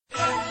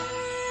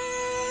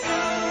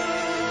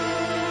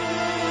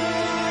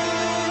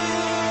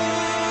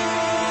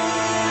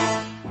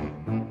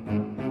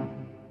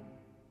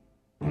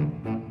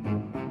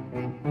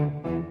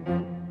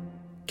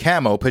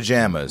camo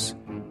pajamas,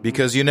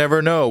 because you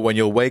never know when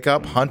you'll wake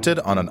up hunted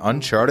on an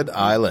uncharted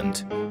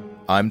island.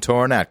 I'm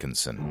Torrin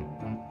Atkinson.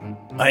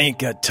 I ain't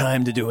got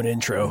time to do an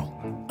intro.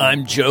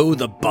 I'm Joe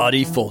the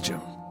Body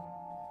Fulgham.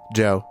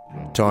 Joe,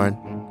 Torrin,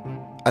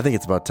 I think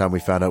it's about time we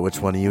found out which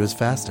one of you is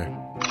faster.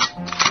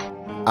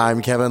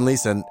 I'm Kevin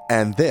Leeson,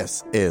 and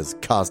this is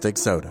Caustic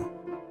Soda.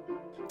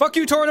 Fuck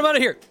you, Torrin, I'm out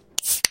of here.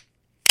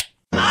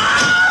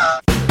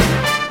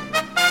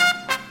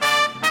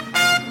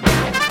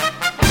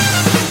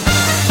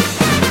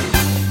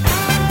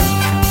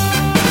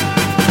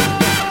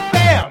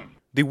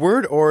 The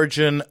word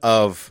origin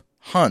of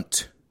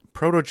hunt,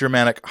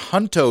 Proto-Germanic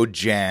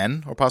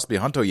huntojan, or possibly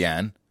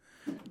huntoyan,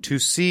 to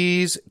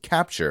seize,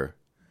 capture,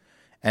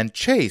 and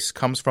chase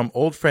comes from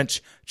Old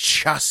French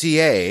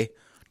chasser,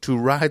 to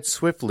ride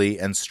swiftly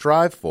and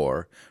strive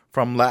for,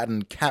 from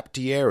Latin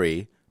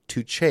captiere,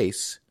 to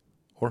chase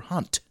or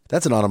hunt.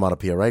 That's an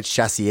onomatopoeia, right?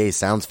 Chassier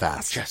sounds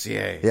fast.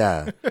 Chasser.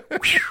 Yeah.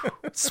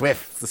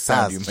 Swift. The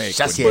sound fast. you make.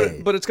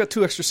 Chassier. But it's got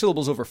two extra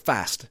syllables over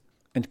fast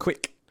and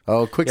quick.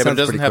 Oh, quick Yeah, but it sounds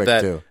doesn't pretty have quick,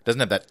 that. too. Doesn't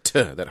have that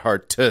t, that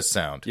hard t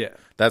sound. Yeah.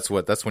 That's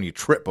when you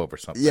trip over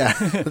something. Yeah.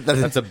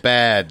 That's a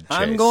bad chase.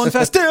 I'm going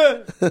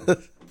faster.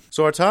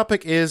 So our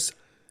topic is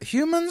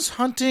humans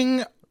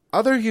hunting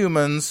other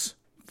humans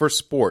for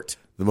sport.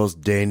 The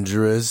most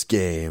dangerous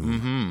game.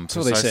 Mm-hmm, That's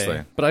what they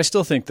say. But I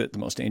still think that the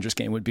most dangerous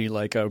game would be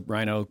like a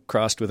rhino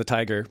crossed with a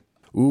tiger.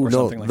 Ooh, or no.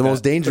 something like The that.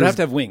 most But it'd dangerous. have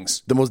to have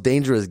wings. The most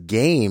dangerous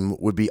game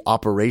would be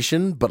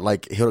Operation, but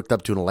like hooked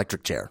up to an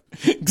electric chair.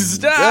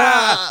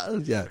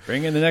 Yeah.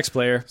 Bring in the next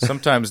player.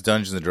 Sometimes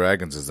Dungeons and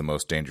Dragons is the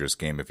most dangerous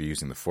game if you're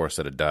using the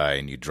 4-sided die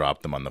and you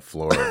drop them on the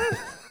floor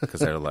because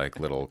they're like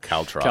little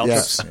caltrops.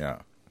 Caltrops. Yeah.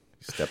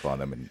 You step on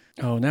them and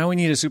Oh, now we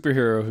need a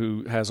superhero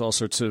who has all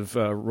sorts of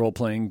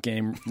role-playing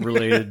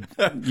game-related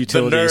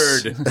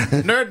utilities. the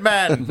nerd. Nerd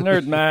man.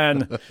 Nerd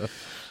man.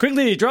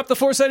 Quickly, drop the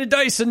 4-sided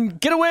dice and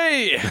get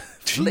away.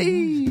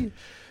 Flee.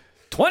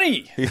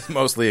 20. He's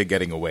mostly a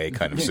getting away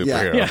kind of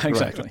superhero. Yeah,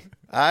 exactly.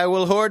 I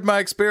will hoard my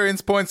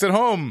experience points at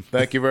home.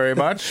 Thank you very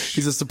much.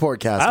 He's a support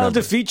cast I'll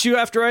member. defeat you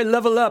after I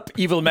level up,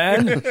 evil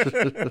man.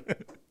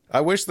 I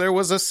wish there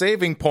was a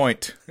saving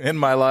point in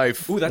my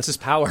life. Ooh, that's his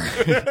power.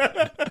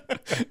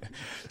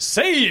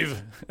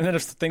 Save! And then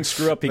if things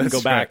screw up, he can That's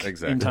go back right,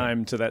 exactly. in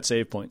time to that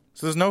save point.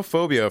 So there's no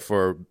phobia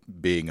for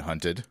being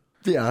hunted.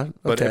 Yeah.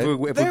 But Okay. if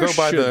we There go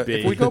by should be.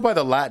 if we go by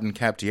the Latin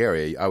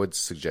captiere, I would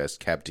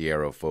suggest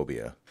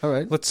captierophobia. All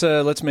right.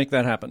 Let's make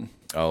that happen.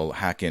 I'll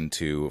hack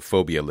into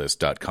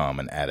phobialist.com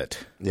and add it.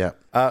 Yeah.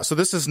 So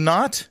this is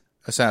not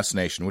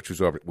assassination,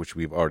 which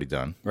we've already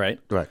done. Right?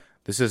 Right.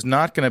 This is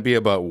not going to be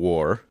about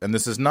war, and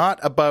this is not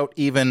about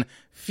even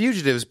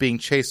fugitives being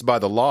chased by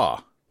the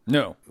law,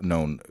 No.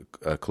 known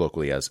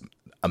colloquially as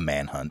a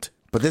manhunt.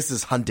 But this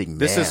is hunting man.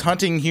 This is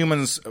hunting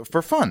humans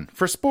for fun,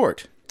 for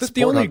sport. That's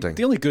the Sport only hunting.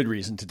 the only good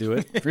reason to do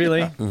it,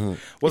 really. Well,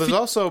 there's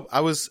also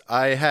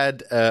I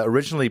had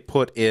originally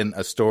put in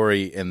a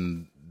story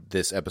in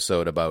this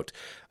episode about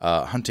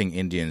hunting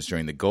Indians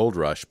during the gold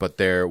rush, but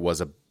there was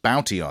a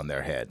bounty on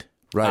their head.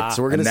 Right.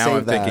 So we're going And to now save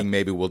I'm that. thinking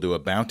maybe we'll do a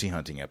bounty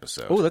hunting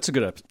episode. Oh, that's a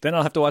good episode. Then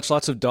I'll have to watch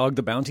lots of Dog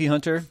the Bounty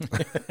Hunter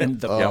and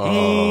the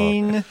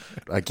pain.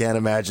 I can't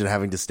imagine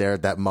having to stare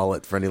at that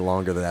mullet for any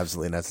longer than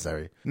absolutely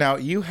necessary. Now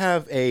you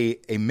have a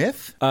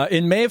myth.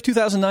 In May of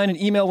 2009, an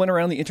email went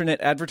around the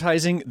internet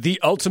advertising the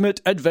Ultimate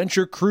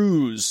Adventure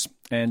Cruise.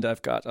 And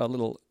I've got a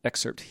little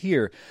excerpt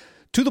here.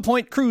 To the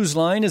Point Cruise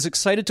Line is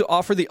excited to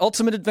offer the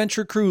Ultimate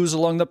Adventure Cruise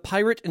along the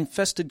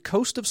pirate-infested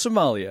coast of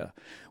Somalia.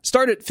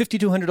 Start at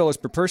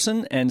 $5,200 per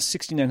person and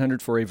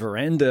 $6,900 for a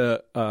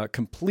veranda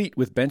complete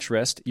with bench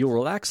rest. You'll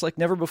relax like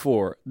never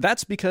before.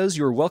 That's because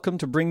you're welcome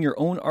to bring your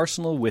own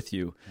arsenal with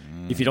you.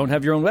 If you don't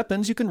have your own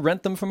weapons, you can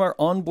rent them from our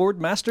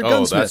onboard master Oh,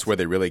 gunsmith. that's where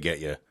they really get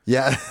you.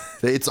 Yeah,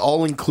 it's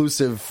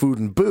all-inclusive food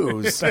and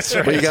booze. That's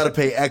right. But you got to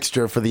pay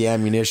extra for the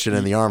ammunition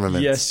and the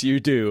armaments. Yes,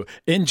 you do.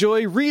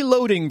 Enjoy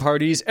reloading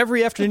parties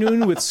every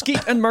afternoon with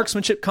skeet and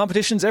marksmanship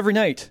competitions every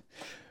night.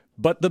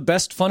 But the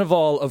best fun of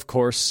all, of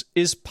course,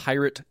 is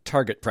pirate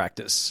target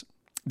practice.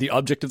 The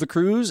object of the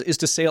cruise is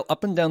to sail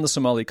up and down the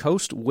Somali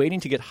coast, waiting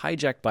to get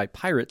hijacked by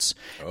pirates,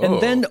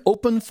 and then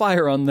open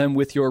fire on them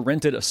with your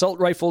rented assault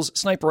rifles,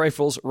 sniper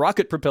rifles,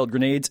 rocket-propelled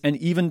grenades, and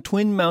even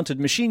twin-mounted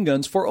machine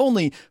guns for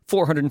only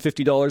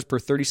 $450 per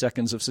 30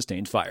 seconds of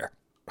sustained fire.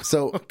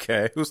 So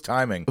Okay, who's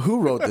timing? who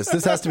wrote this?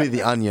 This has to be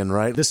The Onion,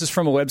 right? This is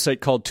from a website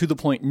called To The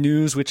Point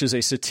News, which is a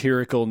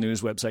satirical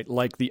news website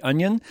like The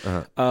Onion.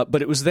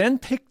 But it was then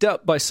picked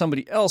up by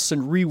somebody else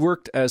and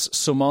reworked as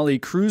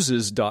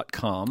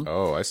SomaliCruises.com.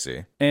 Oh, I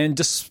see. And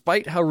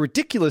despite how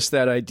ridiculous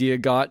that idea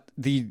got,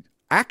 the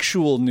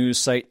actual news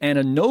site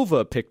Anna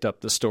Nova picked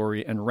up the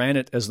story and ran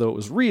it as though it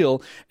was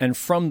real, and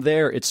from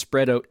there it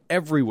spread out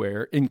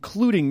everywhere,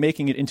 including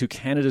making it into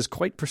Canada's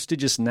quite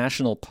prestigious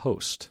National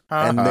Post.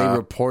 And they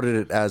reported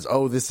it as,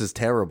 oh, this is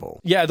terrible.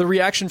 Yeah, the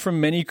reaction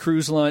from many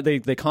cruise line, they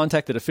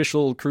contacted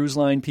official cruise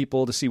line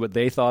people to see what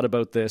they thought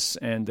about this,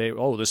 and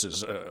this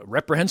is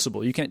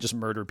reprehensible. You can't just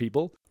murder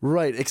people.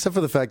 Right, except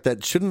for the fact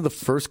that shouldn't the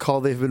first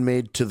call they've been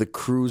made to the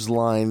cruise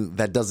line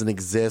that doesn't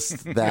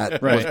exist,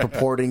 that was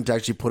purporting to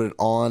actually put it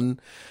on,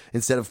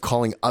 instead of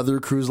calling other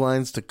cruise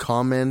lines to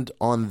comment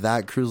on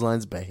that cruise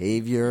line's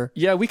behavior?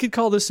 Yeah, we could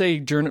call this a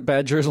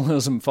bad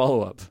journalism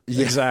follow-up.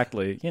 Yeah.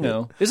 Exactly.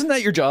 Isn't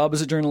that your job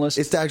as a journalist?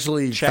 It's to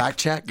actually fact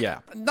check? Yeah.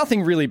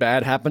 Nothing really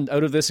bad happened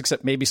out of this,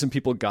 except maybe some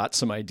people got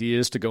some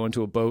ideas to go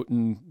into a boat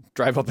and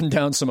drive up and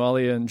down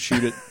Somalia and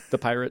shoot at the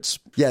pirates.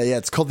 Yeah,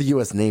 it's called the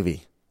U.S.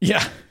 Navy.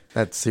 Yeah.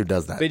 That's who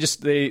does that.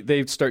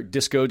 They start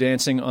disco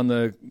dancing on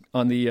the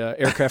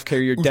aircraft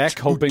carrier deck,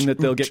 hoping that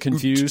they'll get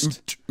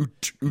confused.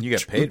 You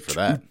get paid for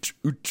that.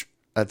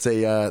 That's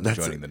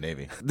joining the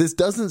Navy. This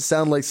doesn't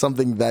sound like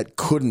something that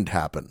couldn't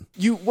happen.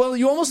 You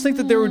almost think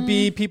that there would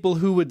be people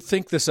who would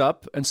think this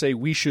up and say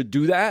we should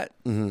do that,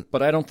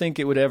 but I don't think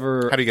it would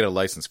ever. How do you get a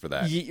license for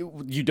that?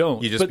 You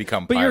don't. You just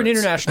become But pirates. you're in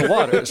international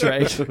waters,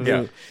 right?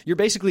 Yeah. You're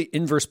basically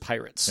inverse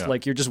pirates. Yeah.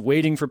 Like you're just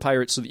waiting for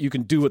pirates so that you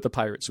can do what the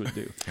pirates would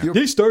do.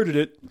 They started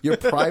it. You're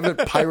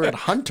private pirate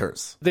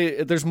hunters.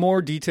 There's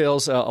more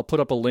details. I'll put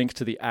up a link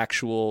to the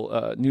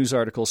actual news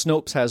article.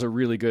 Snopes has a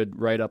really good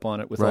write-up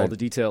on it with all the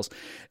details.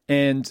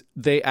 And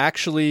they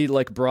actually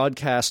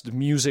broadcast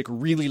music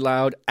really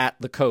loud at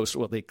the coast.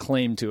 Well, they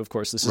claim to, of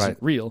course, this isn't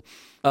real,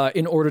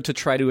 in order to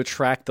try to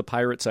attract the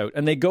pirates out.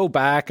 And they go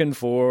back and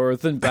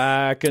forth and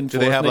back and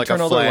forth. Do they have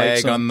and a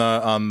flag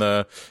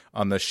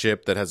on the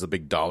ship that has a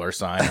big dollar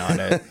sign on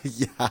it?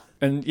 Yeah.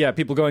 And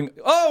people going,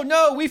 oh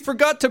no, we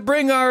forgot to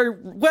bring our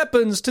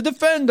weapons to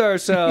defend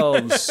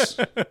ourselves.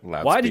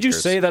 Why did you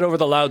say that over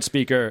the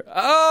loudspeaker?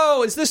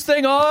 Oh, is this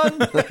thing on?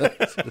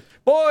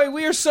 Boy,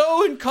 we are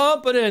so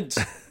incompetent.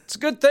 It's a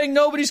good thing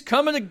nobody's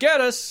coming to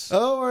get us.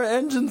 Oh, our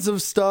engines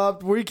have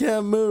stopped. We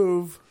can't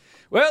move.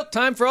 Well,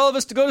 time for all of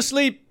us to go to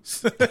sleep.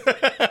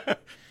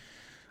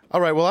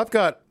 All right, well, I've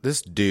got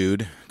this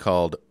dude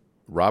called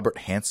Robert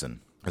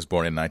Hansen, who was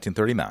born in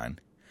 1939.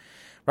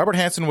 Robert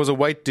Hansen was a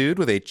white dude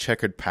with a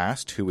checkered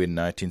past who in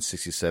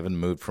 1967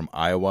 moved from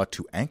Iowa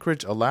to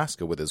Anchorage,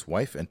 Alaska with his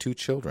wife and 2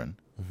 children.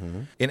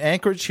 Mm-hmm. In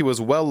Anchorage, he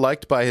was well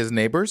liked by his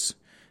neighbors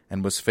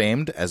and was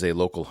famed as a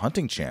local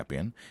hunting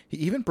champion. He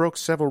even broke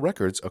several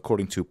records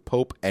according to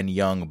Pope and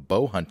Young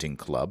Bow Hunting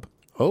Club.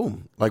 Oh,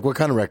 like what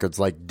kind of records?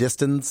 Like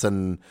distance?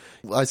 And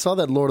I saw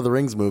that Lord of the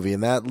Rings movie,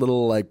 and that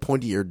little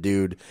pointy-eared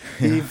dude,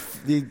 he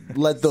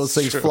let those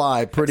things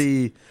fly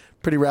pretty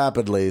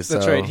rapidly. So.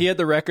 That's right. He had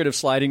the record of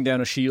sliding down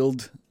a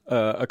shield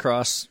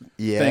across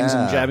things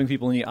and jabbing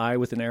people in the eye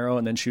with an arrow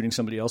and then shooting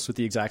somebody else with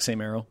the exact same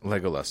arrow.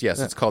 Legolas.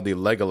 Yes, it's called the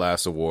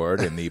Legolas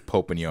Award in the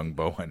Pope and Young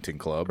Bow Hunting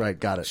Club. Right,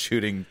 got it.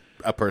 Shooting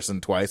a person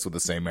twice with the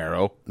same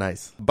arrow.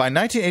 Nice. By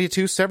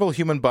 1982, several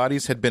human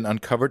bodies had been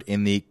uncovered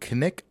in the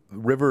Knik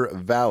River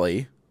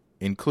Valley,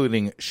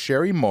 including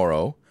Sherry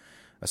Morrow,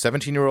 a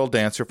 17-year-old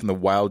dancer from the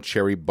Wild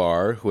Cherry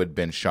Bar who had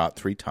been shot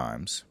 3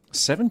 times.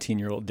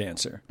 17-year-old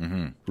dancer.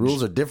 Mm-hmm.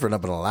 Rules are different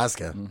up in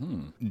Alaska.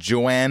 Mm-hmm.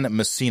 Joanne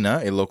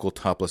Messina, a local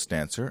topless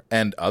dancer,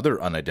 and other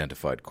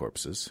unidentified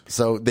corpses.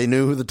 So they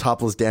knew who the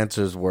topless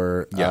dancers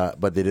were,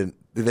 but they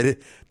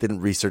didn't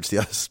research the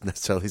others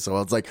necessarily so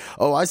well. It's like,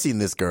 oh, I seen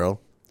this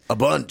girl. A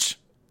bunch.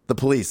 The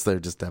police, they're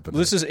just happening. Well,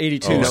 this is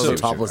 82. They know so the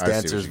topless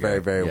dancers very,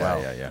 very well.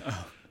 Yeah.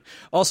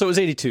 Also, it was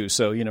 82,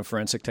 so,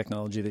 forensic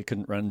technology, they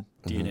couldn't run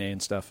DNA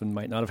and stuff and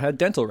might not have had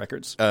dental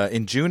records.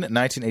 In June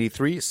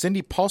 1983,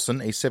 Cindy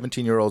Paulson, a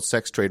 17-year-old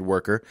sex trade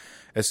worker,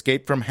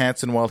 escaped from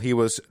Hansen while he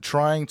was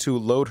trying to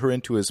load her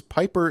into his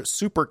Piper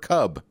Super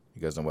Cub.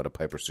 You guys know what a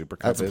Piper Super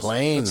Cub is? That's a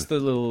plane. It's the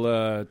little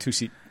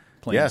 2-seat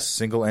plane. Yes,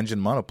 single-engine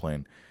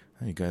monoplane.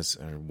 Oh, you guys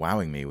are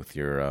wowing me with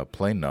your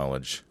plane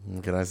knowledge.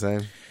 What can I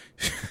say?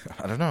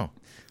 I don't know.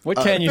 What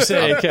can you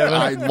say,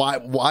 Kevin?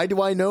 Why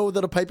do I know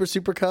that a Piper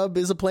Super Cub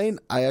is a plane?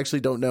 I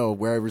actually don't know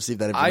where I received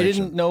that information. I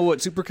didn't know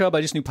what Super Cub.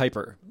 I just knew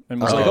Piper. And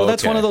was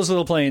that's one of those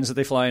little planes that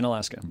they fly in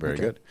Alaska. Very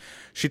good.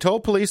 She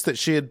told police that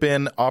she had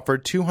been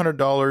offered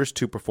 $200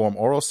 to perform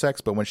oral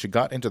sex, but when she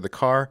got into the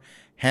car,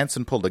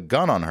 Hansen pulled a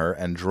gun on her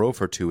and drove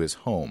her to his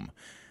home.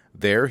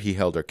 There, he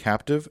held her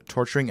captive,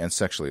 torturing and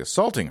sexually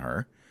assaulting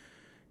her.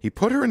 He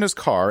put her in his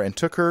car and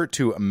took her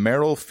to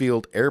Merrill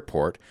Field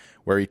Airport,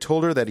 where he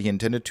told her that he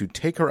intended to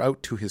take her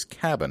out to his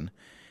cabin,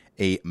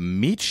 a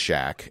meat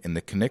shack in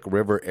the Knik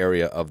River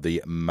area of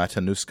the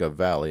Matanuska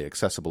Valley,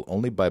 accessible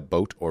only by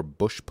boat or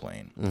bush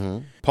plane.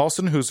 Mm-hmm.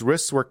 Paulson, whose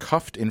wrists were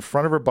cuffed in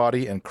front of her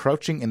body and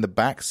crouching in the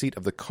back seat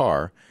of the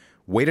car,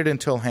 waited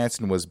until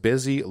Hansen was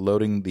busy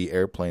loading the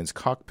airplane's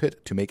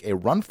cockpit to make a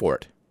run for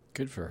it.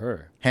 Good for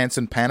her.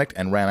 Hansen panicked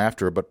and ran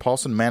after her, but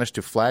Paulson managed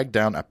to flag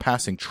down a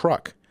passing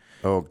truck.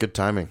 Oh, good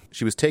timing.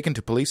 She was taken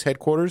to police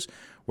headquarters,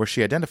 where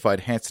she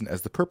identified Hansen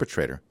as the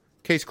perpetrator.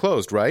 Case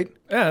closed, right?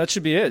 Yeah, that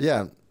should be it.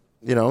 Yeah.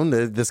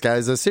 This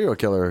guy's a serial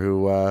killer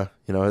who,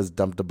 has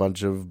dumped a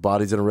bunch of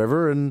bodies in a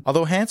river. And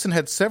although Hansen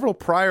had several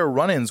prior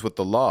run-ins with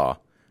the law,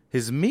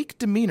 his meek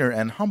demeanor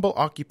and humble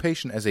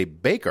occupation as a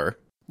baker...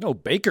 No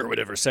baker would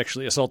ever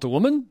sexually assault a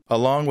woman.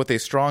 ...along with a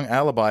strong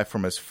alibi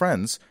from his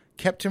friends,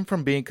 kept him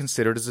from being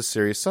considered as a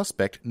serious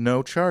suspect.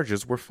 No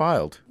charges were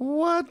filed.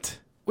 What?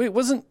 Wait,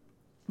 wasn't...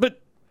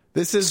 But...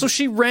 This is So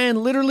she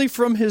ran literally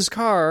from his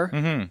car to a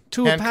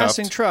Handcuffed.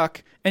 passing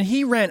truck, and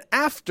he ran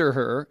after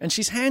her, and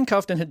she's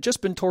handcuffed and had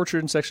just been tortured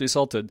and sexually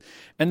assaulted.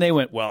 And they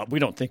went, well, we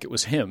don't think it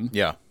was him.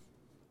 Yeah.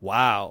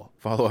 Wow.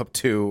 Follow up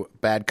to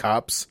Bad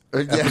Cops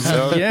yeah.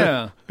 episode.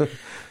 Yeah.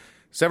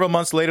 Several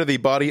months later, the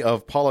body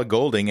of Paula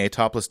Golding, a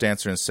topless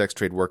dancer and sex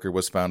trade worker,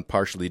 was found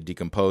partially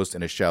decomposed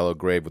in a shallow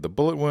grave with a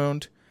bullet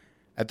wound.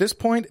 At this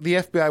point, the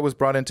FBI was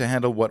brought in to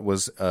handle what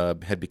was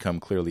had become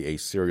clearly a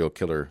serial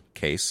killer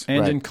case.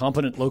 And Right.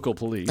 incompetent local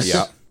police.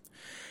 Yeah.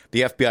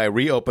 The FBI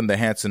reopened the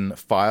Hansen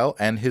file,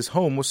 and his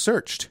home was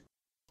searched.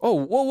 Oh,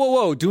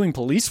 whoa. Doing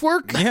police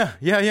work?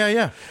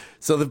 Yeah.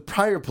 So the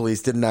prior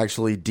police didn't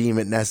actually deem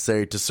it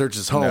necessary to search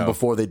his home No.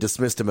 before they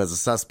dismissed him as a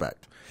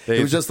suspect. They-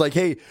 It was just like,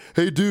 hey,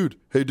 dude.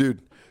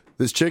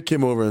 This chick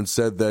came over and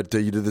said that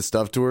you did this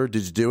stuff to her.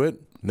 Did you do it?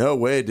 No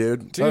way,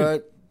 dude. All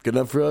right, good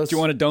enough for us. Do you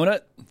want a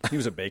donut? He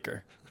was a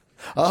baker.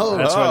 Oh,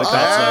 That's why the cops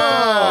like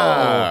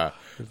that.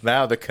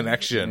 Now the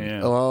connection. Yeah.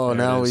 oh, There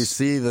now it we is.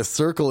 see the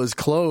circle is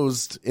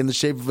closed in the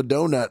shape of a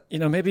donut. You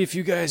know, maybe if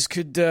you guys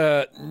could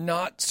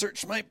not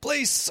search my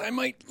place, I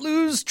might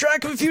lose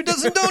track of a few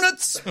dozen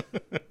donuts.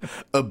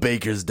 A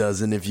baker's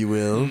dozen, if you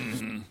will.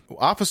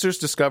 Officers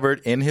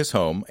discovered in his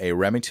home a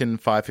Remington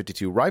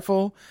 552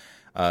 rifle,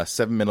 a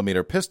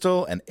 7mm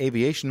pistol, an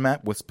aviation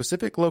map with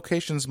specific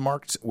locations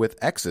marked with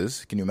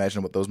X's. Can you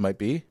imagine what those might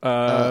be?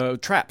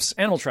 Traps,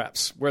 animal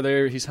traps,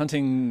 where he's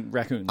hunting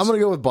raccoons. I'm going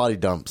to go with body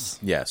dumps.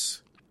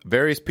 Yes.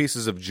 Various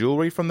pieces of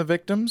jewelry from the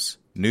victims,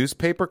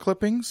 newspaper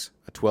clippings,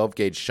 a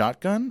 12-gauge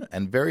shotgun,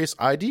 and various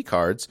ID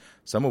cards,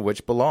 some of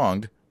which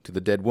belonged to the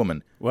dead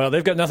woman. Well,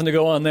 they've got nothing to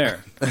go on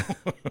there.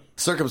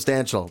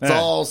 Circumstantial. It's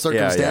all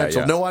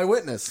circumstantial. yeah. No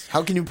eyewitness.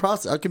 How can you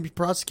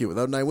prosecute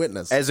without an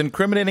eyewitness? As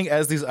incriminating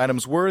as these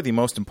items were, the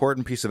most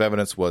important piece of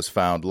evidence was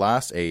found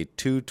last, a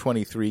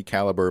 .223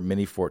 caliber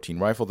Mini 14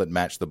 rifle that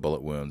matched the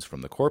bullet wounds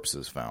from the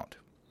corpses found.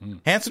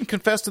 Hansen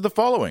confessed to the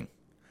following.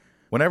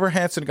 Whenever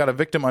Hansen got a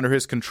victim under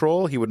his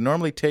control, he would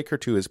normally take her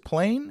to his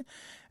plane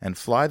and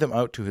fly them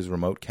out to his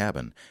remote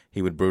cabin.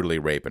 He would brutally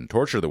rape and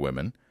torture the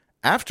women.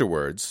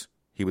 Afterwards,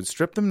 he would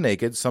strip them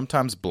naked,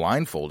 sometimes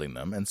blindfolding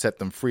them, and set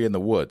them free in the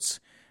woods.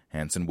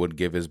 Hansen would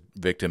give his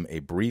victim a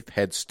brief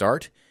head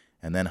start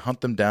and then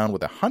hunt them down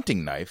with a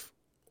hunting knife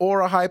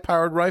or a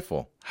high-powered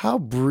rifle. How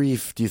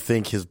brief do you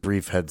think his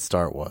brief head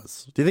start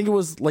was? Do you think it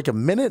was like a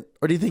minute,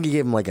 or do you think he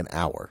gave him like an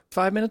hour?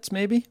 5 minutes,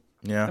 maybe?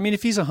 Yeah. I mean,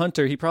 if he's a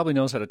hunter, he probably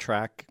knows how to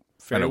track An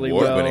fairly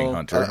award-winning well.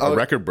 hunter, a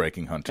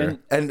record-breaking hunter.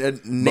 And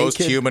most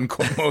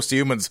naked. most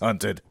humans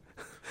hunted.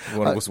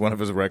 Was one of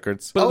his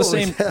records. But the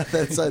same, yeah,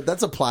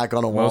 that's a plaque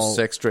on a wall. Most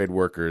sex trade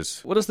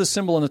workers. what does the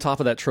symbol on the top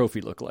of that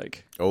trophy look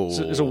like? Oh.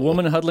 Is a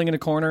woman huddling in a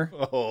corner?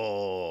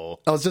 Oh.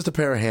 Oh, it's just a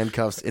pair of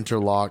handcuffs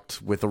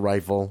interlocked with a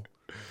rifle.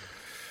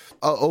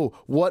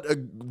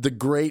 The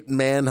great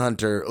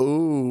manhunter.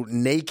 Oh,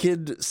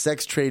 naked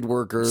sex trade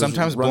workers.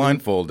 Sometimes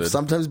blindfolded.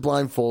 Sometimes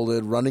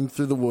blindfolded, running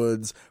through the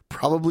woods,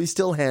 probably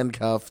still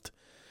handcuffed.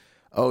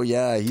 Oh,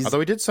 yeah. Although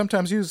he did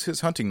sometimes use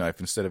his hunting knife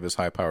instead of his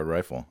high-powered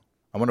rifle.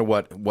 I wonder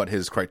what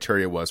his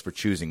criteria was for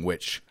choosing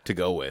which to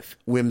go with.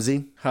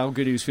 Whimsy. How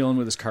good he was feeling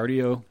with his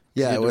cardio?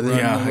 Yeah, He had to with- run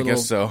yeah, a I little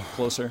guess so.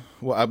 Closer.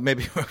 Well,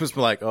 maybe it was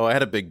like, I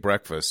had a big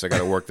breakfast. I got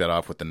to work that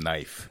off with the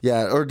knife.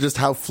 Yeah, or just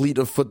how fleet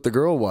of foot the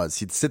girl was.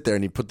 He'd sit there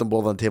and he'd put them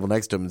both on the table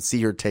next to him and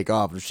see her take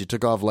off. If she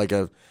took off like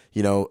a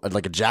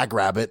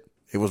jackrabbit,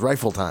 it was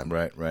rifle time.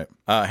 Right.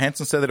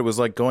 Hansen said that it was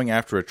like going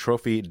after a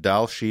trophy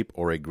Dall sheep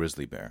or a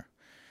grizzly bear.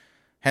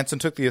 Hansen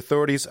took the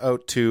authorities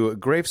out to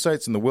grave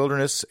sites in the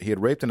wilderness. He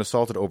had raped and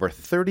assaulted over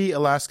 30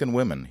 Alaskan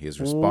women. He is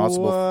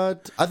responsible.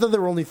 What? I thought there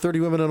were only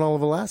 30 women in all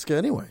of Alaska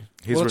anyway.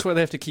 Well, that's why they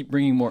have to keep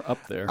bringing more up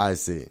there. I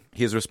see.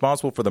 He is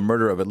responsible for the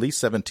murder of at least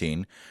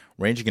 17,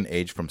 ranging in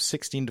age from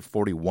 16 to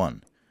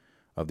 41.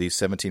 Of these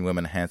 17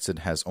 women, Hansen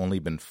has only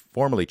been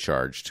formally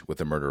charged with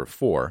the murder of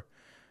 4,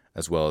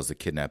 as well as the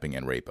kidnapping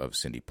and rape of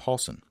Cindy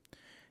Paulson.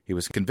 He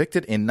was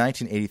convicted in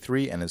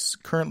 1983 and is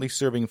currently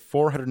serving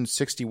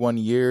 461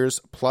 years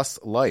plus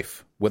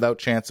life without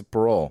chance of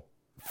parole.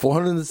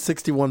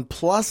 461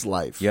 plus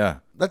life. Yeah.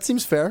 That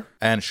seems fair.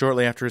 And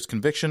shortly after his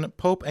conviction,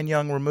 Pope and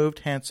Young removed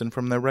Hansen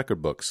from their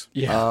record books.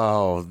 Yeah.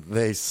 Oh,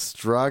 they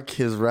struck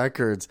his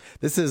records.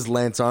 This is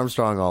Lance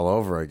Armstrong all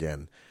over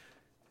again.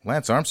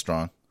 Lance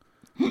Armstrong?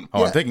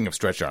 Oh, I'm thinking of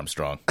Stretch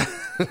Armstrong.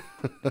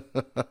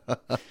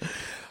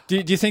 Do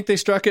you think they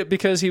struck it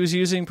because he was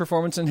using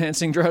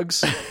performance-enhancing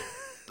drugs?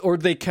 Or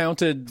they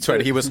counted... That's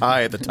right, he was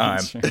high at the time.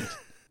 That's right.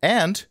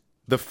 And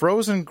The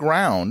Frozen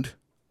Ground,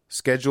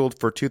 scheduled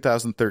for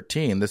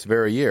 2013, this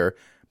very year,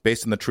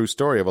 based on the true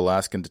story of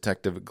Alaskan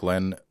detective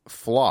Glenn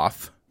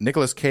Floth,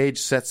 Nicolas Cage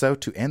sets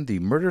out to end the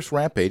murderous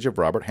rampage of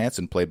Robert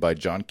Hansen, played by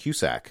John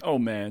Cusack. Oh,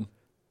 man.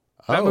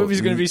 That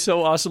movie's going to be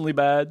so awesomely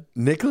bad.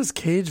 Nicolas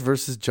Cage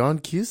versus John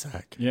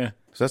Cusack. Yeah.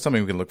 So that's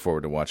something we can look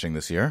forward to watching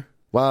this year.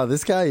 Wow,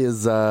 this guy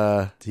is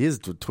he is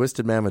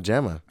twisted mamma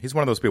jamma. He's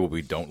one of those people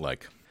we don't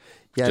like.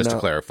 Yeah, just to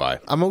clarify.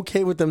 I'm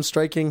okay with them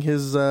striking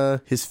his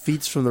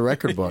feats from the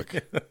record book.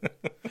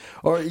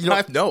 Or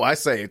I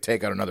say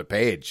take out another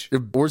page.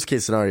 Worst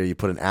case scenario, you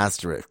put an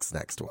asterisk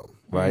next to him,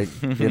 right?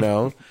 You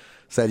know,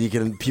 so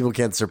that people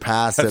can't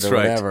surpass it or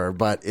whatever.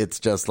 But it's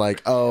just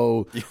like,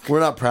 oh, we're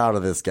not proud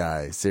of this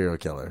guy, serial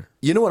killer.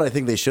 You know what I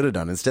think they should have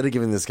done? Instead of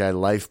giving this guy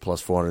life plus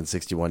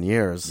 461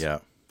 years,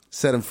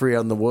 set him free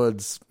out in the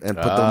woods and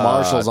put the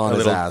marshals on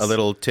his ass. A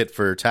little tit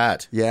for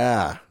tat.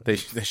 Yeah. They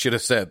should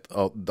have set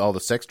all the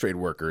sex trade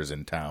workers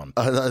in town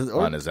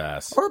on his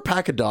ass. Or a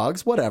pack of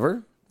dogs,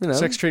 whatever. You know.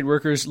 Sex trade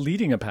workers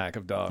leading a pack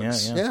of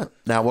dogs. Yeah.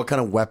 Now, what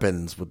kind of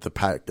weapons would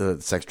the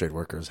sex trade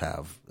workers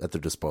have at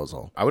their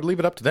disposal? I would leave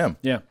it up to them.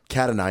 Yeah.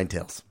 Cat of nine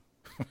tails.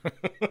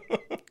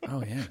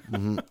 Oh, yeah.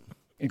 Mm-hmm.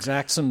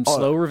 Exact some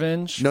slow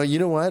revenge. No, you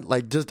know what?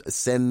 Like, just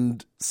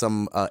send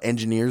some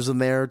engineers in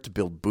there to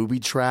build booby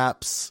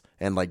traps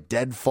and like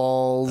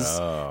deadfalls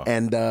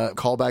and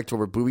call back to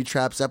our booby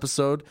traps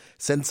episode.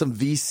 Send some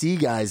VC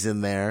guys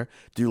in there,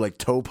 do like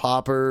toe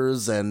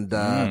poppers and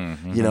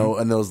you know,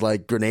 and those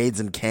like grenades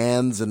and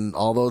cans and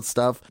all those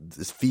stuff.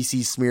 This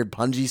feces smeared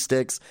punji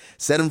sticks.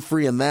 Set them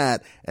free in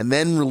that, and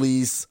then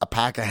release a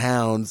pack of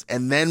hounds,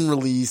 and then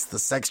release the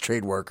sex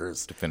trade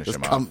workers to finish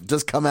them off.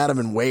 Just come at them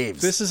in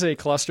waves. This is a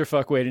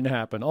clusterfuck waiting to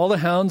happen. All the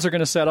hounds are going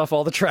to set off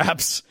all the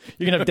traps.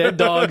 You're going to have dead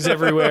dogs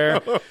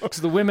everywhere.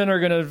 So the women are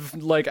going to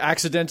like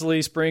accidentally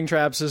spring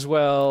traps as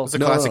well. It's a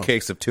classic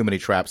case of too many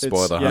traps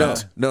spoil the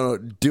hunt. No,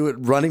 do it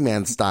Running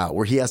Man style,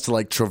 where he has to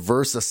like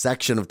traverse a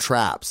section of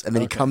traps, and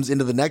then he comes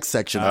into the next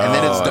section, and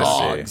then it's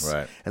dogs.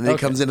 Right. And then he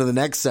comes into the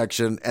next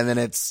section, and then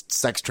it's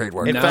sex trade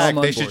workers. In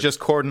fact, they should just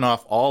cordon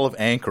off all of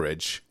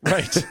Anchorage.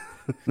 Right.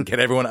 Get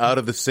everyone out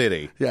of the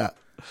city. Yeah.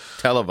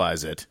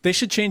 Televise it. They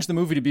should change the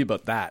movie to be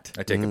about that.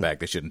 I take it back.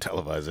 They shouldn't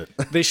televise it.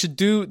 They should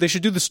do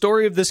the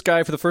story of this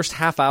guy for the first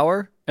half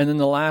hour, and then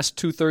the last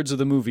 2/3 of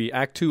the movie,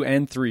 Act 2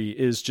 and 3,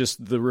 is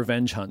just the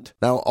revenge hunt.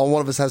 Now, all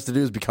one of us has to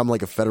do is become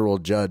like a federal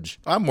judge.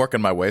 I'm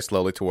working my way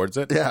slowly towards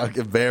it. Yeah,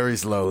 very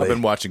slowly. I've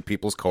been watching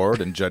People's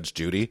Court and Judge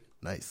Judy.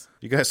 Nice.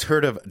 You guys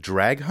heard of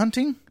drag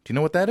hunting? Do you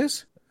know what that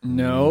is?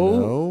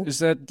 No. Is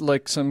that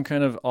like some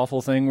kind of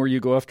awful thing where you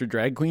go after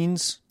drag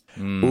queens?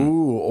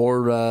 Ooh,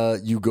 or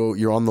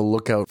you're on the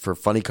lookout for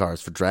funny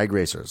cars, for drag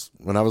racers.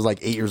 When I was like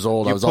 8 years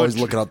old, I was always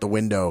looking out the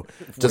window,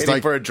 just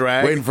waiting for a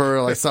drag, waiting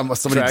for like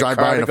somebody to drive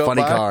by in a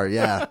funny car.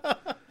 Yeah,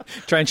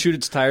 try and shoot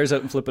its tires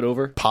out and flip it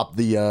over. Pop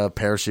the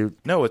parachute.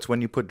 No, it's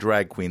when you put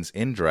drag queens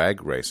in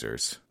drag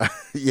racers.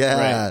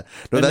 Yeah, right.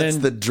 No, and that's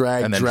then, the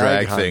drag. And then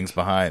drag things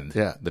behind.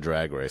 The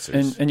drag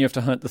racers. And you have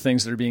to hunt the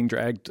things that are being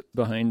dragged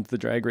behind the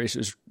drag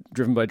racers,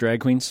 driven by drag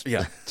queens.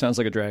 Yeah, sounds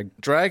like a drag.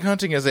 Drag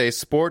hunting is a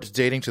sport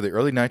dating to the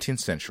early 19th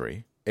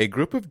century. A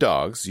group of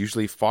dogs,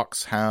 usually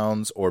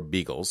foxhounds or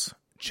beagles,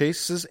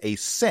 chases a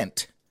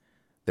scent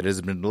that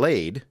has been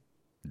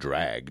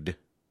dragged,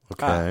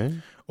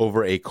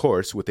 over a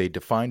course with a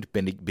defined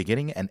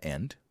beginning and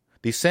end.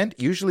 The scent,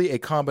 usually a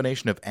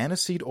combination of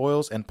aniseed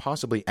oils and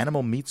possibly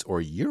animal meats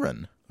or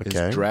urine,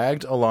 is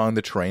dragged along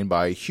the terrain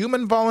by a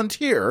human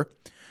volunteer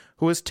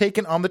who is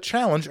taken on the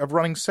challenge of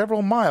running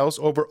several miles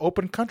over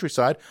open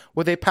countryside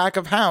with a pack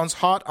of hounds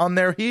hot on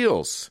their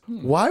heels.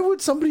 Why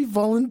would somebody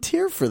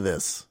volunteer for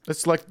this?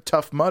 It's like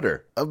Tough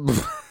Mudder.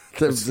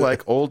 It's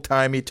like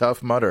old-timey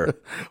Tough Mudder.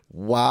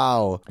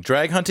 Wow.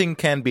 Drag hunting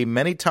can be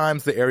many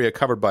times the area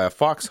covered by a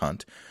fox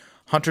hunt.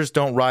 Hunters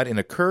don't ride in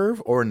a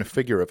curve or in a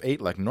figure of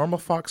 8 like normal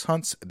fox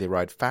hunts. They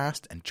ride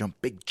fast and jump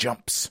big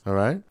jumps. All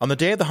right. On the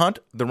day of the hunt,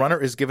 the runner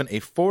is given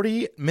a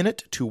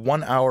 40-minute to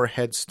 1 hour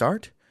head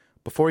start.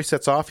 Before he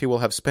sets off, he will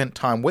have spent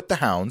time with the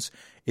hounds,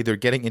 either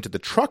getting into the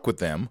truck with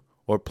them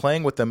or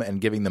playing with them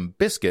and giving them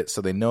biscuits so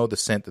they know the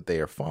scent that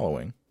they are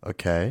following.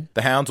 Okay.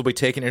 The hounds will be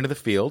taken into the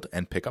field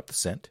and pick up the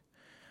scent.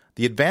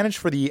 The advantage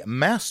for the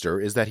master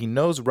is that he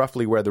knows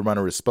roughly where the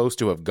runner is supposed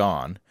to have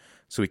gone,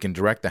 so he can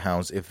direct the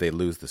hounds if they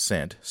lose the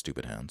scent.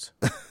 Stupid hounds.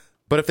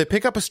 But if they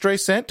pick up a stray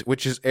scent,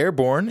 which is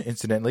airborne,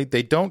 incidentally,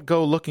 they don't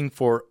go looking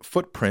for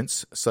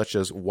footprints, such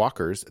as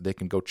walkers. They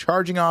can go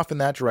charging off in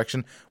that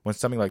direction. When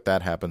something like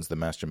that happens, the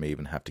master may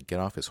even have to get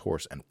off his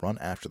horse and run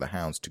after the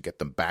hounds to get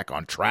them back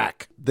on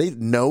track. They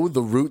know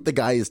the route the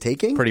guy is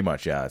taking? Pretty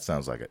much, yeah. It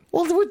sounds like it.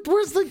 Well, what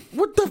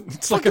the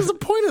fuck is the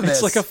point of this?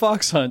 It's like a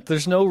fox hunt.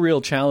 There's no real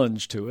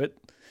challenge to it.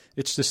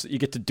 It's just that you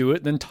get to do it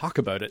and then talk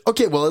about it.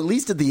 Okay, well, at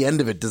least at the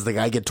end of it, does the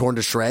guy get torn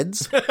to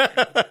shreds?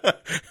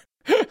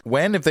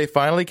 If they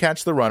finally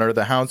catch the runner,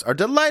 the hounds are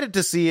delighted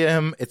to see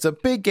him. It's a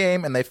big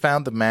game, and they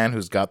found the man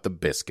who's got the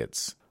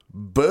biscuits.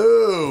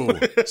 Boo!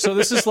 So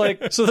this is like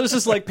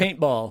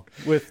paintball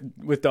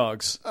with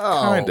dogs.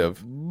 Oh, kind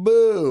of.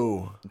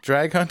 Boo!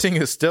 Drag hunting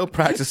is still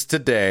practiced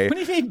today. What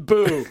do you mean,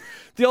 boo?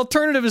 The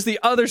alternative is the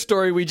other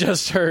story we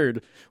just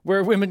heard,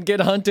 where women get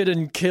hunted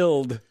and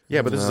killed.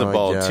 Yeah, but this is a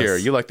volunteer.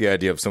 You like the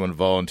idea of someone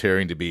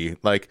volunteering to be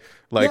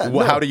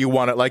how do you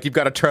want it? Like you've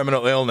got a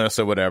terminal illness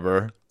or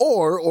whatever.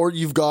 Or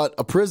you've got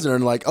a prisoner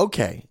and like,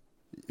 okay,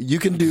 you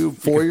can do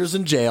 4 years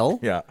in jail.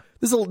 Yeah.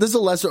 This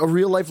is a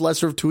real life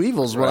lesser of two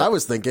evils. What I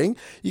was thinking,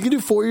 you can do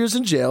 4 years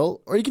in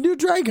jail, or you can do a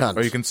drag hunt,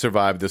 Or you can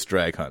survive this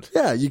drag hunt.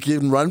 yeah, you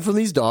can run from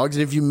these dogs,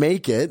 and if you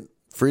make it,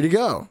 free to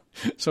go.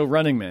 So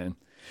Running Man.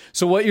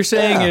 So what you're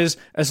saying is,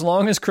 as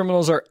long as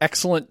criminals are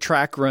excellent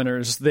track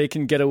runners, they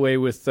can get away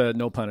with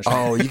no punishment.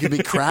 Oh, you can be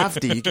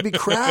crafty. You can be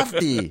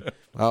crafty.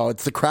 Oh,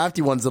 it's the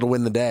crafty ones that'll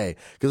win the day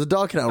because a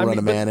dog can outrun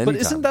a man anytime. But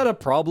isn't that a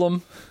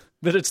problem?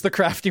 That it's the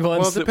crafty ones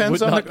Well, it depends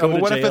that would on not go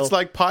to what jail? if it's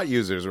like pot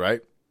users,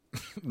 right?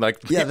 Like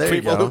Yeah, there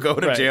you people go. who go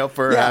to Right. jail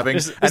for Yeah. having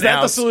Is that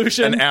the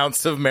solution? an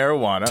ounce of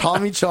marijuana.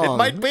 Tommy Chong? It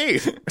might be.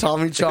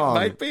 Tommy Chong.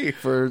 might be.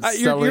 for You're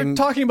selling.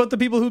 talking about the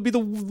people who'd be the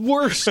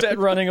worst at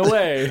running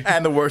away.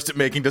 And the worst at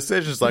making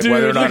decisions, like Dude,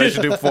 whether or not look I at-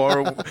 should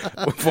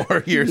do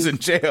 4 years in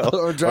jail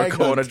Or drag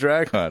go on a hunt.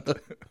 drag hunt.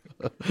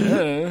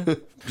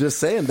 Just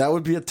saying, that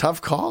would be a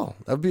tough call.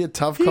 That would be a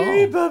tough call.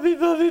 Puppy.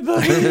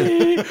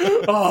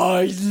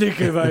 Oh,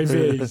 look at my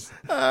face.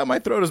 My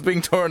throat is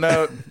being torn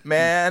out,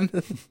 man.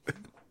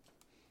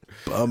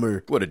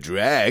 Bummer. What a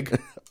drag.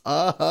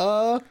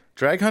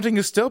 Drag hunting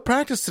is still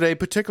practiced today,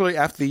 particularly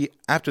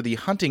after the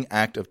Hunting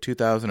Act of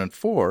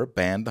 2004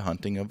 banned the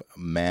hunting of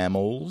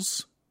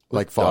mammals,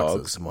 Like with foxes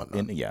dogs and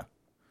whatnot. yeah,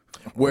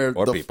 Where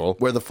or the, people.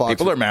 Where the fox,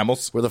 people are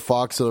mammals. where the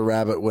fox or the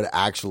rabbit would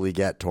actually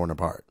get torn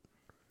apart.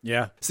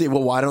 Yeah. See,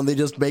 well, why don't they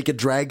just make a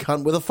drag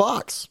hunt with a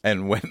fox?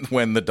 And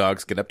when the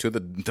dogs get up to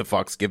it, the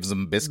fox gives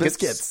them biscuits.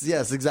 Biscuits.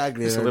 Yes,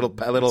 exactly. Just a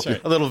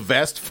little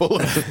vest full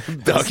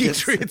of doggy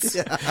treats.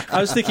 Yeah.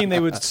 I was thinking they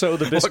would sew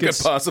the What could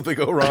biscuits, possibly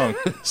go wrong?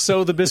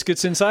 sew the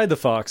biscuits inside the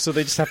fox, so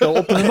they just have to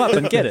open them up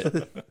and get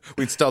it.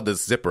 We installed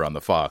this zipper on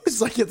the fox.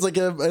 It's like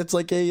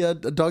a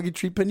doggy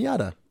treat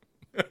pinata.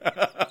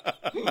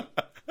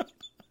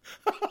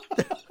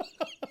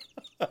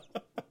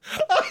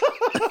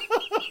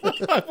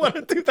 I want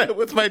to do that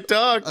with my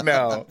dog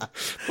now.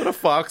 Put a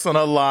fox on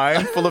a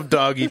line full of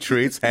doggy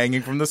treats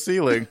hanging from the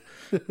ceiling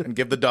and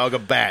give the dog a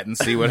bat and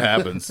see what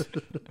happens.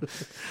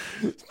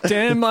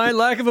 Damn my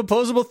lack of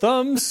opposable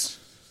thumbs.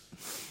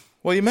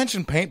 Well, you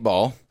mentioned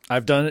paintball.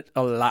 I've done it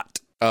a lot.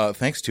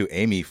 Thanks to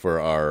Amy for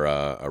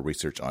our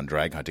research on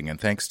drag hunting, and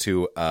thanks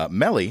to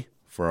Melly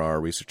for our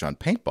research on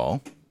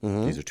paintball.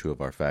 These are two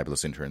of our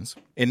fabulous interns.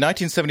 In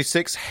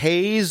 1976,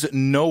 Hayes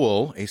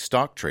Noel, a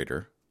stock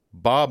trader,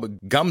 Bob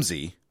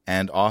Gumsey,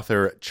 and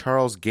author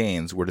Charles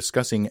Gaines were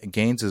discussing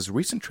Gaines's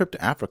recent trip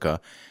to Africa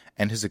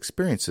and his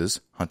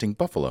experiences hunting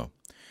buffalo.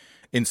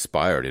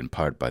 Inspired in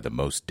part by The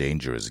Most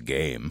Dangerous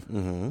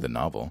Game, the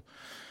novel,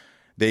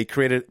 they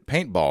created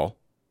Paintball,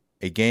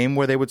 a game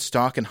where they would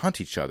stalk and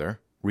hunt each other,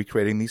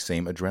 recreating the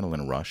same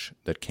adrenaline rush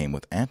that came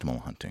with animal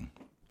hunting.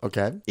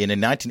 Okay. In a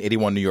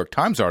 1981 New York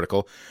Times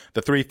article,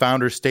 the three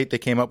founders state they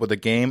came up with a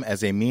game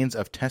as a means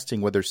of testing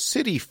whether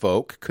city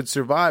folk could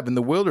survive in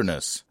the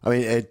wilderness. I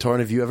mean, Torrin,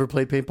 have you ever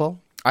played paintball?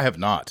 I have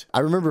not. I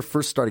remember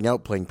first starting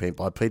out playing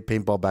paintball. I played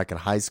paintball back in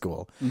high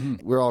school.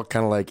 We're all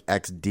kind of like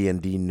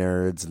ex-D&D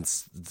nerds and,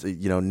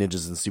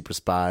 ninjas and super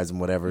spies and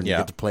whatever. And Yeah. you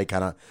get to play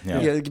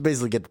Yeah. you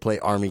basically get to play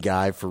army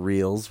guy for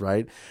reals,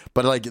 right?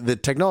 But like the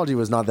technology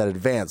was not that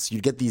advanced.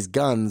 You'd get these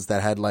guns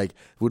that had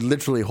would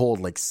literally hold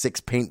like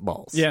 6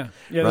 paintballs. Yeah.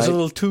 Yeah, there's right? a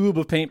little tube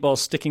of paintball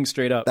sticking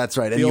straight up. That's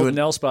right. The And you old would-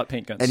 Nell Spot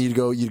paint guns. And you'd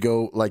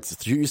go like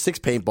through your 6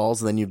 paintballs,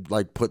 and then you'd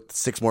like put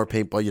 6 more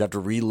paintball. You'd have to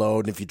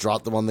reload, and if you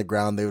dropped them on the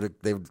ground, they would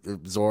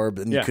absorb,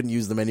 and you Yeah. couldn't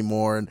use them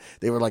anymore. And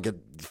they were like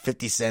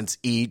 50 cents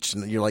each,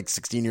 and you're like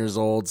 16 years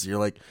old, so you're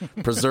like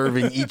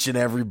preserving each and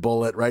every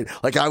bullet, right?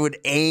 Like I would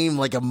aim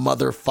like a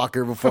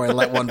motherfucker before I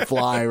let one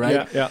fly, right?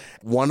 Yeah, yeah.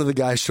 One of the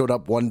guys showed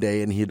up one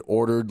day, and he had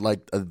ordered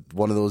like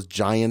one of those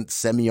giant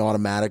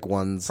semi-automatic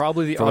ones,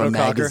 Probably the from a autococker.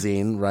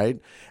 magazine, right?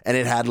 And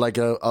it had like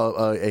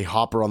a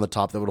hopper on the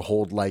top that would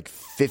hold like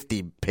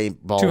 50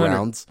 paintball 200.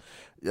 rounds.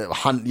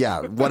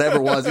 Whatever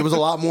it was. It was a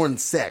lot more than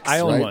 6. I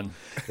own right? one.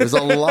 It was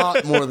a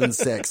lot more than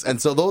 6.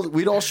 And so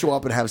we'd all show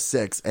up and have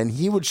 6. And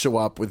he would show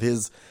up with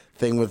his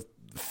thing with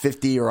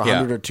 50 or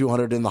 100 Yeah. or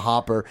 200 in the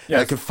hopper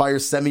Yes. that could fire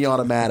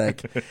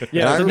semi-automatic.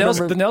 Yeah, And I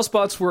remember- the Nell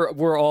Spots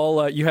were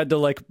all you had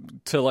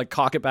to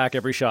cock it back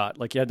every shot.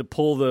 Like you had to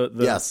pull the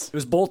Yes. It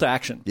was bolt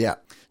action. Yeah.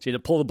 So you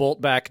had to pull the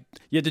bolt back.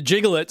 You had to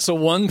jiggle it so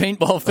one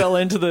paintball fell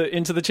into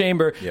the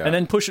chamber, Yeah. and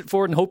then push it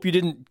forward and hope you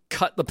didn't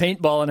cut the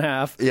paintball in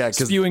half. Yeah, 'cause-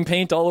 spewing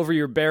paint all over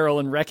your barrel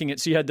and wrecking it.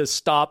 So you had to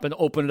stop and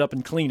open it up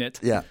and clean it.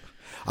 Yeah.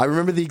 I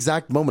remember the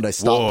exact moment I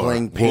stopped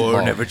playing paintball.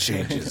 War never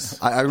changes.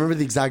 I remember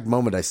the exact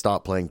moment I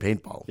stopped playing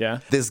paintball. Yeah.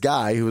 This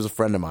guy who was a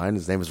friend of mine,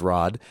 his name was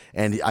Rod,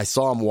 and I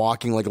saw him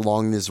walking like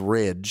along this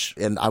ridge,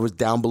 and I was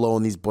down below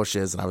in these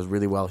bushes, and I was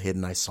really well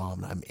hidden. I saw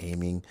him, and I'm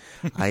aiming.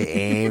 I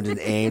aimed and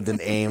aimed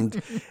and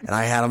aimed, and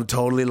I had him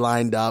totally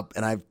lined up,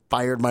 and I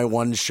fired my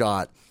one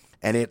shot.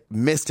 And it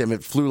missed him.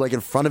 It flew like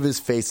in front of his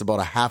face about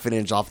a half an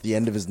inch off the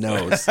end of his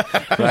nose,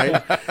 right?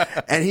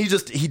 And he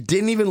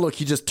didn't even look.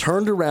 He just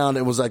turned around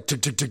and was like,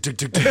 tick, tick, tick, tick,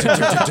 tick, tick, tick, tick,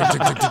 tick,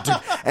 tick, tick, tick,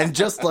 tick, and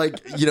just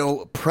like,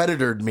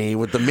 predatored me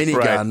with the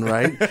minigun,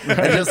 right?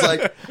 And just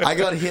like, I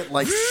got hit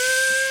like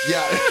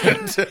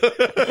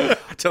Yeah.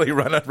 until he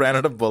ran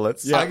out of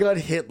bullets. I got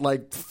hit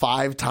like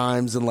 5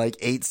 times in like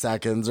 8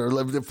 seconds,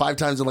 or 5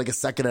 times in like a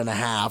second and a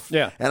half.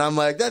 Yeah. And I'm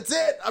like, that's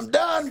it. I'm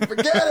done.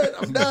 Forget it.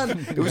 I'm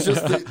done. It was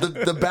just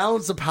the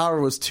balance of power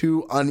was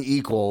too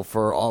unequal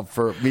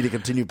for me to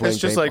continue playing.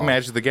 It's just like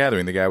Magic the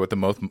Gathering. The guy with the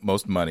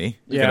most money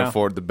can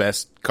afford the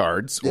best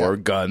cards or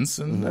guns,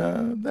 and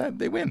that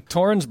they win.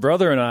 Torrin's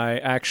brother and I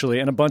actually,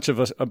 and a bunch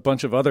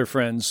of other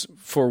friends,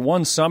 for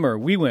one summer,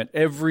 we went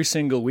every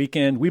single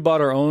weekend. We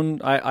bought our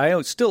own.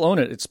 I still own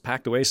it. It's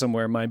packed away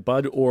somewhere. My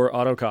Bud Or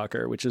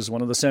Autococker, which is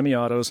one of the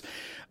semi-autos.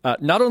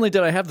 Not only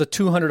did I have the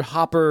 200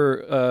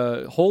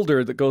 hopper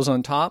holder that goes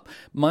on top,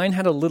 mine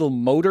had a little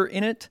motor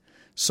in it,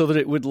 so that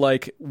it would,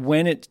 like,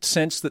 when it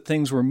sensed that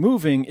things were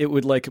moving, it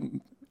would, like,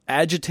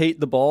 agitate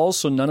the balls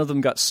so none of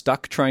them got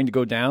stuck trying to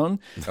go down.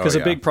 Because a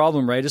big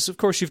problem, right, is, of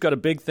course, you've got a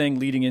big thing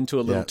leading into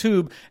a little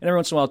tube, and every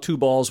once in a while 2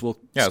 balls will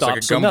stop.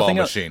 It's like a gumball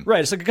machine.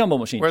 Right, it's like a gumball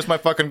machine. Where's my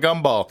fucking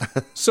gumball?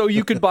 So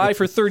you could buy,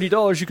 for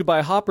 $30, you could buy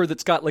a hopper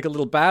that's got like a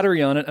little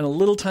battery on it and a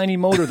little tiny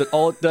motor that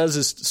all it does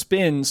is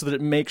spin so that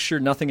it makes sure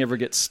nothing ever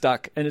gets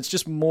stuck. And it's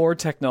just more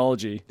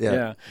technology.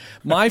 Yeah.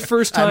 My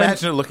first time... I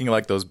imagine it looking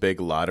like those big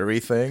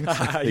lottery things.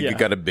 You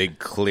got a big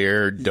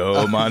clear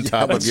dome on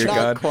top of your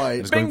gun.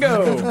 Quite.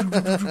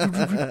 Bingo!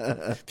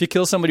 If you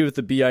kill somebody with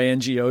the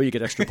BINGO, you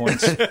get extra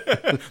points.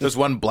 There's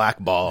one black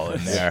ball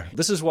in there.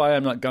 This is why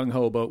I'm not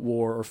gung-ho about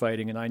war or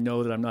fighting, and I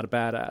know that I'm not a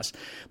badass.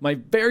 My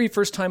very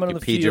first time out on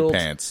the field... You peed your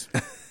pants.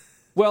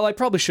 Well, I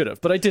probably should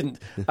have, but I didn't.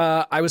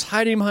 I was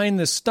hiding behind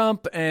this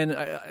stump, and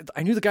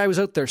I knew the guy was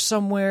out there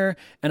somewhere,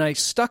 and I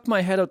stuck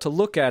my head out to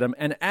look at him,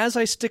 and as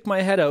I stick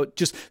my head out,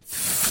 just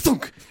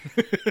thunk,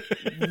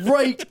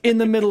 right in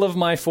the middle of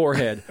my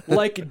forehead,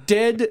 like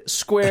dead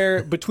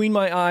square between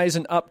my eyes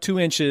and up 2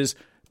 inches,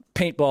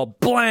 paintball,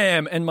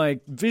 blam, and my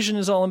vision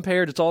is all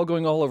impaired. It's all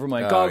going all over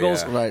my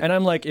goggles, Right. and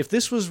I'm like, if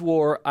this was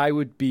war, I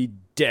would be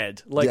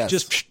dead. Like,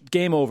 just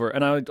game over.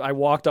 And I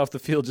walked off the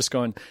field just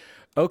going...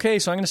 Okay,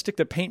 so I'm going to stick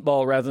to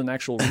paintball rather than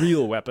actual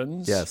real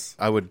weapons. Yes.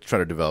 I would try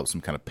to develop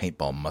some kind of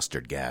paintball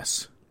mustard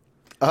gas.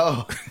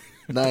 Oh,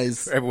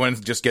 nice. Everyone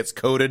just gets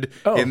coated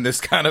in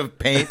this kind of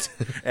paint,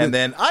 and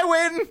then I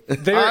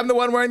win. I'm the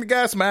one wearing the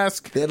gas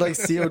mask. They had like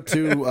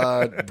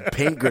CO2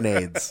 paint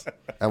grenades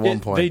at one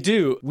point. They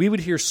do. We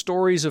would hear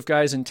stories of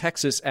guys in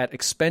Texas at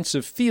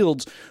expensive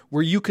fields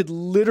where you could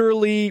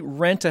literally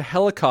rent a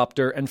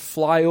helicopter and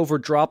fly over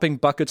dropping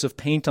buckets of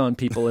paint on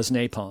people as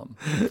napalm.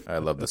 I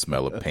love the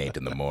smell of paint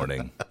in the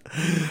morning.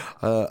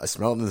 I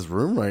smell it in this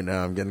room right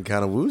now. I'm getting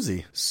kind of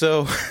woozy.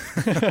 So,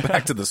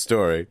 back to the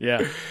story.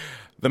 Yeah.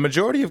 The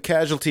majority of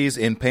casualties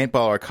in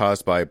paintball are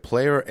caused by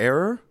player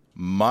error,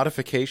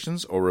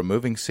 modifications, or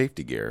removing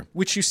safety gear.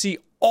 Which you see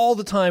all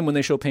the time when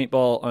they show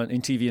paintball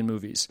in TV and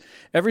movies.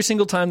 Every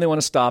single time they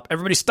want to stop,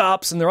 everybody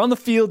stops, and they're on the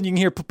field, and you can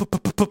hear pop, pop,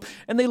 pop, pop,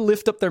 and they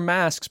lift up their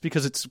masks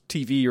because it's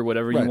TV or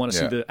whatever. You want to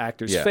see the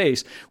actor's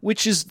face,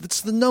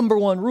 that's the number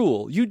one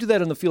rule. You do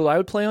that on the field I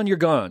would play on, you're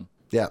gone.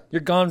 Yeah.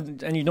 You're gone,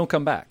 and you don't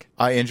come back.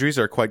 Eye injuries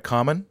are quite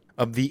common.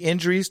 Of the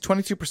injuries,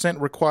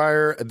 22%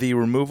 require the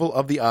removal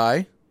of the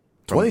eye.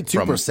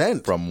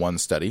 22%? From one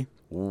study.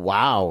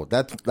 Wow.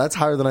 That's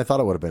higher than I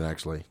thought it would have been,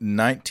 actually.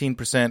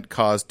 19%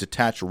 cause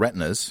detached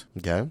retinas.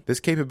 Okay.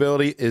 This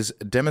capability is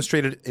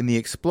demonstrated in the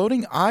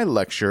Exploding Eye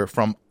lecture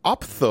from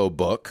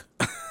Opthobook,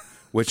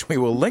 which we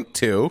will link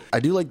to. I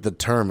do like the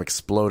term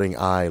exploding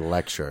eye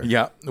lecture.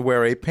 Yeah,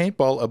 where a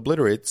paintball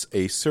obliterates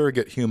a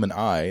surrogate human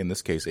eye, in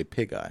this case, a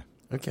pig eye.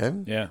 Okay.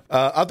 Yeah.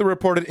 Other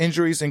reported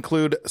injuries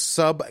include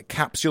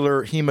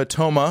subcapsular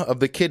hematoma of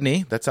the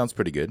kidney. That sounds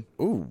pretty good.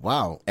 Ooh,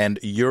 wow. And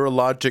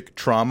urologic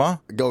trauma.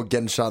 Go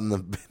getting shot in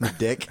the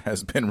dick.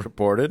 Has been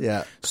reported.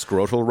 Yeah.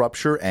 Scrotal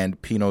rupture and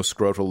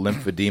pinoscrotal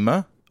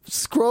lymphedema.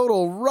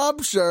 Scrotal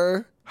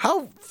rupture?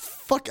 How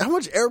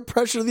much air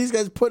pressure are these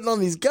guys putting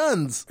on these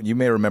guns? You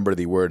may remember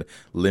the word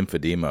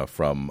lymphedema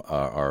from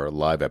our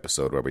live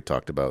episode where we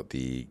talked about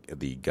the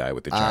guy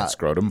with the giant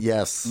scrotum.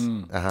 Yes.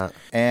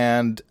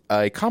 And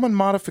a common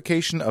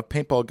modification of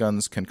paintball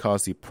guns can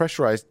cause the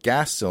pressurized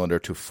gas cylinder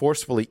to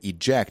forcefully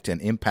eject and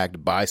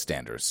impact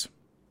bystanders.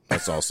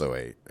 That's also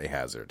a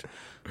hazard.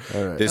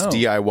 This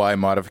DIY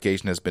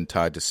modification has been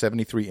tied to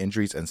 73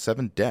 injuries and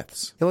 7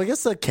 deaths. Well, I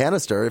guess that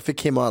canister, if it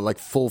came out like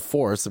full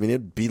force, I mean,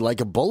 it'd be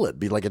like a bullet,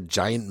 be like a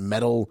giant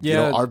metal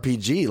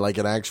RPG, like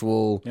an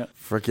actual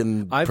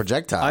freaking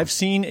projectile. I've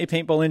seen a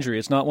paintball injury.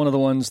 It's not one of the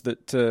ones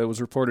that was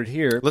reported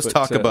here. Let's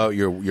talk about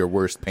your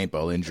worst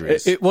paintball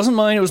injuries. It wasn't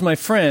mine. It was my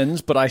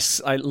friend's, but I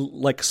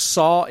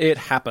saw it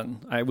happen.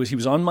 He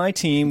was on my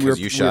team.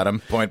 You shot him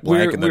point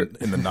blank in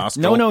the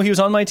nostril? No, he was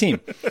on my team.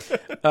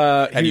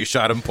 And you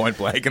shot him point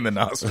blank in the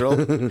nostril?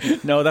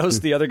 No, that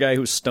was the other guy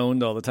who was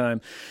stoned all the time.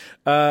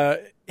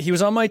 He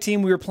was on my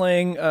team. We were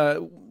playing.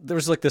 There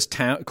was like this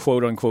town,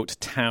 quote unquote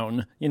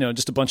town.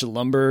 Just a bunch of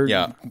lumber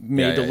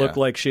made to look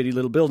like shitty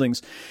little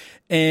buildings.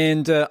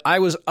 And I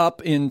was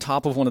up in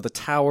top of one of the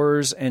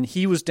towers, and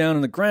he was down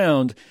on the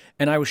ground,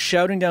 and I was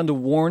shouting down to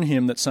warn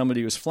him that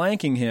somebody was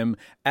flanking him.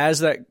 As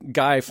that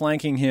guy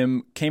flanking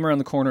him came around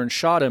the corner and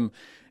shot him,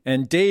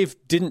 And Dave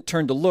didn't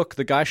turn to look.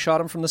 The guy shot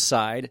him from the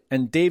side,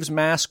 and Dave's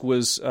mask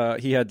was,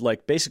 he had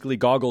like basically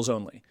goggles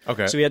only.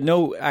 Okay. So he had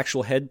no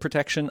actual head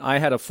protection. I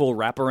had a full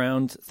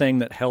wraparound thing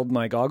that held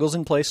my goggles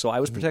in place, so I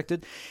was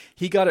protected.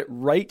 He got it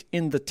right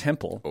in the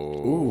temple.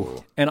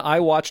 Ooh. And I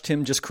watched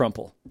him just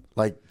crumple.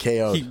 Like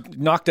KO'd. He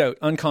knocked out,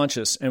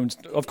 unconscious. And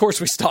of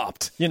course we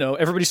stopped. You know,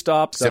 everybody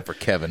stopped. Except for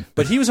Kevin.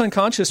 But he was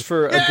unconscious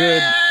for a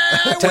good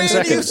 10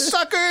 seconds. You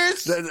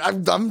suckers!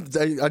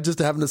 I'm just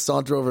having to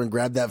saunter over and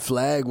grab that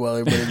flag while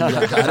everybody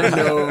like, I don't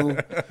know,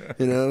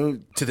 you know.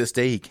 To this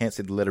day, he can't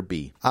say the letter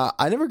B.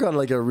 I never got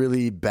like a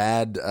really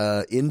bad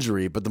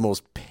injury, but the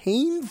most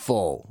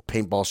painful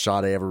paintball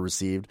shot I ever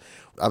received.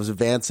 I was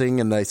advancing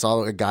and I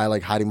saw a guy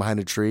like hiding behind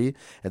a tree,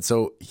 and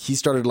so he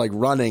started like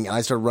running, and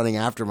I started running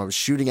after him. I was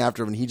shooting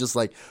after him, and he just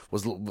like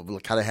was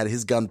kind of had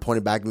his gun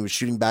pointed back at me, was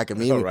shooting back at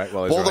me. Oh, right.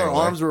 Well, both our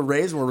arms were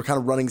raised, and we were kind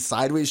of running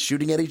sideways,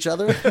 shooting at each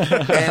other.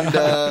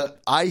 And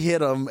I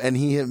hit him, and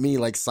he hit me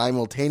like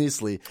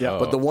simultaneously. Yeah.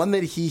 But the one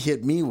that he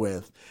hit me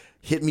with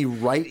hit me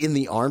right in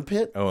the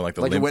armpit. Oh, like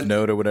the lymph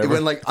node or whatever? It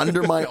went like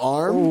under my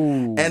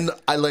arm, and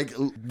I like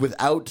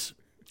without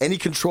any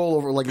control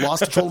over, like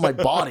lost control of my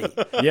body.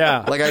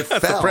 Yeah. Like I fell.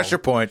 That's the pressure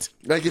point.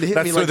 Like it hit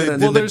That's me where like the, in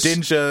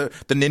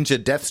the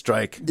ninja death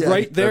strike. Yeah.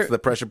 Right there, That's the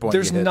pressure point.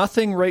 There's you hit.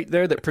 nothing right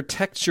there that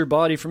protects your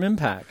body from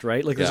impact,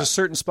 right? Like there's Yeah. a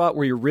certain spot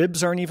where your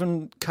ribs aren't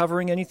even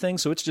covering anything,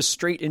 so it's just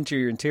straight into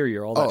your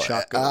interior. All that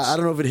shot goes. I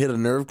don't know if it hit a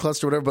nerve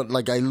cluster or whatever, but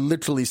like I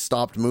literally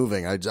stopped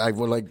moving. I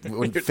would like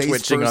went You're face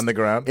twitching first on the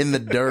ground? in the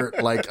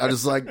dirt. Like I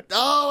was like,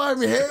 oh,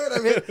 I'm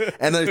hit.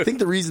 And I think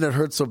the reason it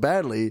hurt so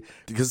badly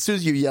because as soon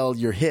as you yell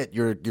you're hit,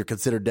 you're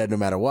considered dead no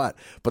matter what.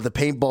 But the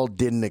paintball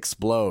didn't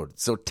explode,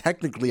 so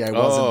technically I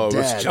wasn't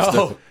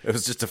dead. It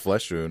was just a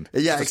flesh wound.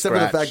 Yeah, Just a except for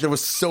the scratch. fact that it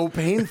was so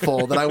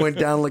painful that I went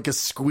down like a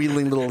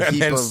squealing little And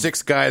heap then of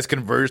 6 guys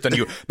converged on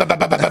you,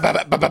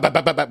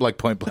 like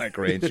point blank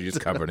range. You're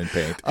just covered in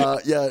paint.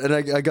 yeah, and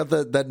I got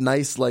that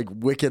nice, like,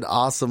 wicked,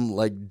 awesome,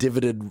 like,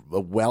 divoted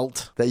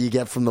welt that you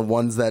get from the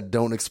ones that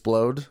don't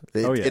explode.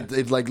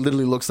 It like,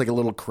 literally looks like a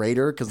little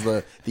crater because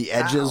the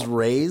edges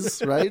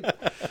raise, right?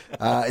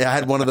 I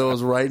had one of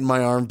those right in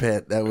my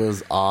armpit. That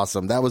was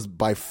awesome. That was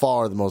by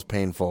far the most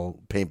painful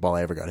paintball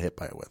I ever got hit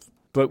by it with.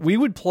 But we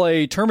would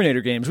play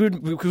Terminator games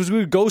because we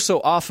would go so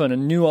often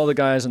and knew all the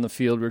guys on the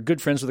field. We were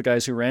good friends with the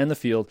guys who ran the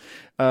field.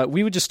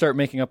 We would just start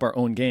making up our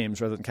own games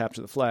rather than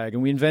capture the flag.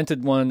 And we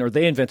invented one, or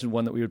they invented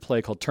one that we would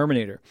play called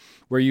Terminator,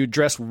 where you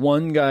dress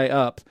one guy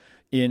up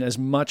in as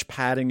much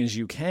padding as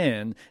you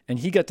can, and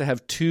he got to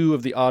have 2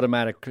 of the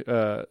automatic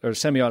or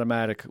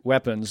semi-automatic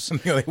weapons.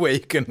 The only way you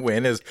can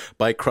win is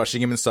by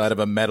crushing him inside of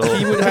a metal.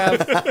 He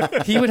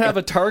would have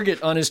a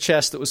target on his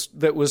chest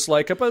that was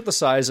like about the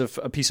size of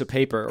a piece of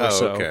paper or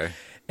so. Okay.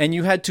 And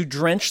you had to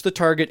drench the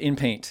target in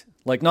paint.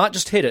 Like not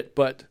just hit it,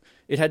 but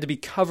it had to be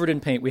covered in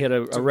paint. We had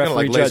a referee kind of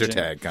like laser judging.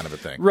 tag kind of a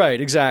thing. Right,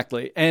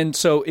 exactly. And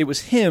so it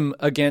was him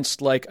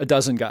against like a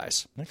dozen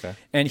guys. Okay.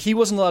 And he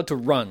wasn't allowed to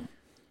run.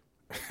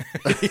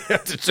 He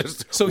had to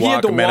just So he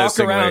had to walk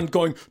menacingly. around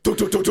going, "Tuk,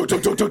 tuk, tuk, tuk,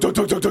 tuk, tuk, tuk, tuk,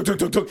 tuk, tuk, tuk,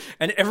 tuk, tuk,"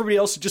 and everybody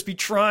else would just be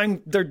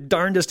trying their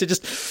darndest to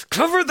just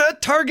cover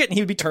that target, and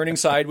he would be turning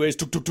sideways,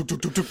 tuk, tuk, tuk,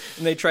 tuk, tuk, tuk,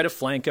 and they try to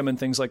flank him and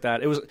things like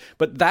that.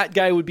 But that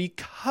guy would be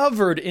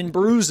covered in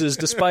bruises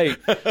despite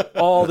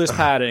all this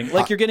padding.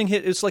 Like you're getting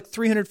hit, it's like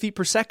 300 feet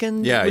per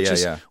second,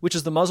 which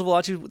is the muzzle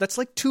velocity. That's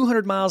like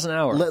 200 miles an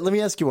hour. Let me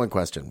ask you one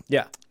question.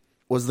 Yeah.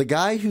 Was the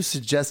guy who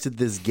suggested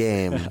this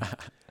game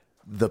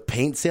the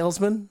paint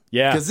salesman?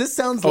 Yeah. Because this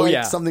sounds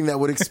like something that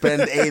would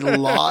expend a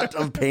lot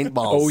of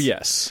paintballs. Oh,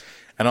 yes.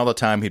 And all the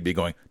time he'd be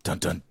going, dun,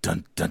 dun,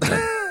 dun, dun, dun.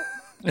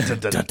 Dun,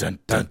 dun, dun,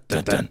 dun,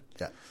 dun, dun.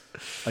 Yeah.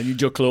 I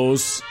need your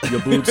clothes, your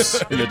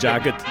boots, your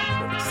jacket,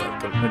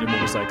 and your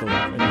motorcycle,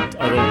 and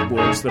other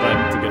words that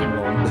I'm forgetting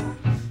wrong.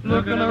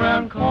 Looking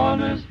around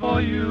corners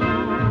for you.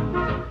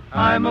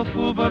 I'm a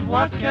fool, but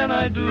what can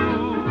I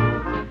do?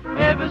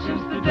 Ever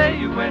since the day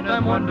you went,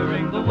 I'm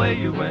wondering the way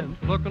you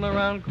went. Looking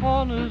around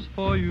corners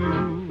for you.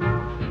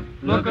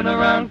 Looking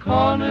around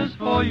corners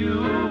for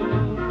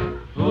you.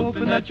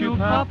 Hoping that you'll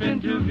pop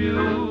into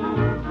view.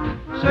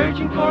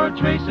 Searching for a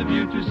trace of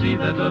you to see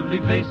that lovely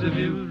face of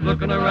you.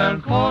 Looking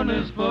around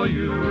corners for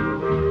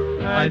you.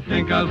 I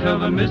think I'll tell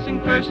the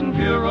missing person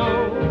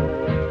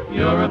bureau.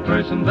 You're a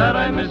person that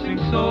I'm missing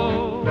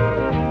so.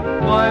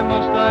 Why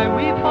must I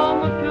weep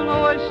on the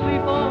pillow I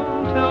sleep on?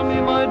 Tell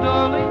me, my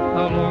darling,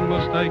 how long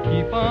must I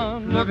keep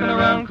on looking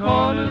around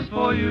corners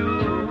for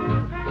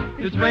you?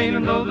 It's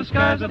raining though the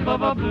skies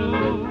above are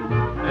blue,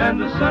 and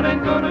the sun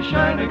ain't gonna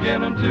shine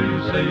again until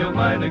you say you're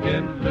mine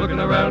again. Looking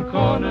around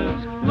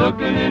corners,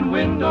 looking in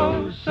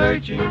windows,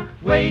 searching,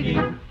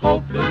 waiting,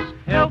 hopeless,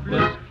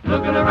 helpless,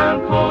 looking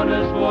around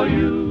corners for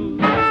you.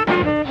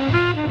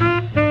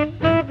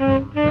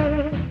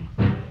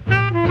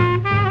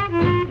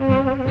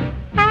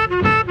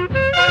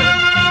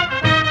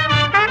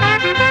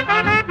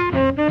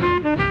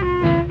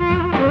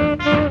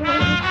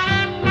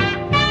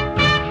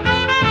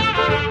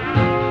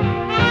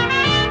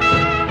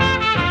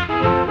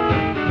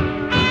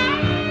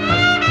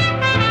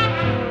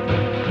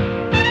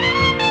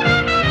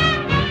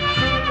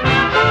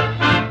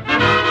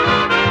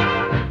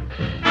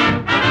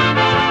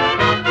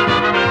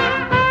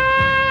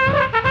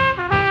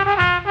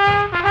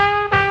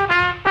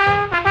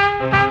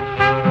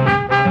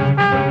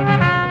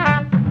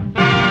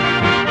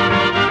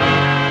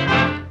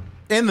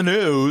 In the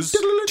news.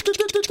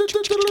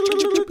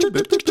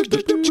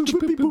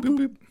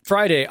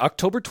 Friday,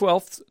 October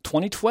 12th,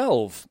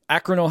 2012,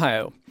 Akron,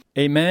 Ohio.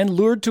 A man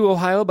lured to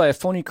Ohio by a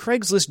phony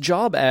Craigslist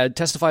job ad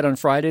testified on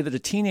Friday that a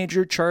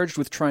teenager charged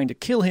with trying to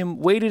kill him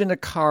waited in a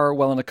car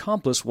while an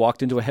accomplice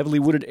walked into a heavily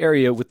wooded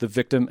area with the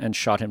victim and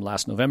shot him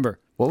last November.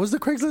 What was the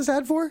Craigslist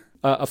ad for?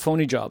 A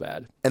phony job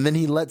ad. And then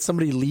he let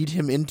somebody lead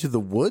him into the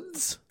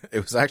woods?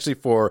 It was actually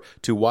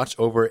to watch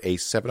over a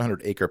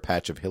 700-acre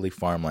patch of hilly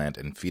farmland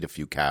and feed a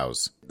few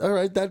cows. All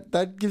right,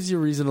 that gives you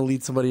a reason to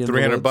lead somebody into the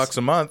woods. $300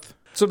 a month.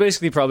 So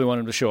basically, he probably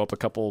wanted him to show up a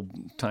couple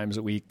times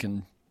a week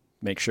and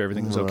make sure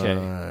everything was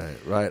okay.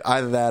 Right.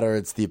 Either that or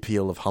it's the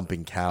appeal of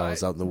humping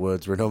cows out in the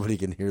woods where nobody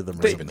can hear them.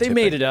 They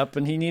made it up,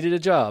 and he needed a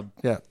job.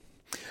 Yeah.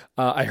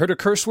 I heard a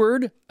curse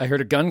word. I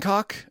heard a gun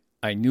cock.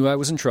 I knew I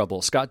was in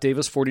trouble. Scott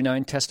Davis,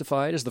 49,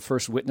 testified as the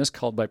first witness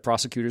called by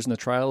prosecutors in the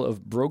trial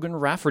of Brogan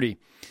Rafferty.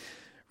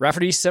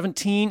 Rafferty,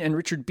 17, and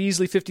Richard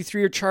Beasley,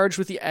 53, are charged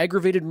with the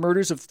aggravated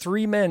murders of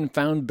 3 men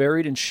found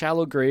buried in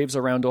shallow graves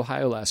around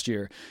Ohio last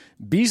year.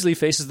 Beasley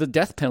faces the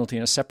death penalty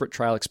in a separate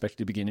trial expected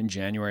to begin in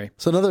January.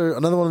 So another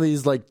one of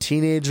these like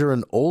teenager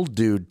and old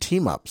dude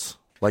team ups,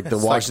 like the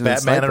Washington like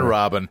Batman Sniper. and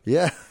Robin.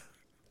 Yeah,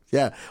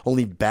 yeah.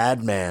 Only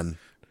bad man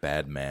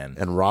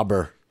and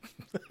robber.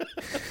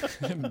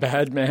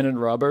 Bad man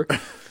and robber.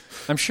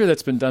 I'm sure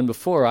that's been done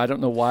before. I don't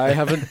know why I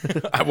haven't.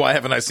 Why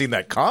haven't I seen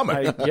that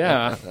comic?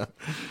 Yeah.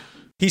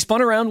 He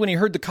spun around when he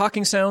heard the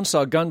cocking sound,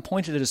 saw a gun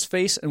pointed at his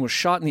face, and was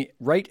shot in the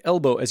right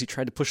elbow as he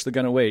tried to push the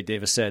gun away,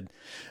 Davis said.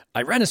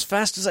 I ran as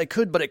fast as I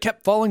could, but it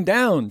kept falling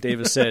down,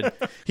 Davis said.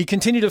 He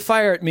continued to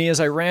fire at me as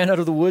I ran out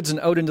of the woods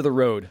and out into the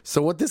road.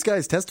 So what this guy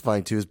is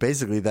testifying to is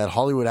basically that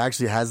Hollywood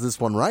actually has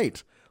this one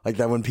right. Like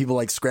that when people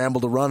like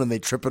scramble to run and they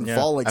trip and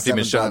fall like After you've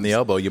 7 been shot in times. the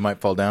elbow, you might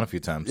fall down a few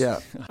times. Yeah.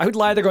 I would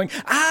lie there going,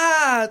 Don't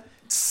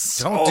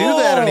do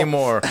that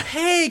anymore.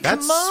 Hey,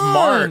 That's come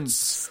on. smart.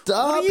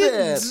 Stop What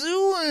are it. you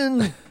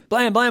doing?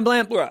 Blam, blam,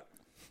 blam. Blah.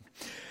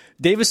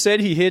 Davis said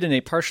he hid in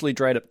a partially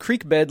dried up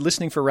creek bed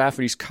listening for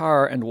Rafferty's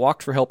car and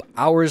walked for help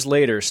hours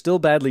later, still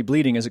badly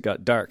bleeding as it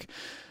got dark.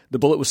 The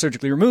bullet was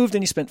surgically removed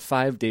and he spent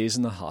 5 days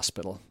in the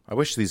hospital. I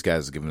wish these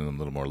guys had given them a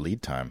little more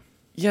lead time.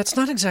 Yeah, it's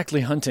not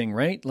exactly hunting,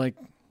 right? Like,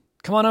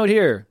 come on out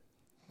here.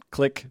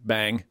 Click,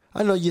 bang. I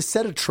don't know. You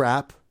set a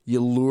trap. You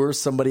lure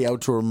somebody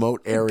out to a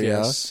remote area.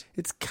 Yes.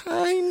 It's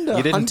kind of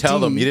You didn't tell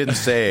them. You didn't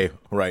say,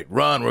 right,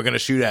 run, we're going to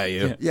shoot at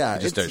you. Yeah,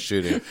 You just start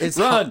shooting. It's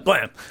Run,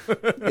 blam.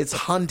 It's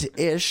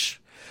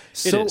hunt-ish.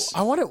 So is.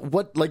 I wonder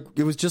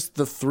it was just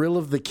the thrill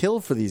of the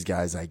kill for these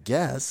guys, I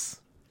guess.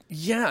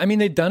 Yeah, I mean,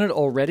 they've done it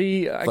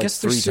already. I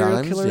guess there's 3 serial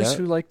times, killers yeah.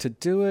 who like to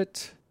do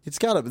it. It's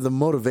the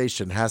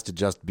motivation has to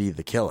just be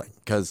the killing.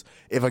 Because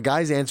if a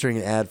guy's answering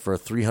an ad for a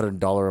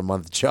 $300 a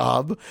month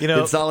job,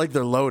 it's not like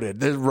they're loaded.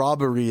 The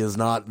robbery is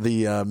not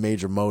the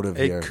major motive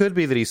here. It could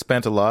be that he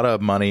spent a lot of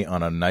money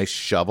on a nice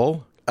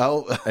shovel.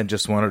 Oh, And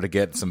just wanted to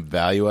get some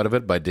value out of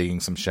it by digging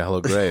some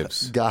shallow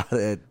graves. got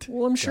it.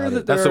 Well, I'm sure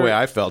that That's the way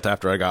I felt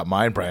after I got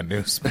my brand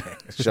new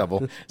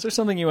shovel. Is there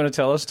something you want to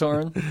tell us,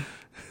 Torrin?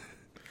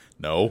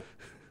 No.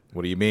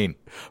 What do you mean?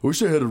 I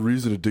wish I had a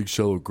reason to dig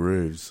shallow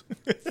graves.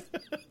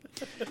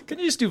 Can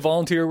you just do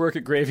volunteer work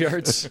at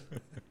graveyards?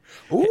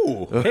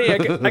 Ooh. Hey,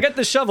 I got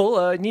the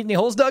shovel. Need any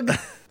holes dug?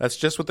 That's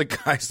just what the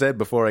guy said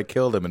before I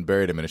killed him and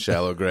buried him in a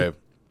shallow grave.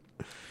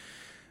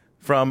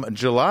 From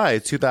July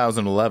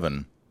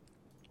 2011,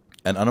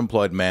 an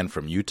unemployed man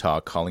from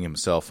Utah calling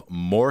himself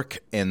Mork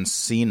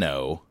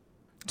Encino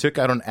took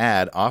out an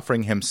ad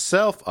offering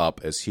himself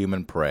up as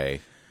human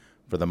prey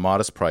for the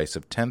modest price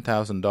of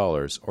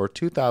 $10,000 or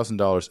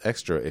 $2,000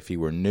 extra if he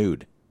were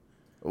nude.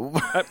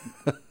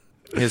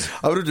 I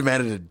would have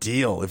demanded a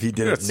deal if he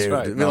did it That's nude.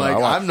 right. Be No, like, I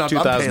want I'm not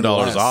 $2,000 paying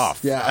less.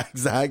 off. Yeah,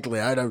 exactly.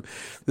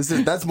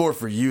 That's more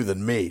for you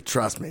than me.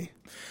 Trust me.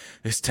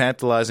 His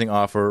tantalizing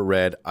offer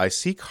read, I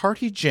seek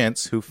hearty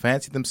gents who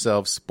fancy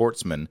themselves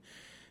sportsmen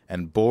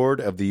and bored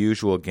of the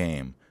usual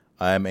game.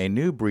 I am a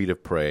new breed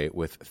of prey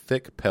with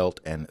thick pelt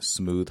and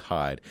smooth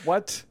hide.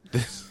 What?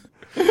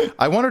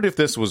 I wondered if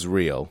this was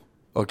real.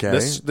 Okay.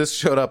 This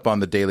showed up on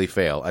the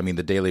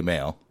the Daily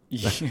Mail.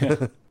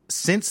 Yeah.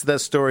 Since that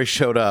story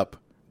showed up,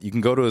 you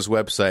can go to his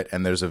website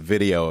and there's a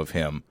video of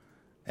him,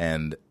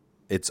 and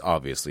it's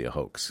obviously a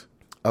hoax.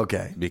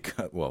 Okay.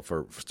 Because, well,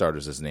 for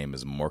starters, his name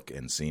is Mork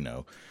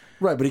Encino.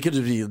 Right, but he could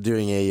be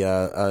doing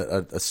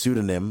a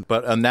pseudonym.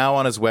 But now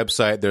on his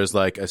website, there's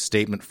like a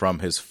statement from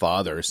his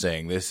father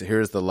saying,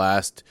 here's the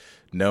last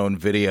known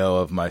video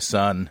of my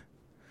son.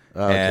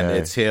 Okay. And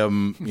it's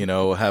him,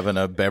 having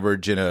a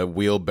beverage in a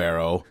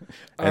wheelbarrow,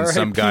 and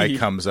some guy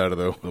comes out of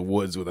the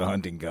woods with a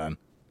hunting gun.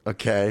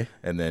 Okay.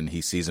 And then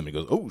he sees him, he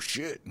goes, oh,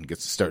 shit, and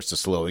starts to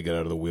slowly get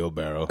out of the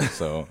wheelbarrow.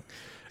 So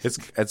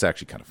it's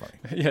actually kind of funny.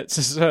 Yeah, it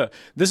says,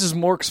 this is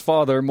Mork's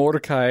father,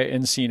 Mordecai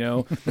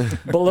Encino.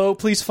 Below,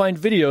 please find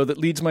video that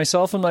leads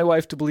myself and my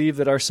wife to believe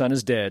that our son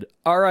is dead.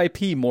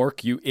 R.I.P.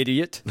 Mork, you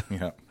idiot.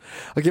 Yeah.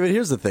 Okay, but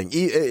here's the thing.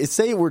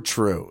 Say it were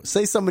true.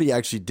 Say somebody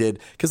actually did,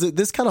 because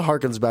this kind of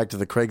harkens back to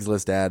the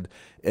Craigslist ad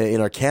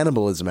in our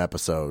cannibalism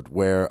episode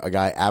where a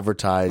guy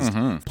advertised,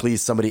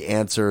 please somebody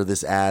answer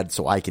this ad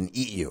so I can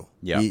eat you.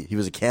 Yeah. He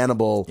was a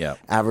cannibal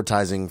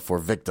advertising for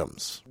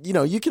victims. You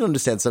know, you can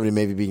understand somebody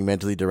maybe being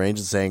mentally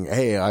deranged and saying,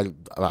 hey,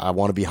 I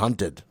want to be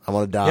hunted. I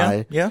want to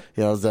die. Yeah.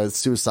 You know, the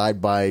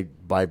suicide by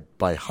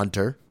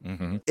hunter.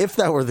 Mm-hmm. If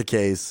that were the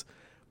case,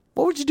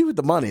 what would you do with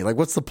the money? Like,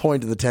 what's the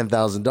point of the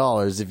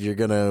 $10,000 if you're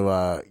going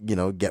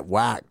to, get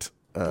whacked?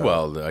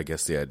 Well, I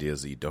guess the idea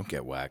is that you don't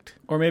get whacked.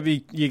 Or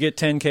maybe you get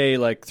 $10K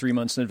like 3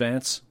 months in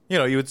advance. You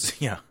know, you would, So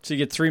you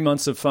get 3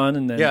 months of fun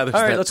and then, Yeah, all there's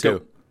right, that let's too.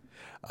 go.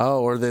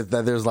 Oh, or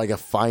that there's like a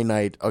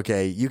finite,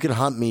 okay, you can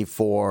hunt me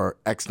for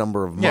X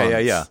number of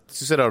months. Yeah.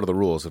 So you set out of the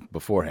rules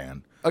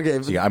beforehand.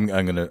 Okay. So yeah, I'm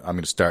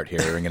gonna start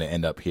here. I'm gonna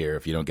end up here.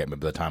 If you don't get me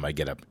by the time I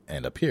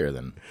end up here,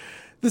 then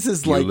This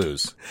is you like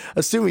lose.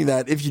 assuming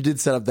that if you did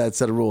set up that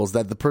set of rules,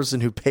 that the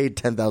person who paid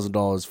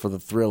 $10,000 for the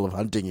thrill of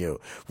hunting you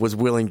was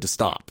willing to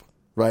stop.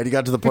 Right? You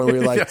got to the point where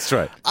you're like, That's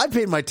right. I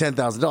paid my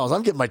 $10,000.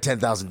 I'm getting my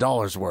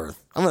 $10,000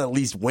 worth. I'm going to at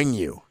least wing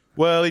you.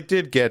 Well, he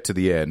did get to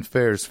the end.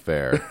 Fair's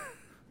fair.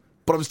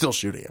 But I'm still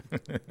shooting him.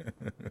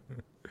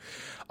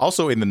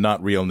 Also in the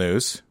not real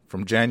news,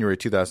 from January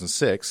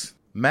 2006,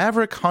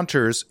 Maverick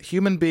Hunters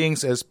Human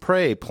Beings as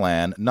Prey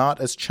plan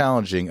not as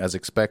challenging as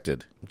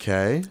expected.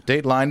 Okay.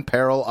 Dateline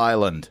Peril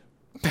Island.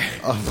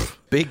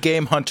 Big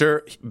game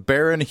hunter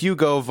Baron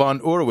Hugo von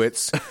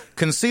Urwitz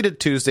conceded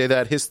Tuesday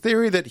that his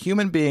theory that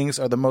human beings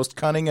are the most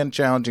cunning and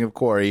challenging of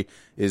quarry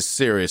is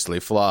seriously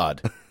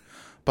flawed.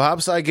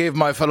 Perhaps I gave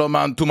my fellow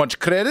man too much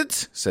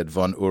credit, said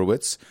von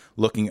Urwitz,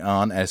 looking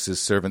on as his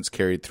servants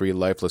carried 3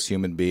 lifeless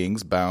human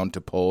beings bound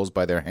to poles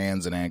by their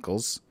hands and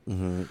ankles.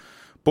 Mm-hmm.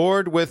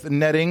 Bored with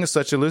netting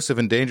such elusive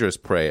and dangerous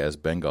prey as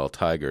Bengal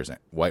tigers,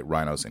 white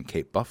rhinos, and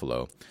Cape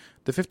buffalo,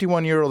 the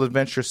 51-year-old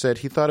adventurer said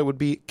he thought it would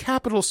be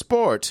capital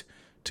sport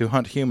to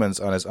hunt humans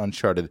on his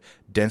uncharted,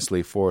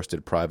 densely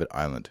forested private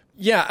island.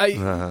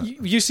 Yeah,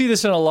 you see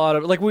this in a lot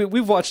of, like,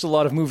 we've watched a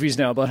lot of movies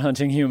now about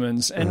hunting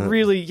humans, and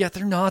really,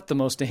 they're not the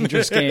most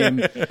dangerous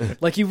game.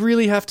 Like, you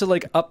really have to,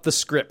 like, up the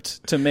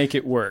script to make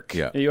it work.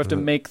 Yeah. You have to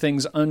make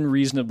things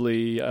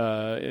unreasonably,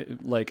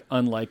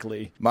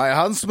 unlikely. My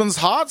huntsman's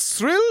heart's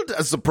thrilled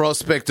at the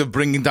prospect of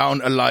bringing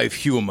down a live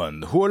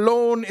human, who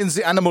alone in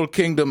the animal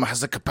kingdom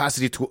has the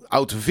capacity to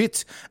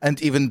outwit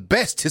and even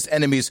best his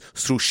enemies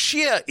through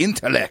sheer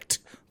intellect,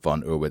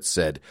 von Urwitz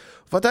said.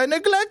 What I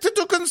neglected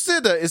to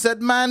consider is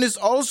that man is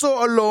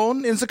also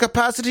alone in the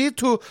capacity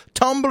to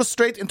tumble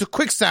straight into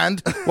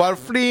quicksand while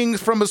fleeing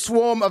from a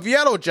swarm of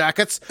yellow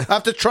jackets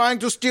after trying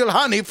to steal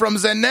honey from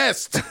their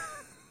nest.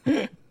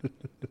 The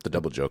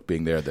double joke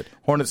being there that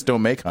hornets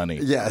don't make honey.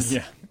 Yes.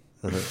 Yeah.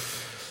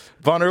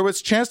 Von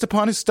Urwitz chanced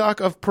upon his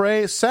stock of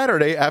prey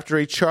Saturday after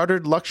a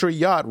chartered luxury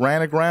yacht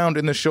ran aground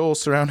in the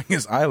shoals surrounding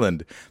his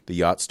island. The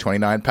yacht's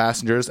 29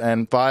 passengers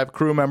and 5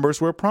 crew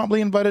members were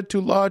promptly invited to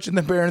lodge in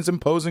the Baron's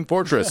imposing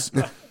fortress.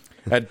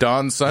 At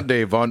dawn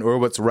Sunday, Von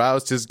Urwitz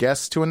roused his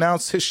guests to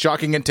announce his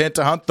shocking intent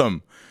to hunt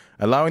them.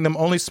 Allowing them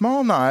only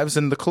small knives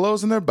and the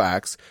clothes on their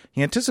backs,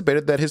 he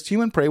anticipated that his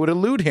human prey would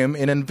elude him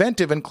in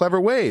inventive and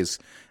clever ways,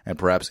 and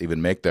perhaps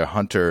even make their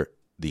hunter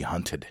the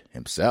hunted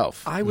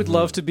himself. I would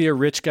love to be a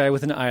rich guy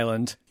with an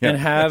island and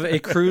have a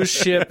cruise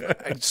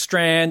ship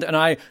strand,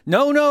 and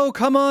no,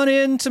 come on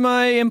into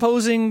my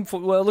imposing,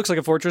 well, it looks like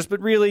a fortress,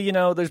 but really,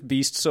 there's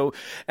beasts,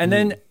 and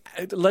then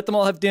let them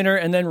all have dinner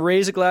and then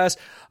raise a glass.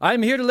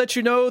 I'm here to let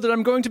you know that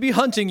I'm going to be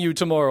hunting you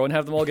tomorrow, and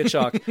have them all get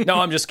shocked. No,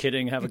 I'm just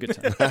kidding. Have a good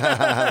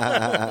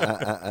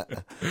time.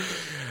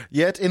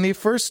 Yet in the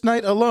first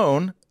night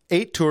alone,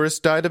 8 tourists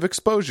died of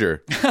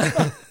exposure.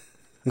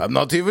 I'm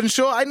not even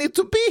sure I need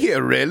to be here,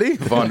 really,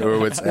 von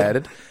Urwitz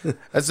added.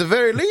 At the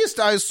very least,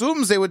 I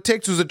assumed they would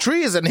take to the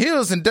trees and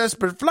hills in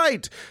desperate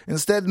flight.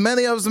 Instead,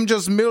 many of them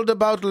just milled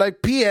about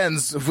like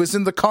peons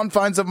within the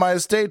confines of my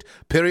estate,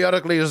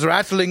 periodically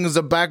rattling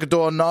the back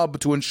door knob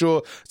to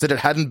ensure that it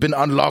hadn't been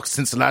unlocked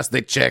since last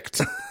they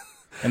checked.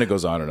 And it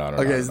goes on and on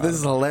and on. Okay, so this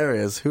is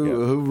hilarious.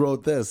 Who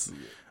wrote this?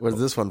 Where's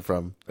this one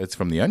from? It's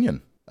from The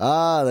Onion.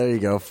 Ah, there you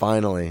go.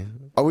 Finally.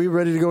 Are we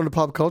ready to go into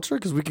pop culture?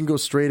 Because we can go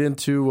straight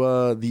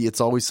into the It's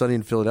Always Sunny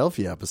in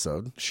Philadelphia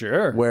episode.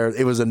 Sure. Where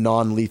it was a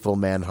non-lethal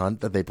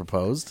manhunt that they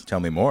proposed. Tell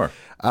me more.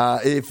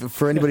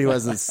 For anybody who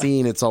hasn't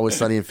seen It's Always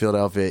Sunny in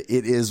Philadelphia,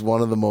 it is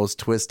one of the most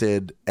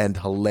twisted and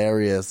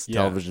hilarious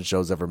television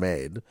shows ever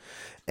made.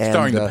 And,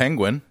 Starring the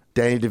Penguin.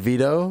 Danny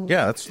DeVito.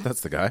 Yeah,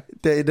 that's the guy.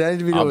 Danny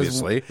DeVito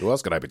Obviously. Who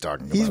else could I be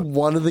talking about? He's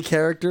one of the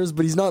characters,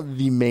 but he's not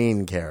the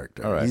main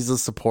character. All right. He's a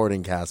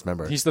supporting cast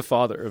member. He's the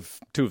father of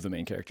 2 of the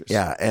main characters.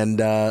 Yeah,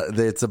 and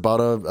it's about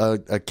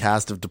a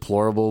cast of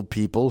deplorable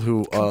people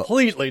who...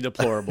 completely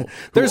deplorable.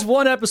 There's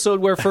one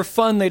episode where, for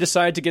fun, they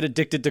decide to get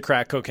addicted to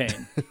crack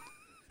cocaine.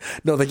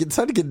 No, they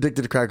decide to get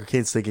addicted to crack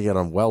cocaine so they can get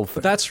on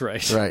welfare. That's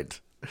right. Right.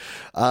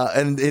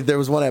 And there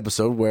was one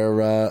episode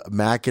where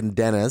Mac and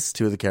Dennis,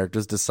 two of the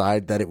characters,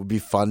 decide that it would be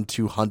fun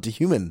to hunt a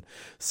human.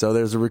 So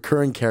there's a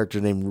recurring character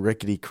named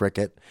Rickety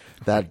Cricket.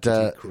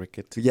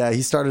 Cricket. Yeah,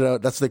 he started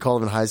out. That's what they call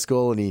him in high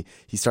school, and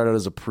he started out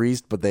as a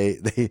priest, but they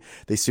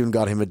soon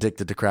got him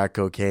addicted to crack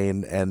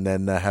cocaine, and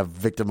then have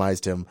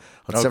victimized him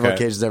on several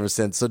occasions ever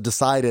since. So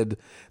decided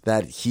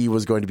that he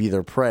was going to be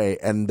their prey,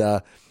 and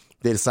they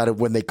decided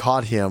when they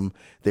caught him,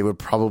 they would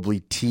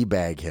probably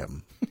teabag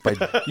him.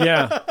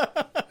 Yeah.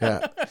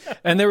 Yeah.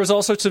 And there was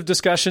all sorts of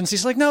discussions.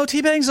 He's like, no,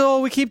 teabag's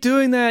all. We keep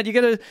doing that. You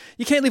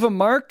can't leave a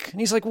mark. And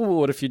he's like, well,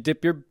 what if you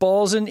dip your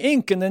balls in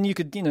ink and then you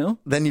could,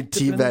 Then you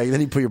teabag, then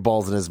you put your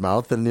balls in his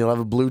mouth and you'll have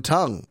a blue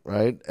tongue,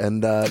 right?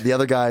 And the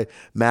other guy,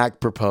 Mac,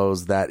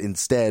 proposed that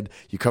instead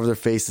you cover their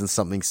face in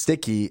something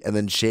sticky and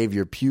then shave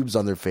your pubes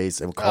on their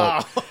face and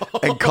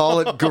call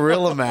it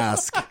Gorilla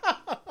Mask.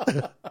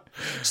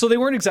 So they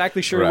weren't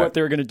exactly sure Right. what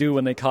they were going to do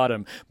when they caught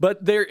him,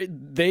 but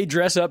they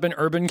dress up in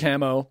urban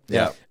camo,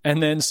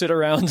 and then sit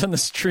around on the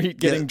street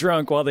getting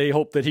drunk while they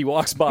hope that he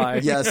walks by.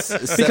 Yes,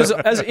 because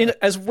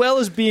as well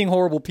as being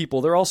horrible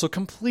people, they're also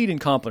complete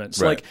incompetents.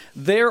 Right. Like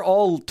they're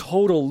all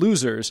total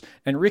losers,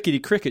 and Rickety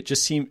Cricket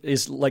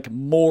is like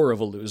more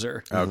of a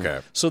loser. Okay.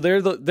 So they're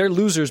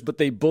losers, but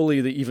they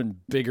bully the even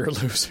bigger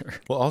loser.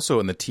 Well, also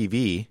in the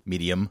TV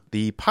medium,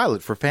 the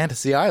pilot for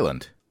Fantasy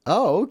Island.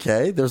 Oh,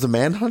 okay. There's a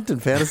manhunt in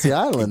Fantasy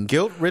Island.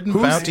 Guilt-ridden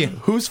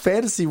Whose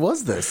fantasy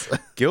was this?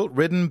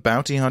 Guilt-ridden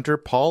bounty hunter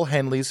Paul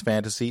Henley's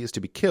fantasy is to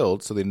be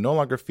killed so that he no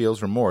longer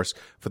feels remorse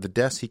for the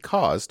deaths he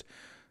caused.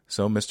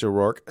 So Mr.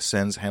 Rourke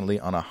sends Henley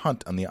on a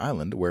hunt on the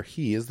island where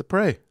he is the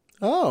prey.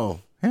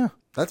 Oh, Yeah.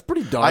 that's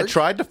pretty dark. I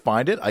tried to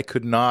find it. I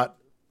could not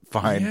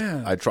find.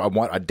 Yeah.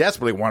 I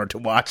desperately wanted to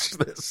watch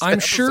this. I'm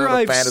sure episode of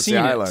I've Fantasy seen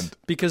Island. it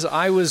because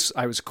I was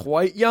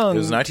quite young. It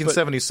was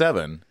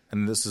 1977,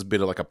 and this is a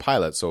bit of like a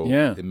pilot, so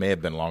Yeah. it may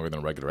have been longer than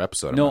a regular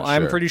episode. No, not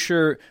I'm sure. pretty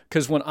sure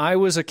because when I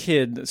was a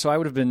kid, so I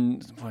would have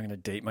been. I'm going to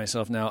date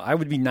myself now. I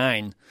would be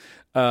 9.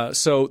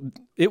 So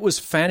it was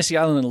Fantasy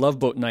Island and Love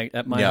Boat night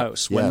at my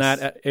house when Yes.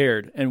 that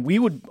aired, and we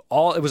would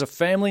all. It was a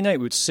family night.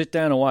 We would sit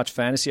down and watch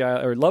Fantasy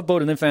Island or Love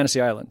Boat and then Fantasy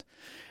Island.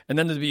 And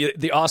then there'd be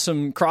the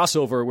awesome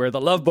crossover where the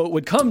Love Boat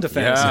would come to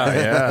Fantasy.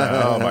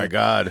 Yeah. Oh my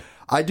God.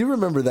 I do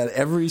remember that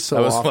every so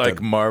That was often.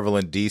 like Marvel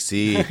and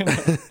DC.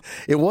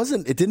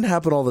 It didn't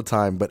happen all the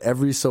time, but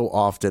every so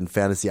often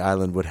Fantasy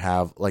Island would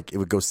have, like, it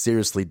would go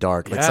seriously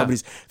dark. Like Yeah.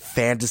 somebody's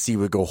fantasy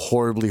would go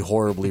horribly,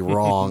 horribly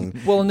wrong.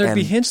 Well, and there'd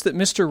be hints that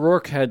Mr.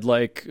 Rourke had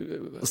like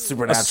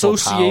supernatural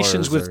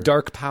associations powers with or-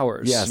 dark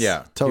powers. Yes.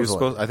 Yeah,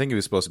 Totally. I think he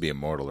was supposed to be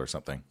immortal or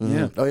something.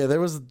 Yeah. Oh, yeah, there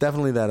was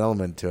definitely that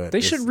element to it. They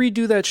should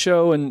redo that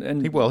show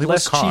and He was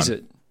less Khan. cheese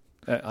it.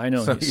 I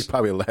know. So he he's-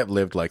 probably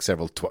lived like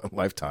several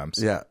lifetimes.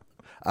 Yeah.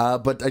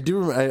 But I do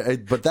remember,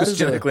 but that He was is a-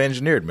 genetically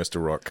engineered,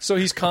 Mr. Rourke. So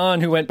he's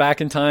Khan who went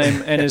back in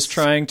time and is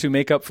trying to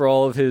make up for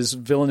all of his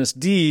villainous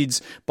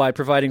deeds by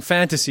providing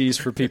fantasies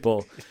for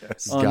people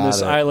on Got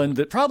this it. island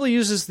that probably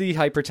uses the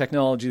hyper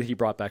technology that he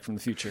brought back from the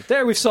future.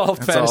 There, we've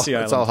solved Fantasy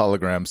Island. It's all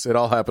holograms. It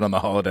all happened on the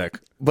holodeck.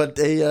 but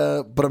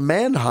a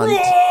manhunt.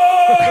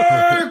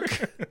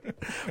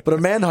 But a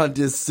manhunt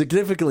is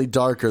significantly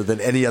darker than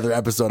any other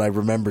episode I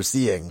remember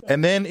seeing.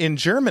 And then in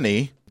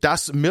Germany,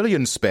 Das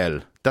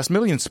Millionspiel. Das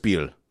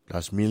Millionspiel.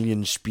 Das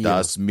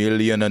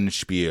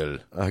Millionenspiel.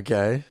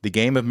 Okay. The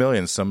Game of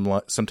Millions,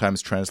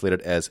 sometimes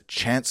translated as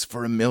Chance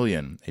for a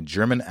Million, a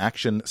German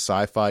action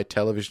sci-fi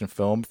television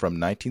film from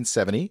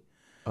 1970,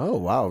 Oh,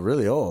 wow.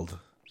 Really old.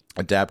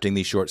 adapting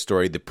the short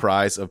story The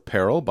Prize of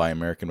Peril by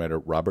American writer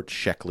Robert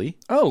Sheckley.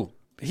 Oh,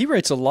 he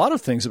writes a lot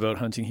of things about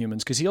hunting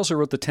humans because he also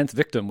wrote The 10th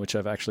Victim, which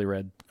I've actually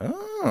read.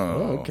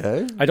 Oh.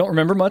 Okay. I don't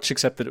remember much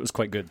except that it was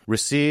quite good.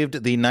 Received the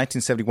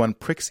 1971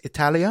 Prix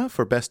Italia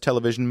for Best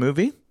Television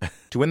Movie.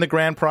 To win the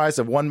grand prize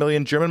of 1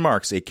 million German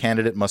marks, a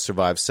candidate must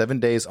survive 7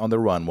 days on the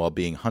run while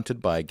being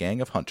hunted by a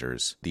gang of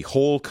hunters. The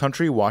whole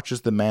country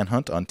watches the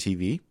manhunt on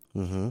TV.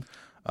 Mm-hmm.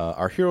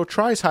 Our hero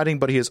tries hiding,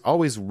 but he is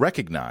always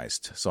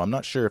recognized. So I'm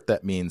not sure if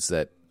that means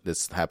that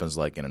this happens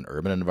like in an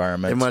urban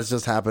environment. It must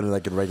just happen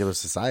like in regular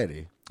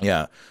society.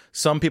 Yeah.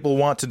 Some people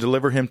want to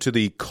deliver him to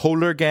the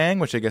Kohler gang,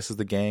 which I guess is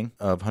the gang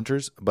of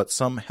hunters, but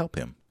some help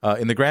him.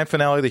 In the grand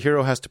finale, the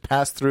hero has to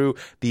pass through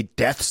the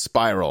death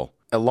spiral,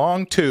 a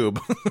long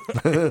tube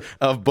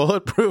of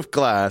bulletproof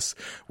glass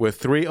with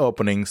 3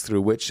 openings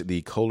through which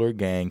the Kohler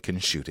gang can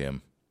shoot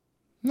him.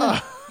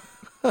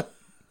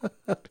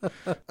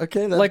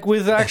 Okay. Like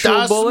with actual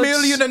Das bullets.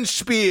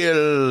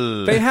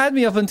 Millionenspiel! They had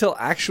me up until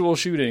actual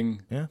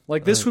shooting. Yeah.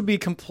 Like this would be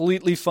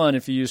completely fun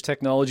if you use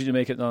technology to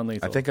make it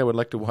non-lethal. I think I would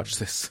like to watch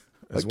this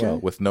as well,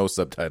 with no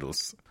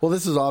subtitles. Well,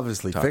 this is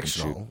obviously Talk and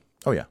fictional. shoot.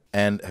 Oh, yeah.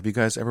 And have you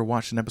guys ever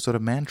watched an episode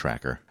of Man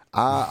Tracker?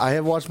 I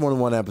have watched more than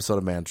one episode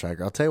of Man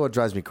Tracker. I'll tell you what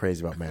drives me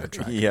crazy about Man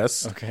Tracker.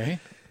 Yes. Okay.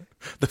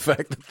 The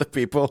fact that the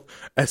people,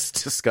 as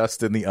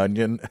discussed in the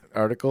Onion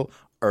article,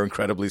 are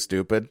incredibly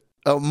stupid.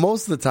 Oh,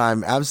 most of the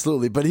time,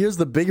 absolutely. But here's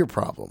the bigger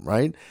problem,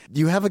 right?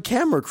 You have a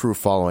camera crew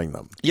following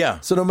them. Yeah.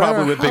 So no matter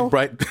probably with how- big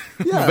bright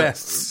Yeah,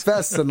 vests.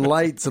 vests and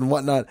lights and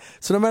whatnot.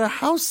 So no matter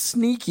how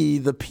sneaky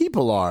the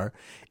people are,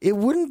 it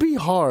wouldn't be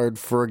hard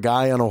for a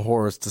guy on a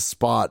horse to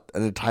spot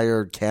an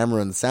entire camera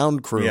and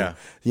sound crew, Yeah.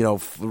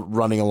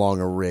 running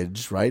along a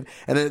ridge, right?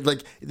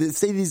 And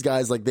say these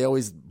guys, like, they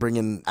always bring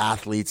in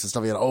athletes and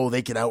stuff like that. Oh,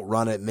 they can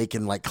outrun it and they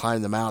can like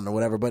climb the mountain or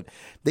whatever, but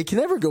they can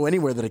never go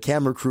anywhere that a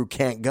camera crew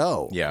can't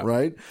go. Yeah.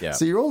 Right. Yeah.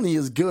 So you're only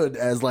as good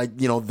as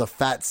the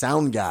fat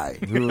sound guy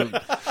who,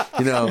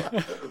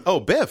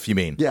 Oh, Biff, you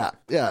mean? yeah,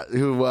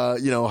 who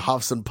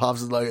huffs and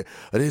puffs and like,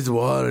 I need some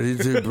water, I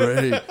need to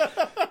break.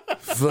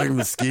 It's like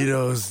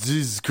mosquitoes,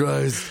 Jesus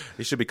Christ.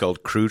 He should be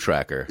called Crew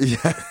Tracker.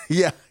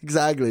 Yeah,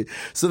 exactly.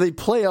 So they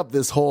play up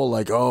this whole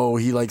like, oh,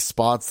 he like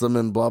spots them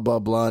and blah blah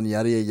blah and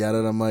yada yada yada.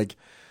 And I'm like,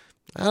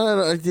 I don't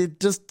know. It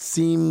just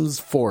seems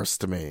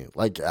forced to me.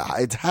 Like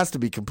it has to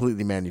be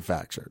completely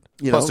manufactured.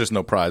 Plus, there's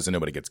no prize and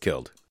nobody gets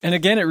killed. And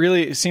again, it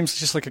really seems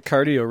just like a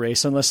cardio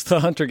race unless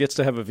the hunter gets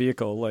to have a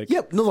vehicle. Like,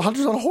 Yep. No, the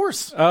hunter's on a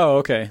horse. oh,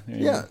 okay.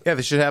 Yeah. Yeah,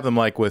 they should have them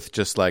like with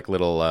just like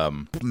little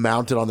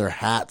Mounted on their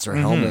hats or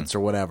helmets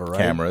or whatever, right?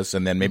 cameras,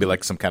 and then maybe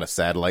like some kind of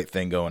satellite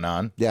thing going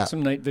on. Yeah.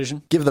 Some night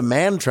vision. Give the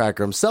man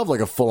tracker himself like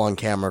a full on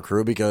camera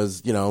crew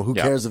because, who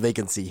Yeah. cares if they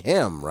can see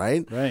him,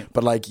 right? Right.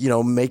 But like,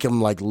 make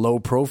him like low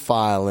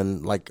profile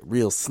and like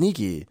real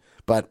sneaky.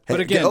 But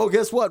again-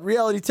 guess what?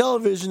 Reality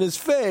television is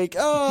fake.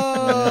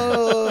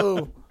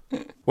 Oh.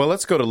 Well,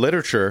 let's go to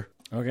literature.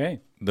 Okay.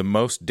 The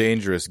Most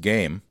Dangerous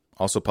Game,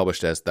 also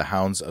published as The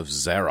Hounds of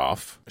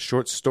Zaroff, a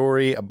short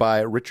story by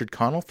Richard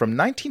Connell from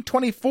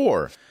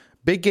 1924.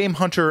 Big game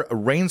hunter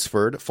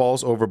Rainsford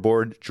falls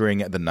overboard during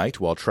the night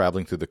while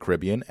traveling through the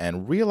Caribbean,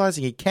 and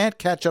realizing he can't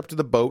catch up to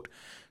the boat,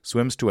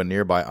 swims to a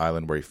nearby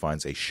island where he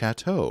finds a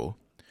chateau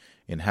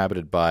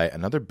inhabited by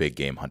another big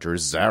game hunter,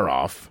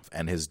 Zaroff,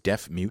 and his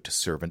deaf-mute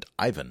servant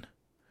Ivan.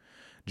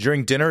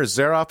 During dinner,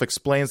 Zaroff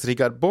explains that he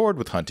got bored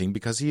with hunting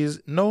because he has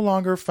no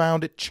longer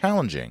found it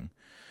challenging.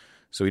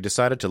 So he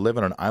decided to live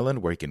on an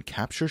island where he can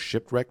capture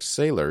shipwrecked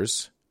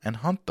sailors and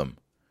hunt them.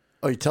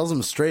 Oh, he tells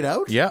him straight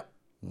out? Yeah.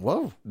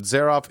 Whoa.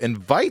 Zaroff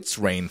invites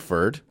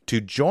Rainford to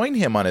join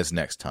him on his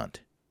next hunt.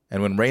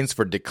 And when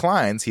Rainsford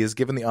declines, he is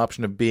given the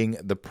option of being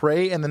the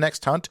prey in the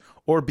next hunt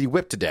or be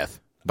whipped to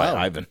death by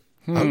Ivan.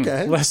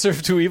 Okay. Lesser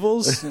of two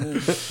evils?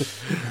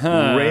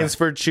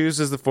 Rainsford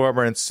chooses the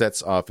former and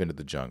sets off into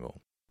the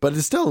jungle. But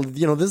it's still,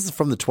 this is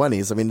from the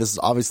 20s. I mean, this has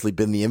obviously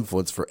been the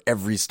influence for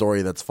every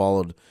story that's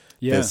followed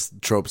Yeah. this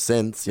trope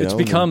since. It's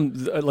become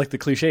like the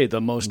cliche, the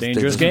most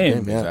dangerous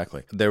game. Yeah.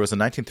 Exactly. There was a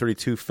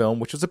 1932 film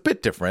which was a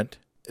bit different.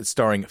 It's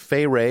starring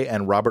Fay Wray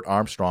and Robert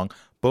Armstrong,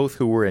 both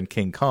who were in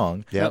King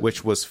Kong,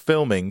 which was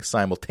filming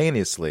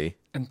simultaneously.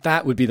 And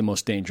that would be the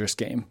most dangerous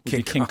game.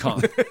 King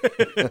Kong.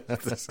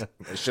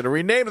 They should have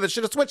renamed it. They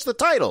should have switched the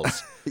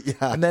titles.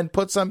 And then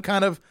put some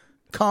kind of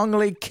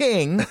Kongly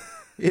King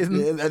in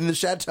the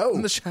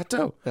chateau. the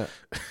chateau. Yeah.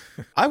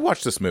 I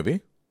watched this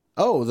movie.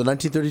 Oh, the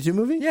 1932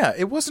 movie? Yeah,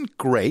 it wasn't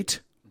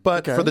great,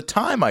 but for the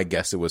time, I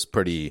guess it was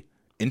pretty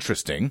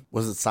interesting.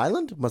 Was it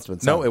silent? Must have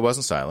been No, silent. it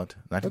wasn't silent.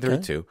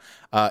 1932.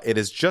 It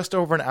is just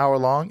over an hour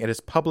long. It is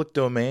public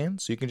domain,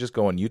 so you can just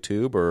go on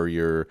YouTube or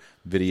your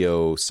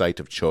video site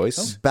of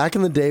choice. Back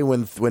in the day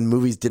when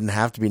movies didn't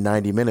have to be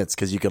 90 minutes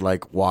because you could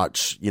like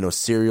watch,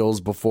 serials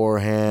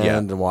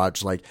beforehand and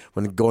watch like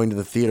when going to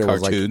the theater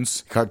Cartoons.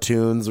 was like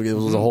cartoons. It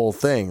was a whole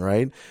thing,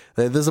 right?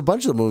 There's a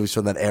bunch of movies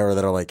from that era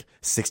that are like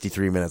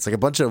 63 minutes. Like a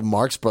bunch of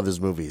Marx Brothers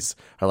movies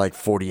are like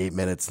 48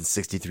 minutes and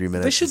 63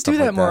 minutes. They should do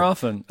that more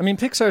often. I mean,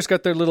 Pixar's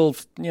got their little,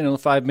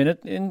 5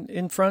 minute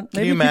in front.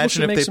 Can you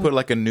imagine if they put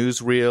like a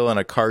newsreel and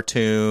a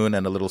cartoon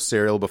and a little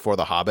serial before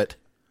The Hobbit?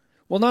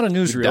 Well, not a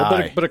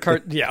newsreel, but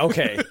a yeah,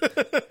 okay.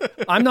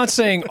 I'm not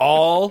saying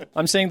all.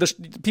 I'm saying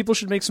people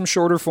should make some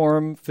shorter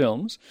form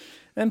films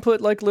and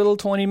put like little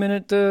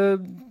 20-minute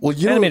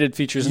animated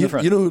features in the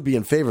front. You know who would be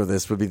in favor of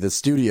this would be the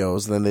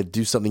studios, and then they'd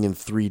do something in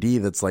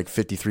 3D that's like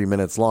 53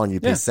 minutes long.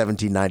 You'd pay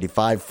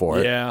 $17.95 for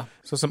it. Yeah.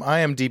 So some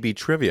IMDb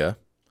trivia.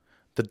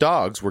 The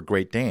dogs were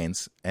Great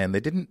Danes, and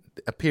they didn't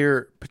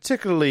appear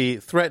particularly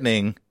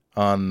threatening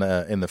in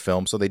the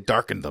film, so they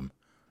darkened them.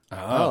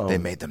 Oh. They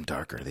made them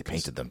darker. They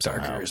painted them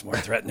somehow. Darker is more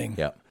threatening.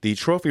 Yeah. The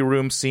trophy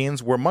room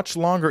scenes were much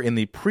longer in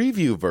the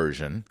preview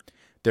version.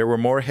 There were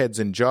more heads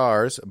in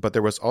jars, but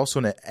there was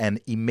also an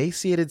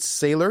emaciated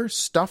sailor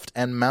stuffed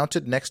and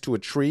mounted next to a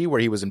tree where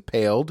he was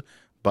impaled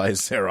by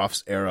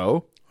Zaroff's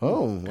arrow.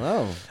 Oh,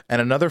 wow.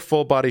 And another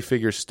full-body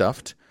figure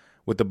stuffed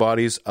with the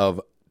bodies of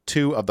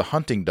 2 of the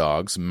hunting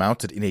dogs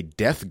mounted in a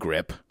death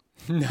grip.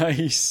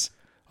 Nice.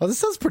 Oh, this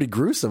sounds pretty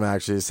gruesome,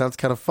 actually. It sounds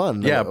kind of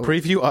fun. Yeah,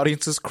 preview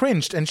audiences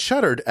cringed and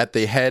shuddered at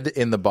the head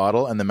in the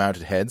bottle and the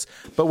mounted heads.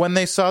 But when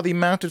they saw the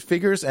mounted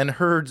figures and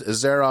heard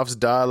Zaroff's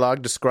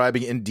dialogue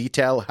describing in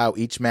detail how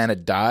each man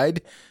had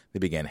died, they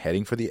began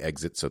heading for the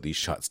exit, so these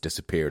shots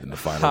disappeared in the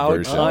final How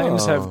version.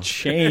 times have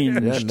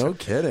changed. Yeah, no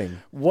kidding.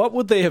 What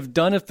would they have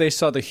done if they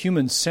saw the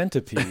human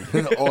centipede?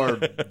 Or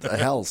the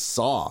hell,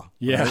 Saw.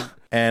 Yeah.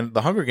 And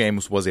The Hunger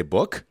Games was a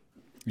book.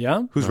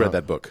 Yeah? Who's read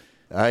that book?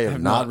 I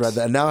have not read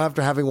that. Now,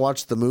 after having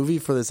watched the movie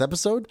for this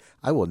episode,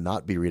 I will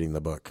not be reading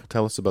the book.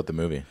 Tell us about the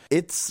movie.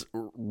 It's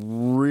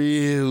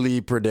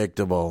really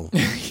predictable.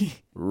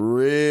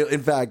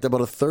 In fact,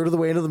 about a third of the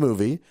way into the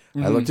movie,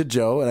 I looked at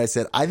Joe and I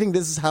said, I think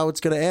this is how it's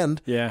going to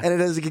end. Yeah. And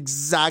it is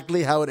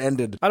exactly how it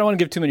ended. I don't want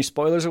to give too many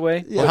spoilers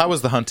away. Well, how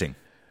was the hunting?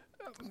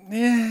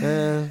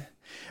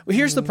 Well,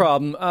 here's the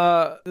problem.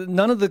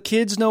 None of the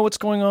kids know what's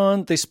going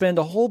on. They spend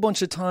a whole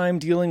bunch of time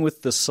dealing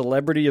with the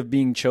celebrity of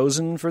being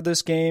chosen for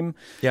this game.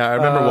 Yeah, I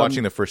remember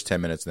watching the first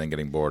 10 minutes and then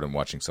getting bored and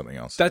watching something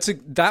else.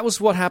 That was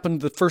what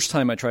happened the first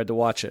time I tried to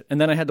watch it. And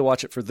then I had to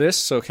watch it for this,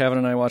 so Kevin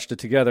and I watched it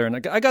together. And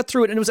I got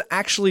through it, and it was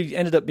actually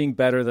ended up being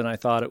better than I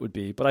thought it would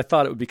be. But I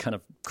thought it would be kind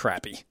of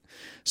crappy.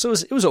 So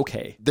it was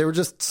okay. There were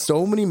just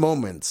so many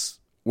moments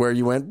where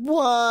you went,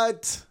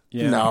 what?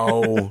 Yeah.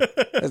 No,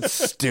 that's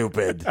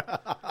stupid.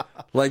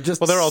 Like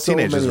just Well, they're all so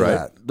teenagers, many of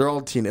right? that. They're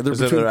all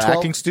teenagers. Is it they're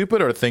acting stupid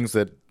or things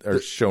that are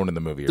shown in the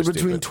movie are They're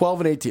between stupid?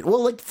 12 and 18.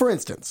 Well, like, for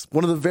instance,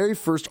 one of the very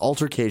first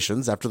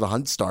altercations after the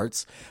hunt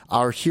starts,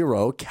 our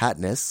hero,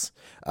 Katniss,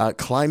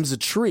 climbs a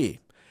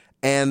tree.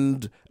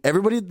 And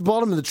everybody at the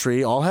bottom of the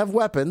tree all have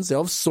weapons. They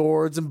all have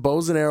swords and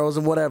bows and arrows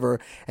and whatever.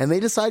 And they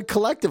decide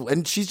collectively.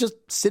 And she's just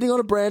sitting on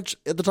a branch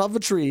at the top of a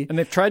tree. And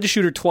they've tried to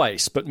shoot her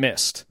twice, but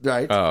missed.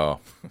 Right?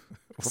 Oh.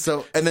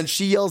 So, and then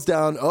she yells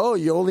down, oh,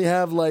 you only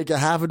have like a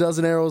half a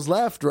dozen arrows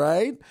left,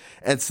 right?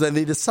 And so then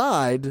they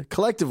decide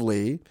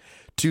collectively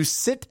to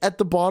sit at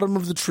the bottom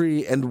of the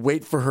tree and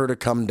wait for her to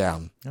come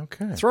down.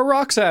 Okay. Throw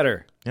rocks at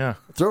her. Yeah.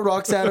 Throw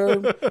rocks at her.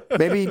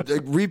 Maybe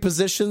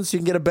reposition so you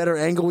can get a better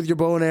angle with your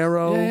bow and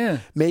arrow. Yeah.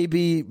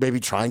 Maybe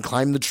try and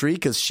climb the tree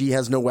because she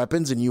has no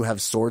weapons and you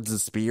have swords and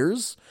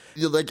spears.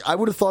 Like, I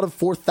would have thought of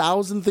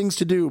 4,000 things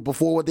to do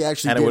before what they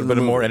actually And did. it would have been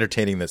in the more movie.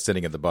 entertaining than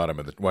sitting at the bottom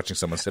of watching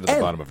someone sit at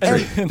the bottom of a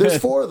tree. And there's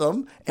 4 of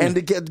them, and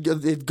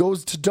it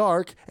goes to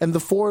dark, and the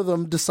 4 of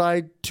them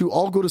decide to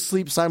all go to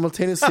sleep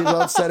simultaneously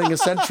without setting a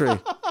sentry.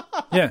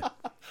 Yeah.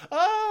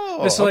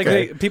 Oh, It's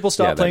like people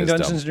stopped playing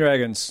Dungeons and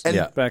Dragons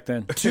back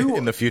then.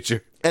 in the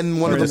future.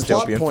 And one Or of the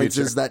plot dystopian points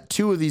future. is that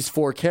 2 of these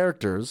 4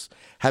 characters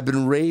have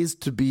been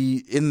raised to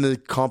be in the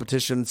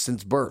competition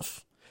since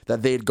birth.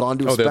 That they had gone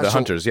to a special... they're the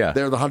hunters, yeah.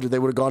 They're the hunters. They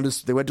would have gone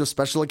to... They went to a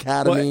special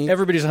academy. Well,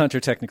 everybody's a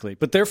hunter technically,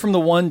 but they're from the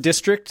one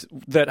district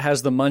that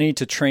has the money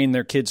to train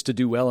their kids to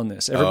do well in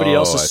this. Everybody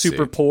else is I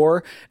super see.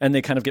 poor, and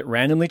they kind of get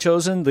randomly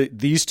chosen.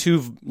 These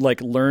 2 like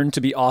learned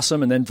to be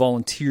awesome and then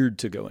volunteered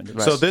to go into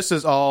this. So this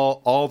is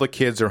all the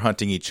kids are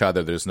hunting each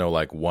other. There's no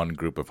like one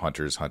group of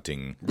hunters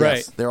hunting. Yes,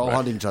 Right. they're all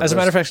hunting each other. As a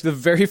matter of fact, the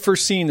very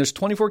first scene, there's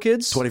 24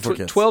 kids? 24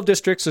 kids. 12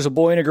 districts. There's a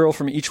boy and a girl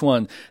from each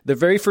one. The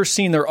very first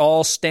scene, they're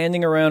all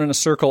standing around in a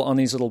circle on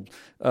these little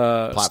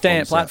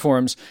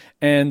platforms,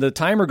 and the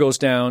timer goes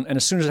down, and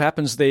as soon as it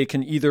happens, they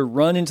can either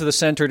run into the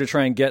center to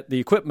try and get the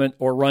equipment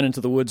or run into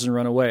the woods and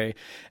run away.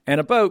 And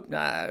about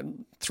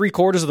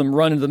 3/4 of them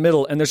run into the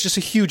middle, and there's just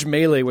a huge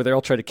melee where they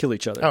all try to kill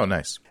each other. Oh,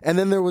 nice. And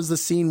then there was the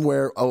scene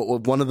where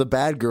one of the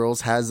bad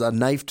girls has a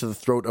knife to the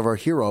throat of our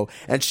hero,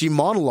 and she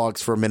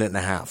monologues for a minute and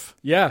a half.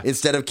 Yeah.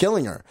 Instead of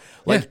killing her.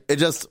 Like, it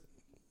just...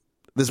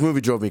 This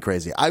movie drove me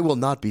crazy. I will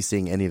not be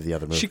seeing any of the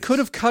other movies. She could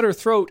have cut her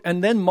throat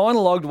and then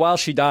monologued while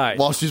she died.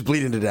 While she's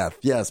bleeding to death.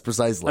 Yes,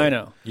 precisely. I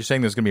know. You're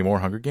saying there's going to be more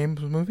Hunger Games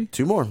movie?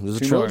 2 more. There's a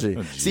 2 more. trilogy.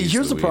 Oh, See, geez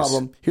here's the Louise.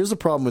 problem. Here's the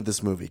problem with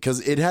this movie. Because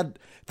it had...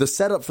 The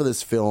setup for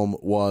this film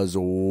was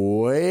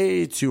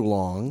way too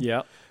long.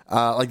 Yeah.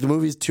 Like, the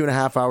movie's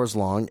 2.5 hours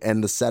long,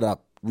 and the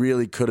setup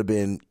really could have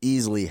been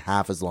easily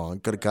half as long.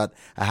 Could have cut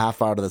a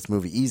half hour of this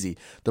movie easy.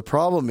 The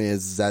problem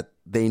is that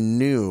they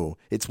knew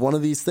it's one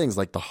of these things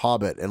like The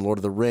Hobbit and Lord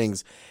of the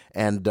Rings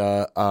and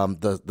the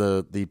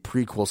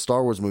prequel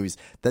Star Wars movies,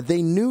 that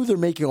they knew they're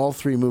making all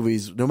 3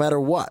 movies no matter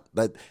what.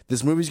 That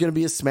this movie's going to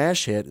be a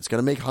smash hit. It's going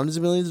to make hundreds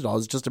of millions of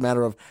dollars. It's just a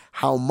matter of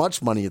how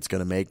much money it's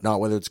going to make, not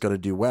whether it's going to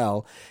do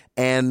well.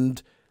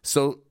 And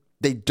so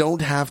they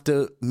don't have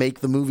to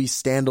make the movie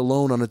stand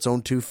alone on its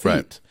own 2 feet.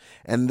 Right.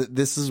 And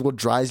this is what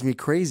drives me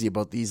crazy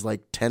about these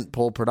like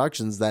tentpole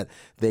productions that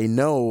they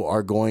know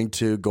are going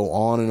to go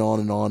on and on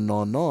and on and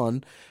on and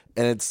on.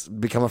 And it's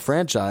become a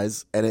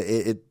franchise. And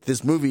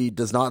this movie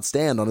does not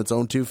stand on its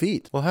own 2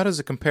 feet. Well, how does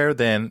it compare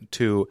then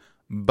to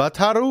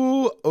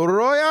Bataru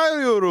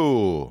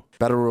Royale?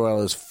 Battle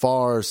Royale is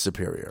far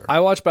superior.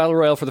 I watched Battle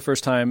Royale for the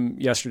first time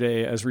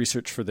yesterday as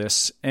research for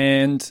this,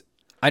 and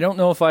I don't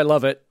know if I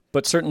love it,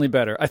 but certainly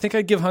better. I think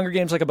I'd give Hunger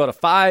Games like about a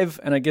 5,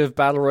 and I'd give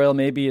Battle Royale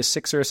maybe a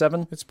 6 or a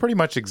 7. It's pretty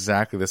much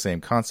exactly the same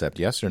concept,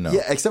 yes or no?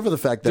 Yeah, except for the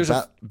fact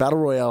that Battle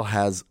Royale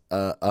has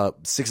a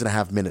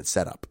 6.5 minute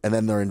setup, and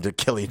then they're in to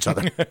kill each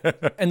other.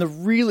 And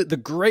the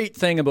great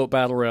thing about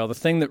Battle Royale, the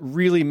thing that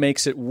really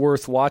makes it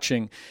worth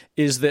watching,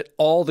 is that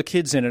all the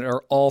kids in it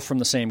are all from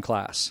the same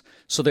class.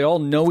 So they all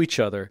know each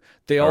other.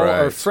 They all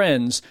Right. are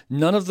friends.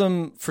 None of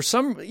them,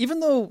 even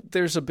though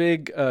there's a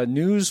big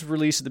news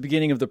release at the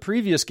beginning of the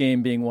previous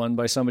game being won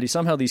by somebody,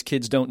 somehow these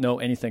kids don't know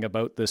anything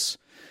about this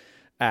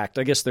act.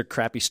 I guess they're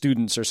crappy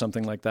students or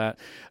something like that.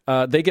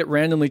 They get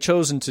randomly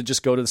chosen to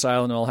just go to this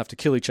island and all have to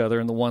kill each other,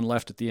 and the one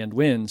left at the end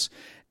wins.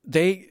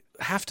 They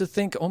have to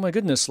think, oh my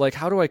goodness, like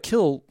how do I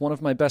kill one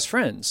of my best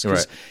friends?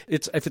 'Cause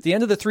Right. if at the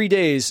end of the 3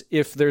 days,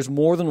 if there's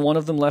more than one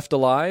of them left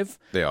alive,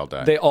 They all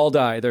die. They all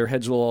die. Their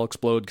heads will all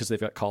explode because they've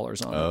got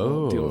collars on.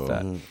 We'll deal with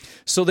that.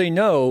 So they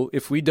know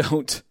if we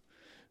don't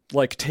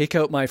like take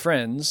out my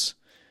friends,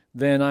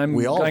 then I'm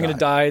We all going to die.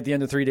 die at the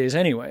end of 3 days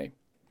anyway.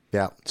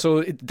 Yeah.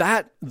 So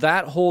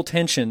that whole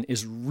tension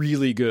is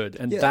really good,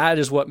 and that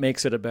is what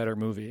makes it a better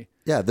movie.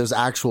 Yeah, there's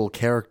actual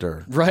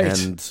character. Right.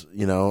 And,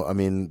 I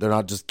mean, they're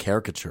not just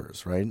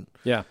caricatures, right?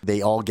 Yeah.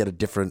 They all get a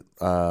different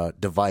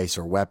device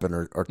or weapon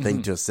or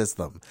thing to assist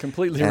them.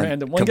 Completely And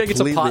random. One guy gets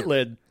a pot completely-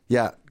 lid.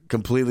 Yeah,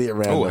 completely at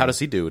random. Oh, how does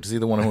he do? Is he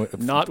the one who...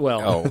 Not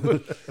well. Oh,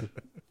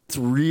 It's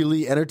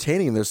really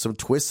entertaining. There's some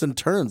twists and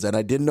turns, and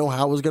I didn't know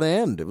how it was going to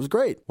end. It was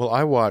great. well,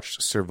 I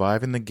watched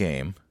Surviving the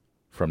Game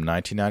from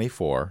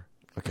 1994,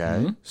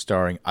 Okay.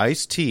 starring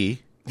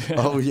Ice-T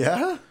Oh,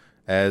 yeah?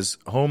 as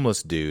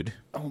homeless dude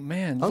Oh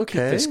man, look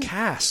at Okay. this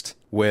cast.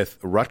 with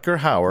Rutger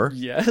Hauer,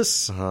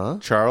 Yes.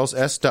 Charles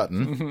S.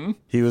 Dutton,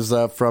 He was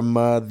from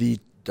the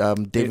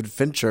David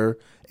Fincher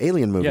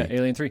Alien movie. Yeah,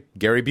 Alien 3.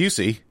 Gary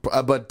Busey,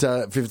 But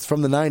if it's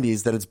from the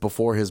 90s, then it's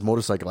before his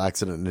motorcycle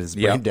accident and his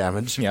brain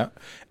damage. yeah,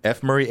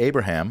 F. Murray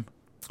Abraham,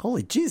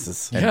 Holy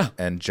Jesus. Yeah.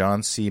 and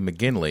John C.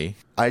 McGinley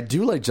I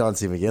do like John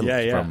C.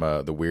 McGinley. Yeah.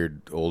 from the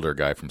weird older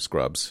guy from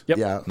Scrubs. Yep.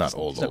 Yeah. Not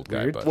old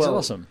guy, weird? but Well,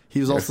 awesome. He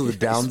was also the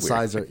It's weird.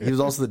 downsizer. He was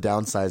also the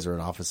downsizer in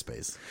Office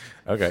Space.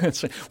 okay.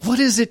 That's right. What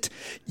is it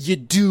you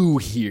do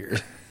here?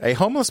 A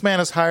homeless man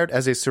is hired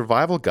as a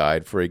survival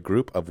guide for a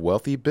group of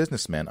wealthy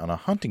businessmen on a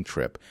hunting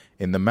trip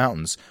in the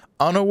mountains,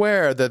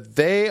 unaware that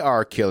they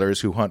are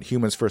killers who hunt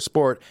humans for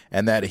sport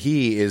and that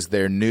he is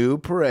their new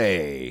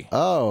prey.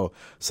 Oh,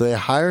 so they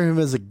hire him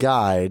as a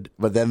guide,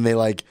 but then they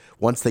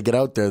once they get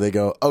out there, they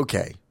go,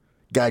 okay,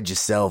 guide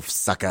yourself,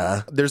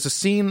 sucker. There's a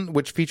scene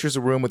which features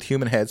a room with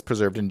human heads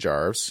preserved in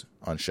jars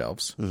on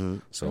shelves.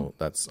 So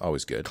that's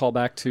always good. Call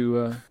back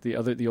to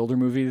the older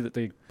movie that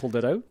they pulled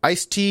it out.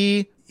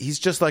 Ice-T, he's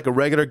just like a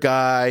regular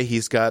guy.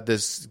 He's got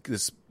this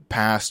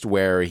past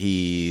where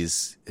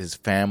his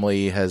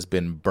family has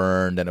been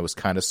burned and it was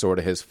kind of sort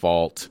of his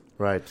fault.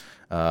 Right.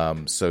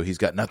 So he's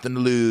got nothing to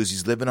lose.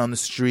 He's living on the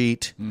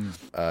street.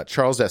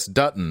 Charles S.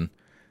 Dutton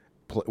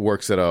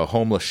works at a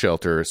homeless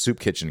shelter, soup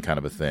kitchen kind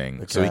of a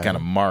thing. So he kind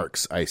of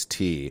marks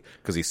Ice-T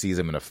because he sees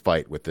him in a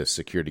fight with this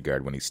security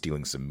guard when he's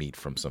stealing some meat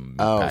from some meat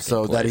Oh, packing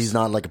so that place. he's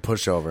not like a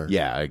pushover.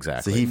 Yeah, So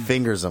exactly. he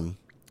fingers him.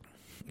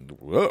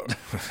 Whoa.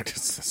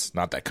 It's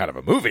not that kind of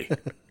a movie,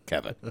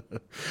 Kevin.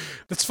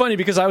 It's funny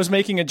because I was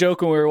making a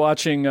joke when we were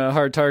watching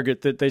Hard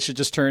Target that they should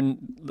just turn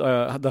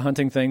the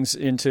hunting things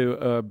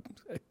into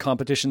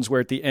competitions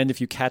where at the end, if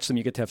you catch them,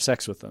 you get to have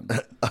sex with them.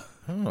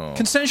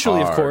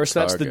 Consensually, of Hard course.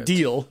 That's the Target.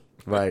 deal.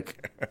 Right.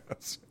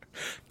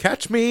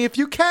 Catch me if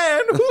you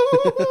can.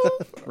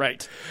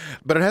 Right.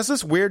 But it has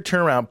this weird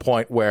turnaround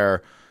point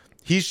where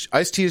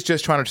Ice-T is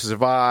just trying to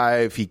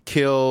survive. He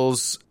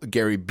kills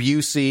Gary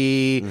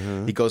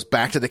Busey. He goes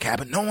back to the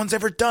cabin. No one's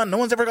ever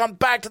gone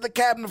back to the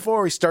cabin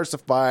before. He starts a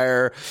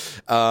fire.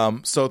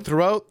 So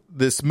throughout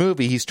this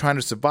movie, he's trying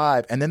to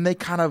survive. And then they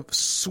kind of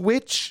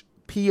switch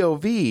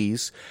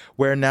POVs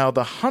where now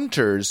the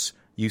hunters,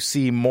 you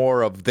see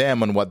more of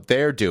them and what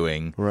they're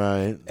doing.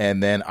 Right.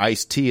 And then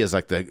Ice-T is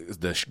like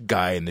the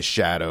guy in the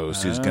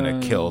shadows who's going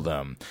to kill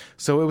them.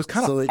 So it was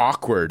kind of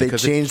awkward. They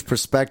because changed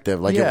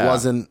perspective. It Yeah.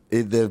 wasn't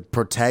the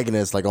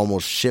protagonist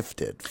almost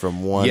shifted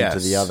from one to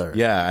the other.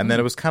 Yeah, and then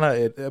it was kind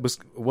of it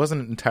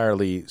wasn't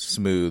entirely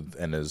smooth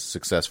and as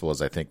successful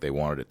as I think they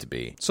wanted it to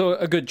be. So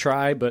a good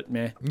try, but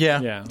meh.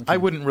 Yeah, Yeah. I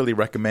wouldn't really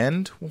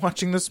recommend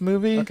watching this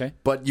movie. Okay.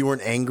 But you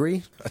weren't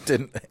angry? I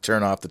didn't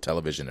turn off the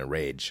television in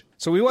rage.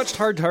 So we watched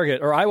Hard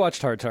Target, or I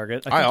watched Hard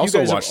Target. I think also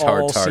you guys watched have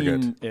Hard all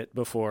Target. Seen it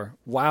before.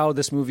 Wow,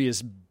 this movie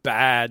is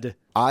bad.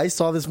 I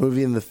saw this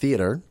movie in the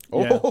theater.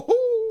 Yeah.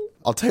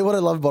 I'll tell you what I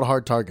love about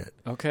Hard Target.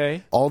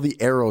 Okay. All the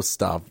arrow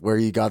stuff where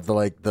you got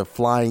the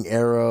flying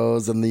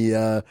arrows and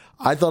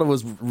I thought it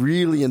was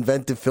really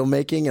inventive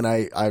filmmaking, and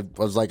I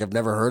was like, I've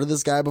never heard of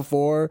this guy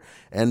before,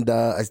 and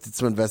I did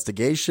some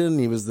investigation.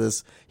 He was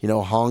this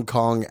Hong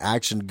Kong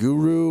action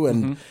guru,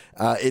 and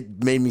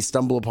it made me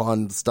stumble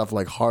upon stuff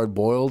like Hard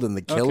Boiled and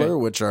The Killer,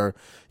 which are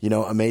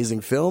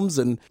amazing films.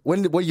 And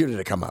what year did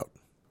it come out?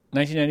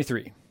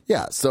 1993.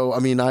 Yeah, so I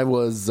mean, I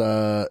was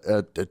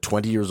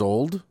 20 years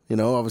old. I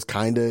was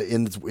kind of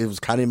it was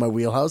kind of in my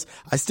wheelhouse.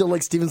 I still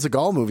like Steven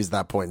Seagal movies at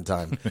that point in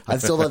time. I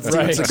still thought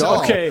Steven Right.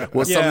 Seagal Okay.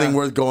 was Yeah. something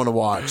worth going to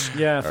watch.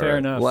 Yeah, fair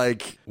enough.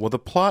 Well, the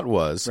plot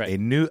was Right.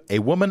 a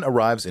woman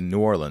arrives in New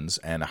Orleans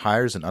and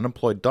hires an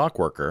unemployed dock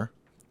worker,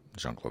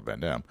 Jean-Claude Van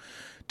Damme,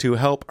 to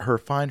help her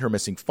find her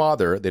missing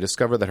father. They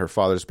discover that her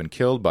father's been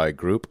killed by a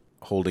group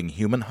holding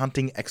human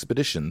hunting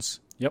expeditions.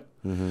 Yep.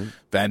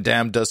 Van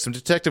Damme does some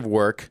detective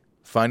work,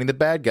 finding the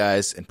bad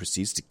guys and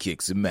proceeds to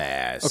kick some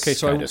ass. Okay,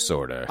 so kind of,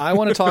 sort of. I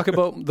want to talk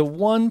about the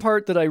one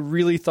part that I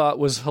really thought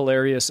was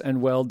hilarious and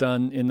well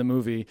done in the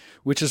movie,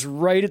 which is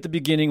right at the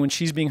beginning when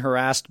she's being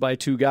harassed by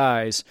two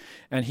guys,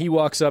 and he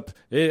walks up,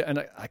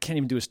 and I can't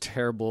even do his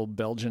terrible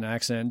Belgian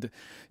accent.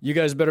 You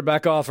guys better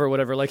back off or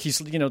whatever. Like he's,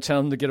 telling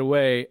them to get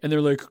away, and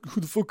they're like,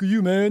 "Who the fuck are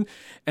you, man?"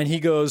 And he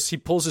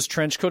pulls his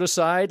trench coat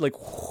aside, like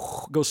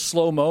goes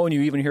slow mo, and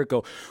you even hear it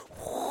go.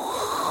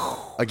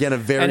 Again, a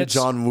very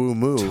John Woo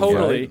move.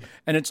 Totally. Right?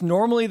 And it's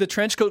normally the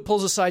trench coat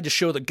pulls aside to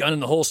show the gun in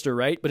the holster,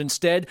 right? But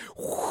instead,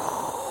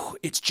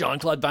 it's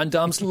Jean-Claude Van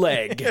Damme's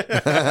leg.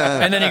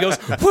 And then he goes,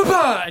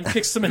 whoop-ah, and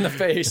kicks them in the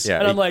face. Yeah,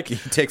 and I'm like...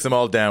 He takes them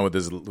all down with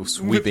his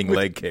sweeping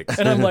leg kicks.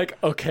 And I'm like,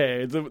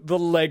 okay, the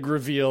leg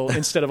reveal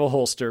instead of a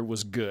holster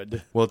was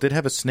good. Well, it did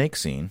have a snake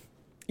scene.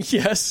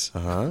 Yes.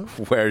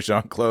 Where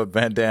Jean-Claude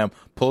Van Damme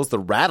pulls the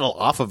rattle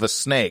off of a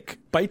snake.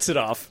 Bites it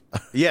off.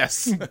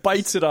 Yes.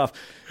 Bites it off.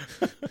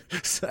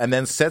 And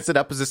then sets it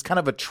up as this kind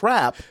of a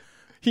trap.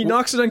 He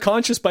knocks it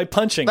unconscious by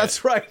punching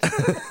That's right.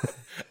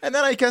 And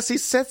then I guess he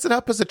sets it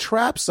up as a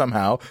trap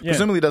somehow. Yeah.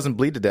 Presumably doesn't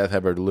bleed to death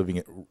ever living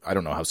it. I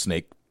don't know how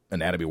snake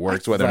anatomy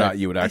works, whether or not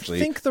you would actually...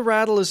 I think the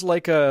rattle is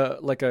like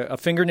a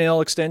fingernail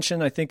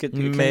extension. I think it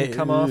can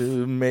come off.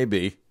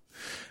 Maybe.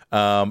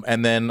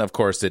 And then, of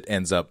course, it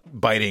ends up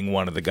biting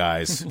one of the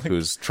guys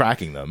who's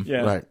tracking them.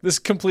 Yeah, Right. This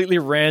completely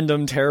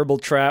random, terrible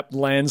trap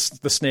lands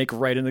the snake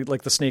right in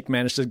the snake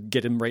managed to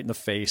get him right in the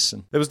face.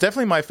 And It was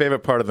definitely my favorite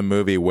part of the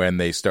movie when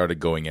they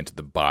started going into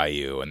the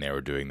bayou and they were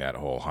doing that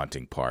whole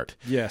hunting part.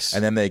 Yes.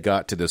 And then they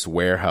got to this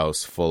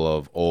warehouse full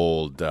of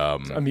old...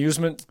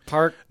 amusement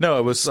park. no,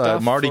 it was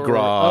stuff Mardi or-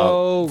 Gras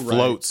Oh, right.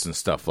 floats and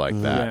stuff like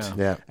that.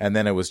 Yeah. And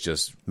then it was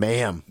just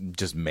Mayhem.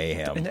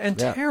 mayhem. And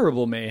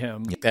terrible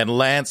mayhem. And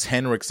Lance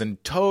Henriksen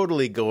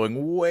totally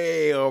going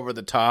way over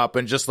the top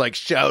and just like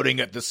shouting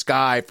at the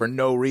sky for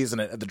no reason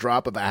at the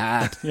drop of a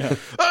hat. Yeah.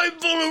 I'm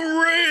full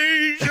of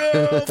rage.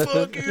 Oh,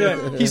 fuck you.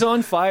 Yeah, he's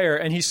on fire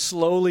and he's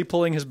slowly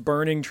pulling his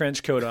burning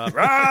trench coat off.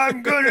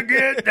 I'm gonna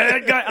get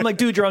that guy. I'm like,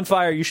 dude, you're on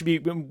fire. You should be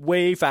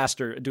way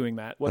faster at doing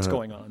that. What's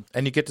going on?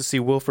 And you get to see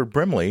Wilford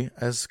Brimley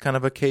as kind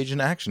of a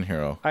Cajun action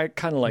hero. I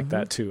kind of like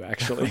that too,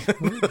 actually.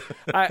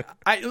 I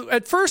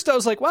at first I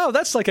was like, wow,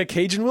 that's like a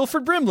Cajun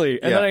Wilford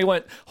Brimley, and Yeah. then I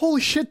went,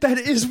 holy shit, that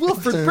is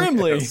Wilford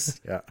Brimley.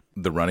 Yeah.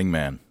 The Running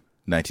Man,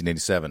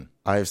 1987.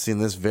 I have seen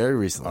this very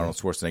recently. Arnold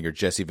Schwarzenegger,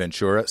 Jesse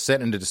Ventura,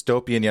 set in the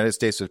dystopian United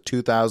States of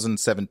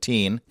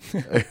 2017.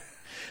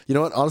 You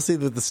know what? Honestly,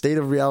 with the state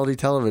of reality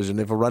television,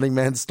 if a Running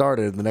Man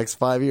started in the next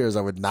 5 years,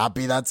 I would not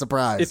be that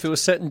surprised. If it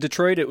was set in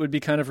Detroit, it would be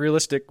kind of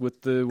realistic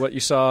with what you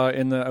saw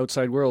in the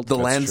outside world. the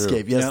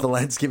landscape, true. yes, Yeah. the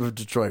landscape of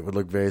Detroit would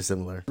look very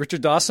similar.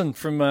 Richard Dawson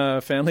from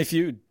Family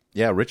Feud.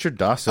 Yeah, Richard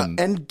Dawson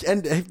And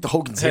the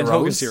Hogan's And Heroes.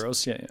 Hogan's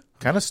Heroes, yeah.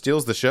 kind of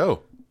steals the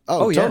show.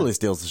 Oh, yeah. totally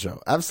steals the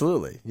show.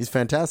 Absolutely. He's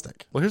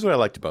fantastic. Well, here's what I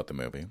liked about the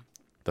movie.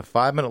 The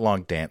 5-minute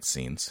long dance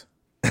scenes.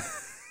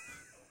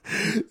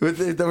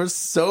 They were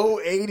so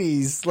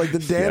 80s. Like the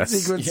dance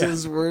Yes.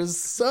 sequences were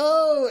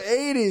so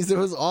 80s. It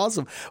was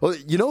awesome. Well,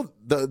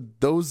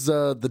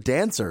 the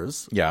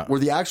dancers Yeah. were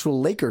the actual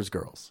Lakers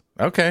girls.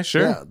 Okay,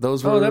 sure. Yeah,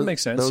 those were. Oh, that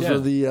makes sense, Those yeah. were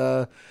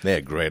the. They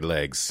had great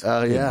legs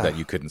yeah. that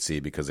you couldn't see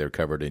because they were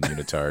covered in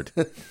unitard.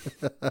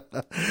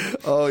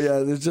 Oh yeah,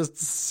 they're just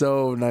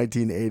so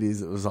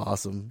 1980s. It was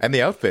awesome. And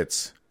the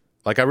outfits.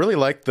 Like, I really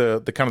liked the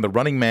kind of the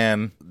Running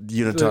Man.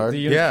 Unitard. The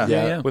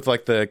Yeah. With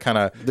like the kind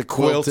of The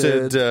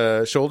quilted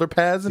quilted- shoulder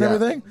pads and Yeah,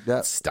 everything.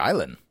 yeah.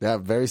 Styling. Yeah,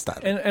 very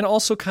stylish. And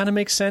also kind of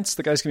makes sense.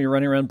 The guy's going to be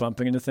running around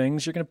bumping into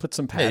things. You're going to put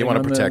some padding Yeah, you want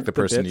on to protect the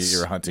person bits.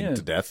 you're hunting Yeah.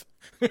 to death.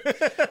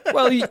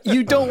 Well,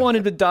 you don't want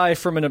him to die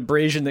from an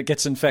abrasion that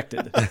gets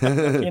infected.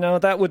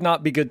 That would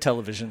not be good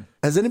television.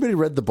 Has anybody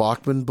read the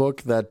Bachman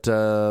book that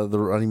the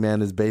Running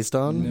Man is based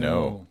on?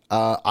 No.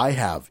 I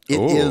have. It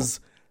Ooh.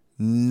 is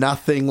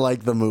nothing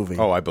like the movie.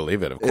 Oh, I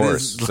believe it. Of is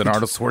course, it's an like-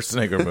 Arnold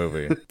Schwarzenegger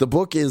movie. The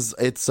book is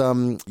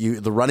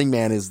the Running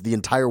Man is the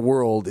entire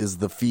world is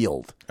the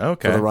field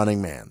Okay. for the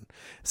Running Man.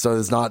 So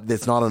it's not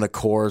on a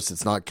course,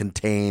 it's not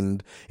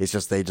contained. It's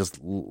just they just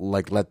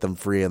like let them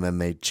free and then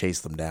they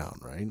chase them down,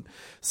 right?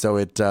 So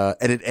it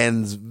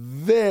ends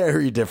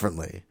very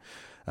differently.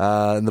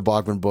 In the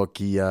Bachman book,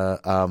 he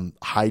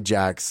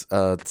hijacks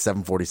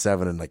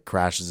 747 and like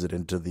crashes it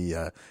into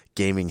the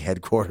gaming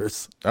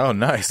headquarters Oh,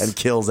 nice. and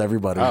kills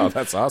everybody. Oh,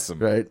 that's awesome.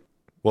 right.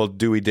 Well,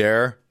 do we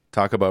dare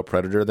talk about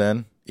Predator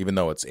then? Even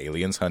though it's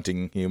aliens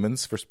hunting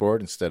humans for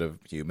sport instead of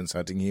humans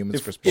hunting humans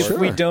for sport. If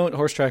we don't,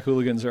 horse track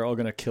hooligans are all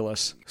going to kill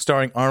us.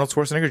 Starring Arnold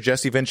Schwarzenegger,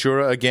 Jesse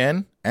Ventura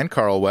again, and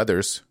Carl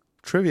Weathers.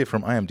 Trivia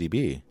from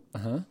IMDb.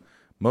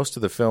 Most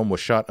of the film was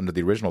shot under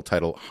the original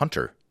title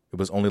Hunter. It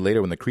was only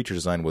later when the creature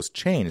design was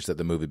changed that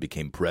the movie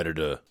became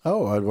Predator.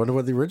 Oh, I wonder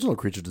what the original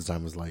creature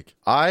design was like.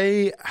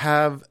 I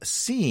have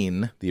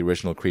seen the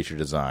original creature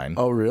design,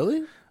 Oh,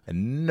 really?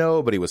 and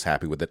nobody was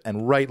happy with it,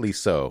 and rightly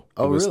so.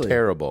 Oh, it was really?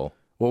 terrible.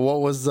 Well, what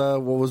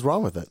was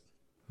wrong with it?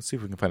 Let's see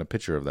if we can find a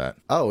picture of that.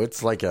 Oh,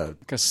 it's like a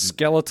Like a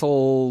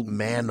skeletal.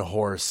 man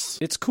horse.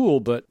 It's cool,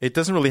 but It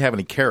doesn't really have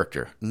any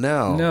character.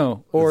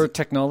 no. Or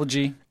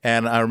technology.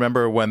 And I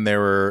remember when they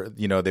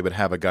would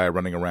have a guy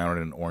running around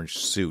in an orange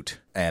suit,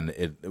 and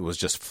it was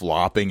just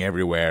flopping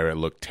everywhere. It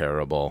looked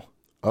terrible.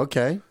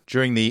 Okay.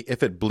 During the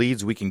If It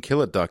Bleeds, We Can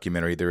Kill It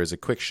documentary, there is a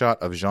quick shot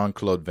of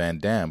Jean-Claude Van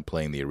Damme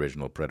playing the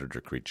original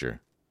Predator creature.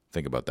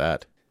 Think about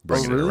that.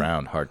 Bringing it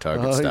around, hard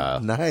target style.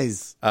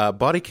 Nice.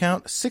 Body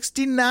count,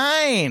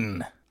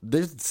 69.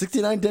 There's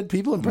 69 dead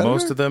people in Predator?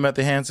 Most of them at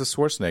the hands of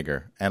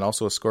Schwarzenegger, and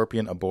also a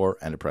scorpion, a boar,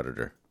 and a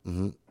predator.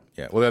 Mm-hmm.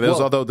 Yeah, well,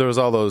 there was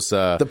all those.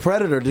 The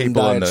Predator didn't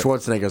people die in at the-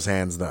 Schwarzenegger's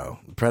hands, though.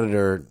 The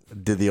Predator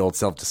did the old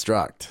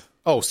self-destruct.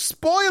 Oh,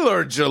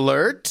 spoiler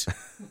alert!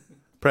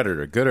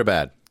 Predator, good or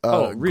bad?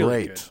 Really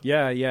great.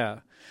 good. Yeah.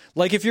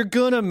 Like, if you're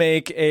gonna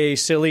make a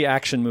silly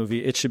action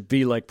movie, it should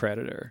be like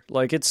Predator.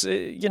 Like, it's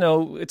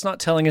it's not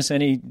telling us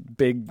any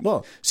big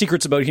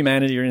secrets about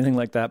humanity or anything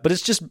like that, but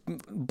it's just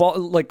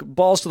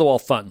balls to the wall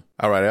fun.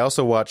 All right, I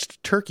also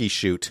watched Turkey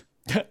Shoot,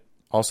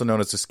 also known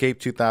as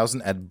Escape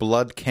 2000 at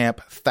Blood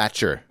Camp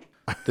Thatcher.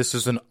 This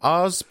is an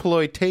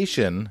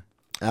Ozploitation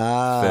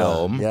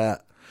film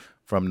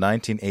from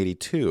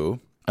 1982.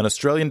 An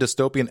Australian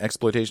dystopian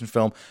exploitation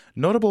film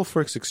notable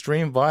for its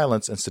extreme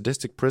violence and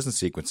sadistic prison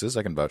sequences.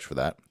 I can vouch for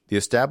that. The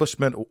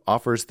establishment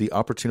offers the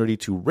opportunity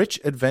to rich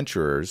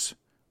adventurers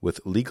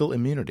with legal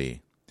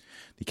immunity.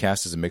 The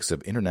cast is a mix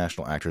of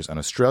international actors and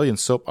Australian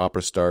soap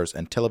opera stars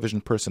and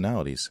television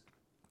personalities.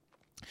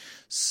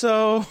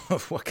 So,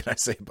 what can I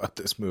say about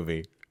this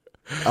movie?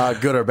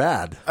 Good or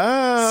bad?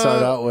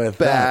 Start out with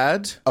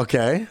bad. that.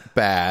 Okay.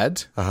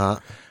 Bad. Uh-huh.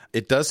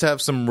 It does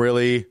have some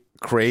really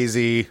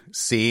crazy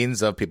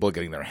scenes of people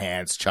getting their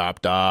hands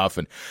chopped off,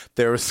 and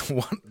there's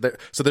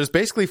there's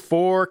basically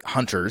 4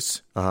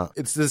 hunters.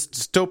 It's this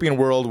dystopian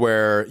world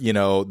where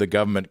the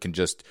government can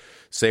just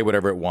say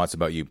whatever it wants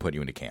about you, put you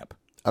into camp.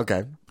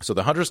 Okay. So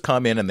the hunters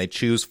come in and they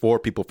choose 4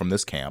 people from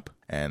this camp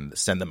and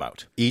send them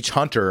out. Each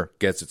hunter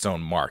gets its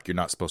own mark. You're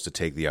not supposed to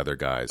take the other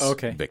guy's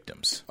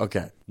victims.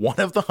 Okay. One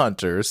of the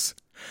hunters,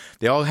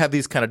 they all have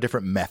these kind of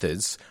different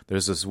methods.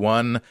 There's this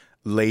one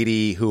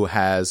lady who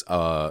has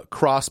a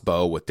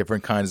crossbow with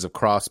different kinds of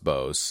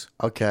crossbows.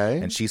 Okay.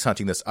 And she's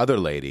hunting this other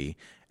lady.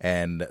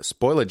 And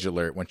spoiler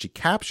alert, when she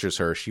captures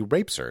her, she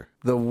rapes her.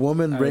 The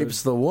woman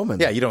rapes the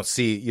woman. Yeah, you don't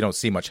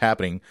see much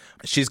happening.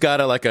 She's got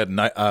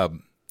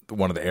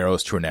one of the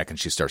arrows to her neck, and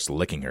she starts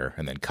licking her,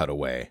 and then cut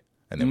away.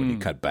 And then when you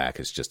cut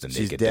back, it's just a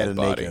naked dead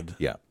body. Naked.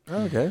 Yeah.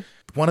 Okay.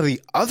 One of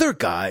the other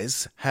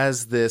guys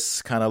has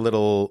this kind of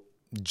little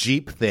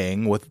Jeep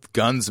thing with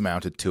guns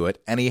mounted to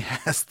it, and he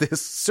has this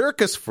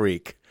circus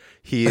freak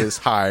he is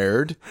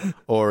hired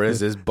or is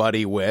his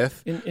buddy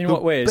with. In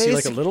what way? Is he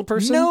like a little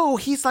person? No,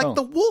 he's like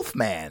the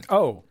Wolfman.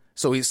 Oh.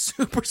 So he's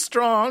super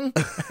strong,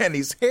 and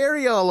he's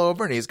hairy all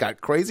over, and he's got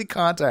crazy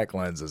contact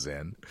lenses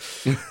in.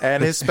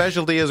 And his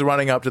specialty is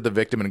running up to the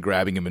victim and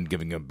grabbing him and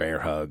giving him a bear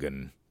hug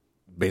and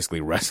basically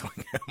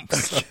wrestling him.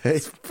 So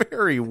it's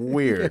very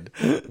weird.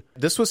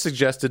 This was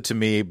suggested to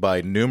me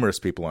by numerous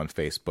people on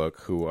Facebook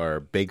who are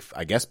big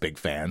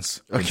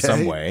fans in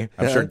some way.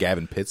 I'm sure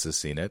Gavin Pitts has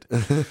seen it.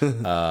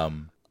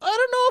 I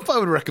don't know if I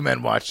would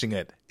recommend watching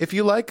it. If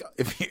you're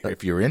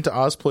into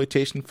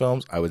Ozploitation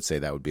films, I would say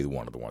that would be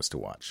one of the ones to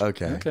watch.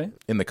 Okay.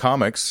 In the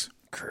comics,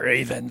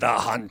 Kraven the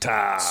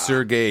Hunter.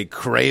 Sergei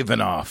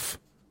Kravinoff.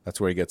 That's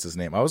where he gets his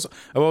name. It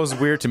was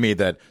weird to me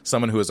that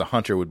someone who is a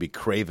hunter would be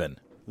Craven.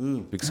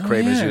 Because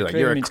Craven is usually like,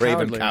 you're a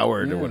Craven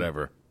coward or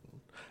whatever.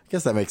 I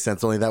guess that makes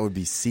sense. Only that would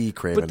be C.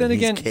 Craven. But then and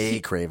again, he's K.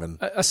 Craven.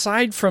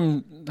 Aside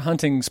from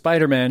hunting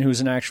Spider-Man, who's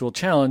an actual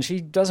challenge,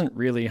 he doesn't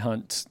really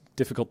hunt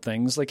difficult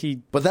things.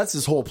 But that's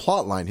his whole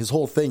plot line. His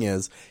whole thing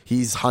is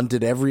he's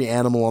hunted every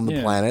animal on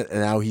the planet,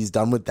 and now he's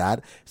done with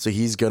that. So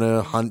he's going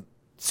to hunt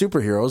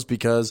superheroes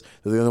because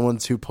they're the only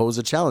ones who pose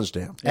a challenge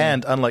to him.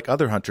 And unlike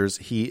other hunters,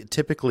 he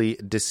typically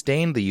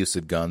disdained the use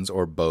of guns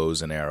or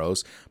bows and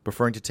arrows,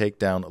 preferring to take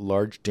down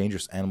large,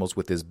 dangerous animals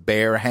with his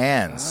bare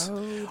hands.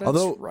 Oh, that's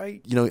Although,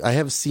 right. I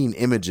have seen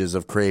images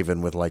of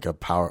Craven with like a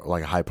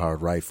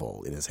high-powered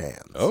rifle in his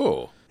hands.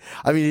 Oh.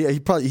 I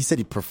mean, he said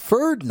he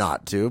preferred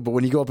not to, but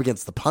when you go up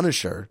against the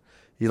Punisher,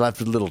 he left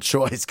with little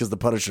choice because the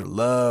Punisher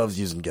loves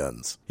using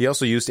guns. He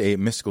also used a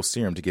mystical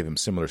serum to give him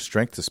similar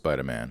strength to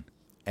Spider-Man.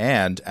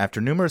 And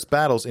after numerous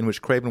battles in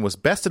which Kraven was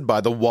bested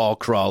by the wall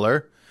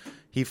crawler,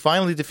 he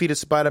finally defeated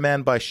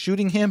Spider-Man by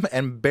shooting him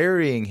and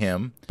burying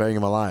him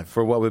alive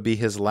for what would be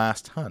his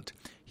last hunt.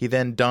 He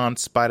then donned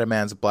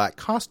Spider-Man's black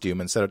costume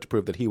and set out to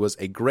prove that he was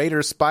a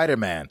greader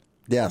Spider-Man.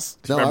 Yes.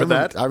 Remember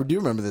that? I do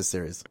remember this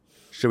series.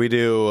 Should we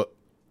do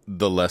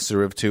The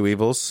Lesser of Two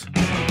Evils?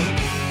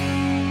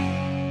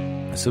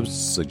 This was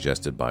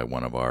suggested by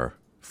one of our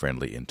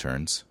friendly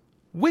interns.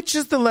 Which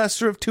is the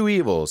lesser of two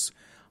evils?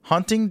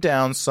 Hunting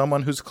down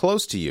someone who's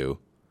close to you,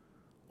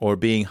 or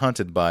being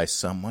hunted by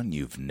someone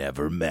you've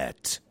never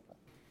met?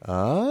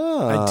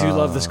 I do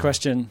love this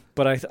question,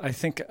 but I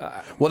think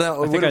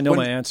I know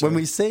my answer. When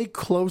we say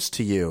close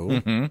to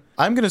you,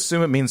 I'm going to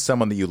assume it means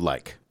someone that you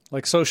like.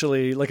 Like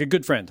socially, like a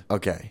good friend.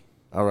 okay.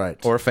 All right.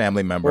 Or a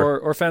family member.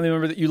 or family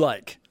member that you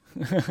like.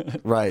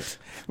 Right.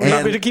 We're not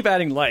And going to keep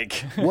adding like.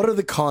 what are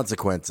the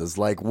consequences?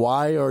 Like,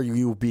 why are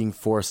you being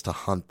forced to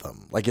hunt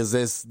them? Like, is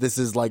this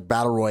is like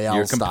Battle Royale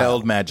You're style?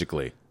 compelled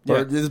magically.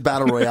 Or this is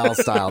Battle Royale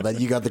style that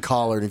you got the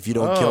collar, and if you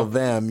don't kill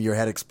them, your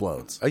head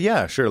explodes.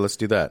 Yeah, sure. Let's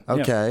do that.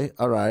 Okay,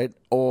 all right.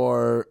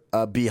 Or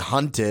be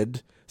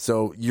hunted.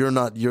 So you're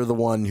the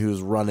one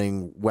who's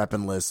running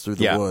weaponless through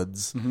the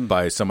woods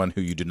By someone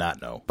who you do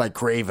not know. by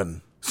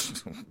Craven.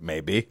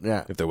 Maybe.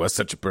 Yeah. If there was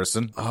such a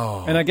person.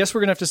 And I guess we're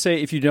going to have to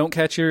say if you don't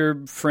catch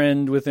your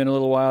friend within a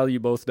little while, you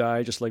both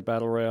die, just like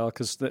Battle Royale,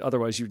 because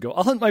otherwise you'd go,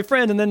 I'll hunt my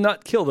friend and then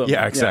not kill them.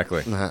 Yeah,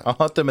 exactly. I'll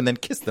hunt them and then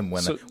kiss them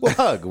when we'll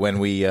hug when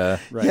we when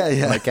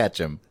I catch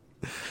him.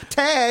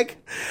 Tag.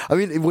 I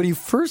mean, when you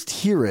first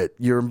hear it,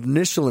 your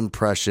initial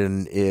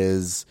impression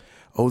is,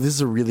 oh, this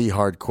is a really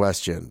hard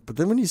question. But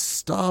then when you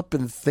stop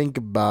and think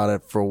about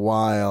it for a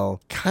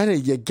while, kind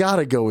of you got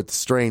to go with the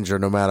stranger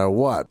no matter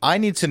what. I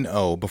need to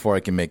know before I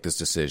can make this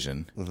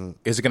decision.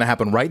 Is it going to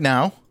happen right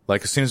now?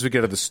 Like as soon as we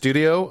get to the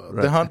studio,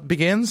 the hunt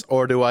begins?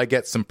 Or do I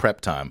get some prep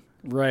time?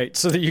 Right,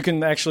 so that you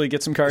can actually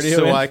get some cardio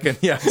So in.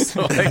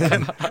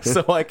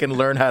 I can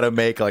learn how to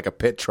make like a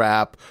pit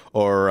trap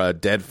or a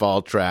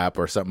deadfall trap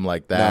or something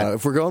like that. Now,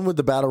 if we're going with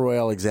the Battle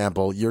Royale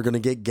example, you're going to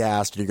get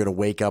gassed and you're going to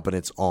wake up and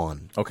it's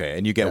on. Okay,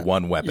 and you get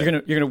one weapon.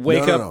 You're gonna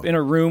wake No. up in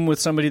a room with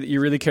somebody that you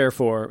really care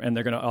for, and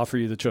they're gonna offer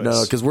you the choice.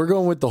 No, because we're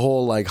going with the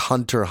whole like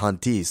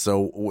hunter-huntee.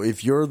 So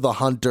if you're the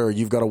hunter,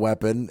 you've got a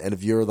weapon, and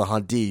if you're the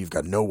huntee, you've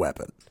got no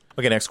weapon.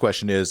 Okay, next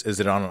question is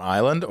it on an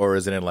island or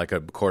is it in like a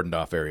cordoned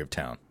off area of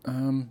town?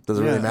 Does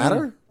it really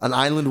matter? An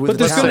island with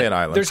but a town? Say an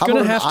island. there's How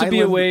gonna about an have to be a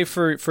island- way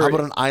for How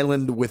about an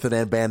island with an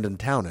abandoned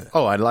town in it?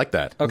 Oh, I like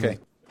that. okay.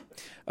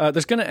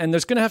 There's gonna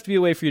have to be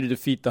a way for you to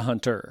defeat the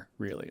hunter,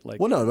 really. Like,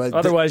 Well, no, but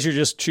otherwise you're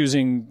just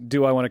choosing: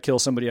 do I want to kill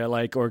somebody I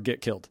like or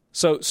get killed?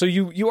 So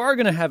you are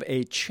going to have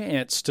a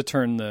chance to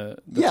turn the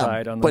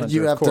tide on the but hunter.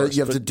 you of have course,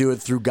 to do it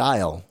through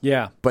guile.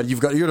 Yeah, But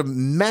you're at a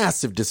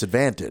massive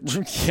disadvantage,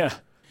 yeah.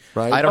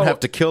 right? I don't have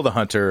to kill the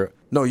hunter.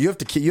 No, you have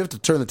to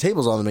turn the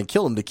tables on them and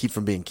kill them to keep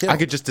from being killed. I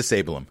could just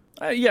disable him.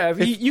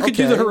 You could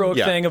do the okay. heroic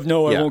Yeah. thing of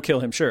no, I Yeah. won't kill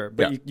him. Sure,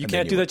 but Yeah. you And then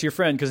can't you do would. that to your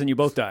friend because then you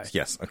both die.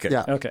 Yes. Okay.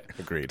 Yeah. Okay.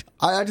 Agreed.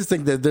 I just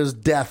think that there's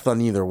death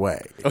on either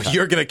way. Oh,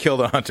 you're going to kill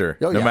the hunter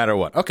Oh, no yeah. matter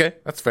what. Okay,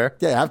 that's fair.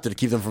 Yeah, you have to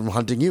keep them from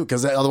hunting you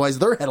because otherwise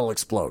their head will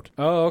explode.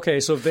 Oh, okay.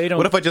 So if they don't,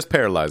 What if I just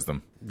paralyze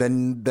them?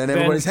 Then then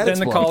everybody's head the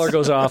explodes. collar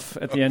goes off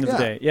at the end of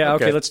the Yeah. day. Yeah.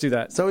 Okay. Okay. Let's do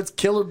that. So it's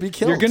kill or be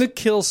killed. You're going to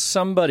kill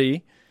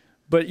somebody,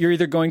 but you're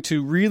either going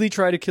to really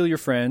try to kill your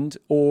friend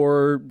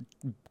or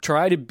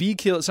try to be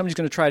killed. Somebody's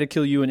going to try to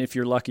kill you, and if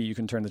you're lucky, you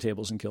can turn the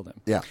tables and kill them.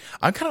 Yeah,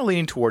 I'm kind of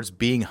leaning towards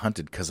being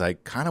hunted because I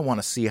kind of want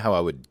to see how I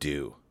would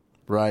do.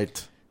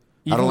 right.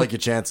 I don't like your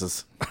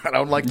chances. I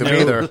don't like them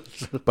either,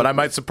 but I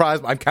might surprise.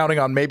 I'm counting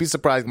on maybe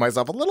surprising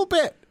myself a little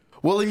bit.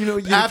 Well,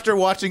 After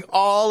watching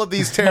all of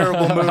these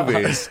terrible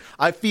movies,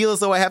 I feel as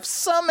though I have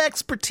some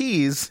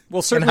expertise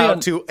in certainly how on-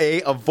 to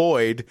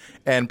avoid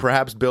and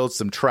perhaps build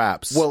some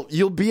traps. Well,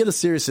 you'll be at a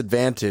serious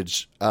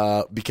advantage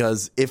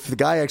because if the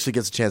guy actually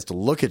gets a chance to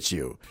look at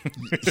you,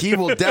 he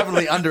will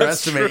definitely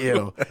underestimate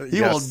you.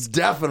 He will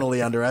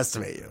definitely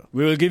underestimate you.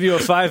 We will give you a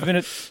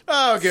 5-minute,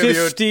 I'll give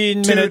 15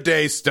 you a minute.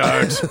 2-day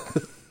start.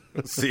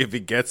 See if he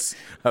gets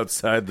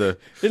outside the.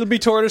 It'll be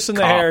tortoise in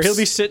the hair. Cops. He'll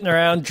be sitting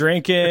around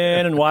drinking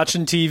and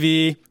watching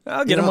TV.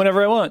 I'll get him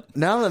whenever I want.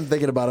 Now that I'm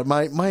thinking about it,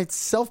 my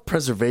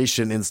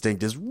self-preservation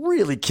instinct is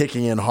really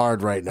kicking in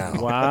hard right now.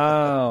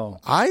 Wow.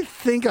 I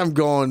think I'm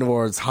going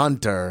towards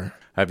Hunter.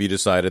 Have you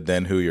decided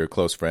then who your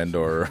close friend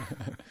or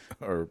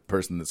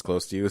person that's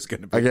close to you is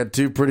going to be? I got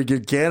two pretty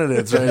good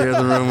candidates right here in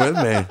the room with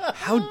me.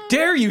 How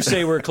dare you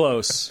say we're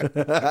close?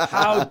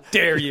 How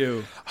dare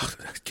you?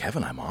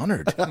 Kevin, I'm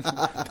honored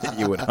that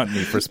you would hunt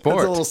me for That's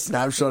sport. a little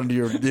snapshot into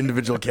your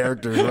individual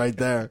characters right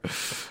there.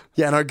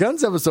 Yeah, in our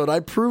guns episode, I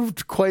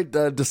proved quite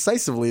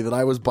decisively that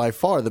I was by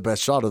far the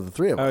best shot of the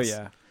three of Oh, us.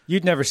 yeah.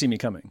 You'd never see me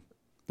coming.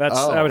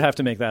 I would have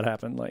to make that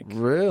happen. Like,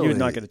 Really? you would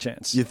not get a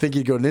chance. You think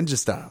you'd go ninja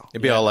style?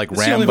 It'd be all like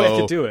It's the Rambo. only way I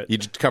could do it.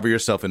 You'd cover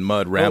yourself in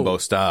mud, Rambo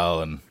style,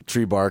 and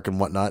Tree bark and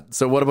whatnot.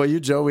 So what about you,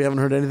 Joe? We haven't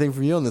heard anything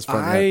from you on this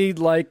front yet. I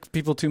like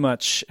people too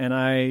much, and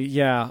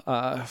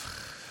I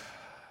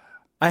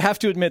have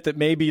to admit that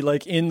maybe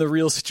like in the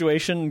real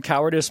situation,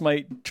 cowardice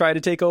might try to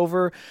take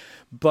over.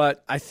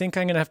 But I think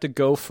I'm going to have to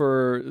go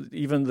for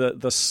even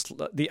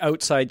the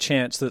outside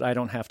chance that I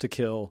don't have to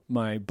kill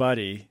my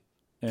buddy.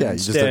 And Yeah, you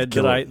just have to instead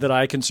kill him. that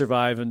I can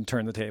survive and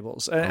turn the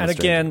tables. And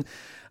again,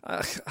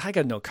 I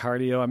got no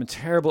cardio. I'm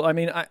terrible. I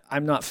mean,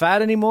 I'm not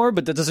fat anymore,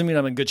 but that doesn't mean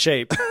I'm in good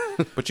shape.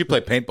 but you play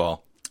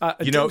paintball.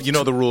 You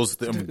know the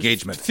rules of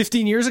engagement.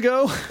 15 years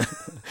ago.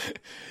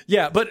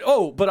 Yeah, but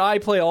I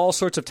play all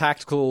sorts of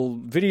tactical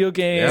video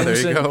games. Yeah, there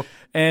you go.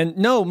 And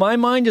no, my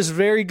mind is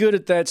very good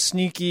at that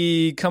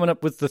sneaky coming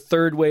up with the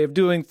third way of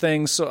doing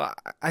things. So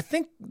I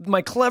think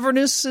my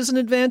cleverness is an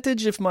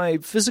advantage if my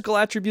physical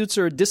attributes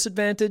are a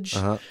disadvantage.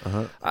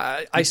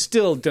 I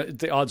still,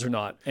 the odds are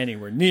not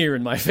anywhere near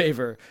in my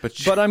favor.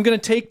 But I'm going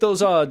to take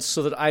those odds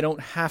so that I don't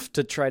have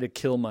to try to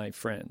kill my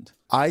friend.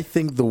 I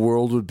think the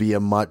world would be a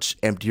much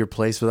emptier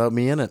place without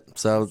me in it.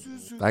 So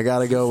I got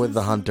to go with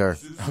the hunter.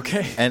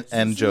 Okay.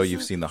 And Joe,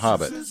 you've seen The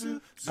Hobbit.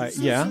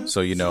 Yeah.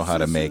 So you know how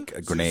to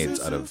make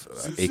grenades out of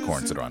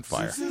acorns that are on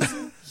fire.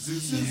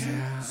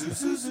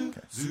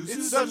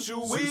 It's such a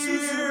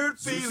weird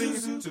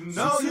feeling to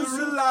know you're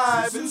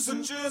alive. It's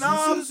such an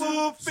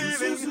awful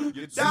feeling.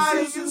 You're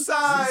dying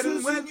inside,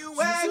 and when you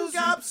wake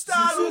up,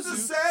 startled to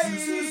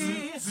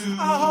say,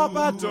 I hope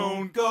I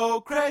don't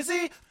go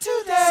crazy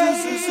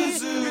today.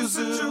 It's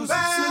such a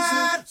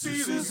bad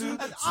feeling,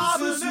 an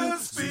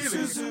ominous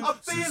feeling, a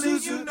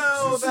feeling you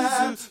know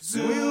that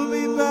we'll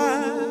be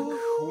back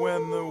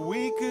when the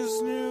week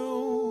is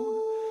new.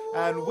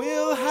 And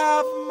we'll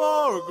have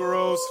more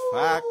gross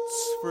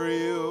facts for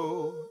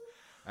you.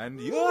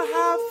 And you'll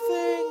have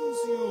things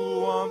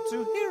you'll want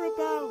to hear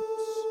about.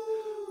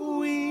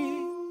 We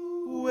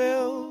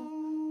will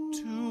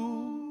too.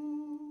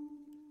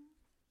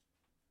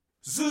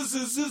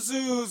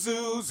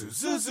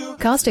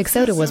 Caustic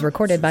Soda was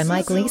recorded by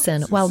Mike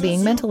Leeson while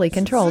being mentally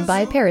controlled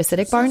by a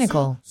parasitic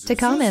barnacle. To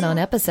comment on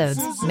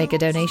episodes, make a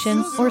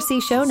donation, or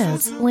see show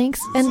notes, links,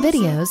 and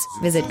videos,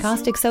 visit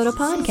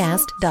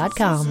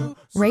CausticSodaPodcast.com.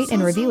 Rate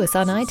and review us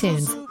on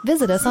iTunes.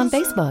 Visit us on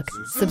Facebook.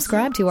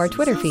 Subscribe to our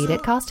Twitter feed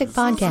at Caustic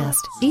Podcast.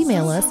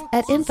 Email us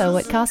at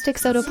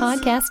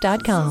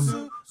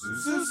info@CausticSodaPodcast.com.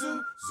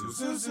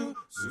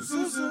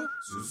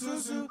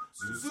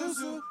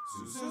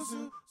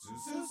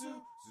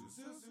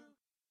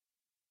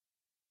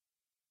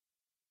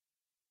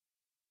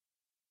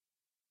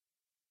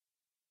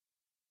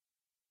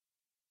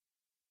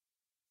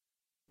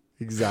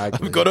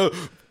 Exactly. I'm gonna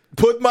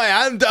put my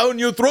hand down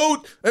your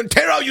throat and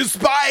tear out your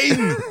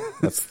spine.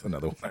 That's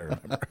another one I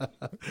remember.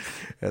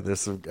 Yeah,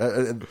 there's some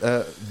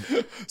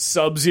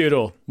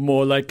Sub-Zero,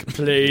 more like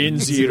plain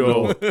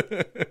zero.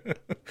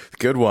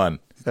 Good one,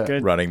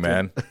 Good. Running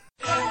Man.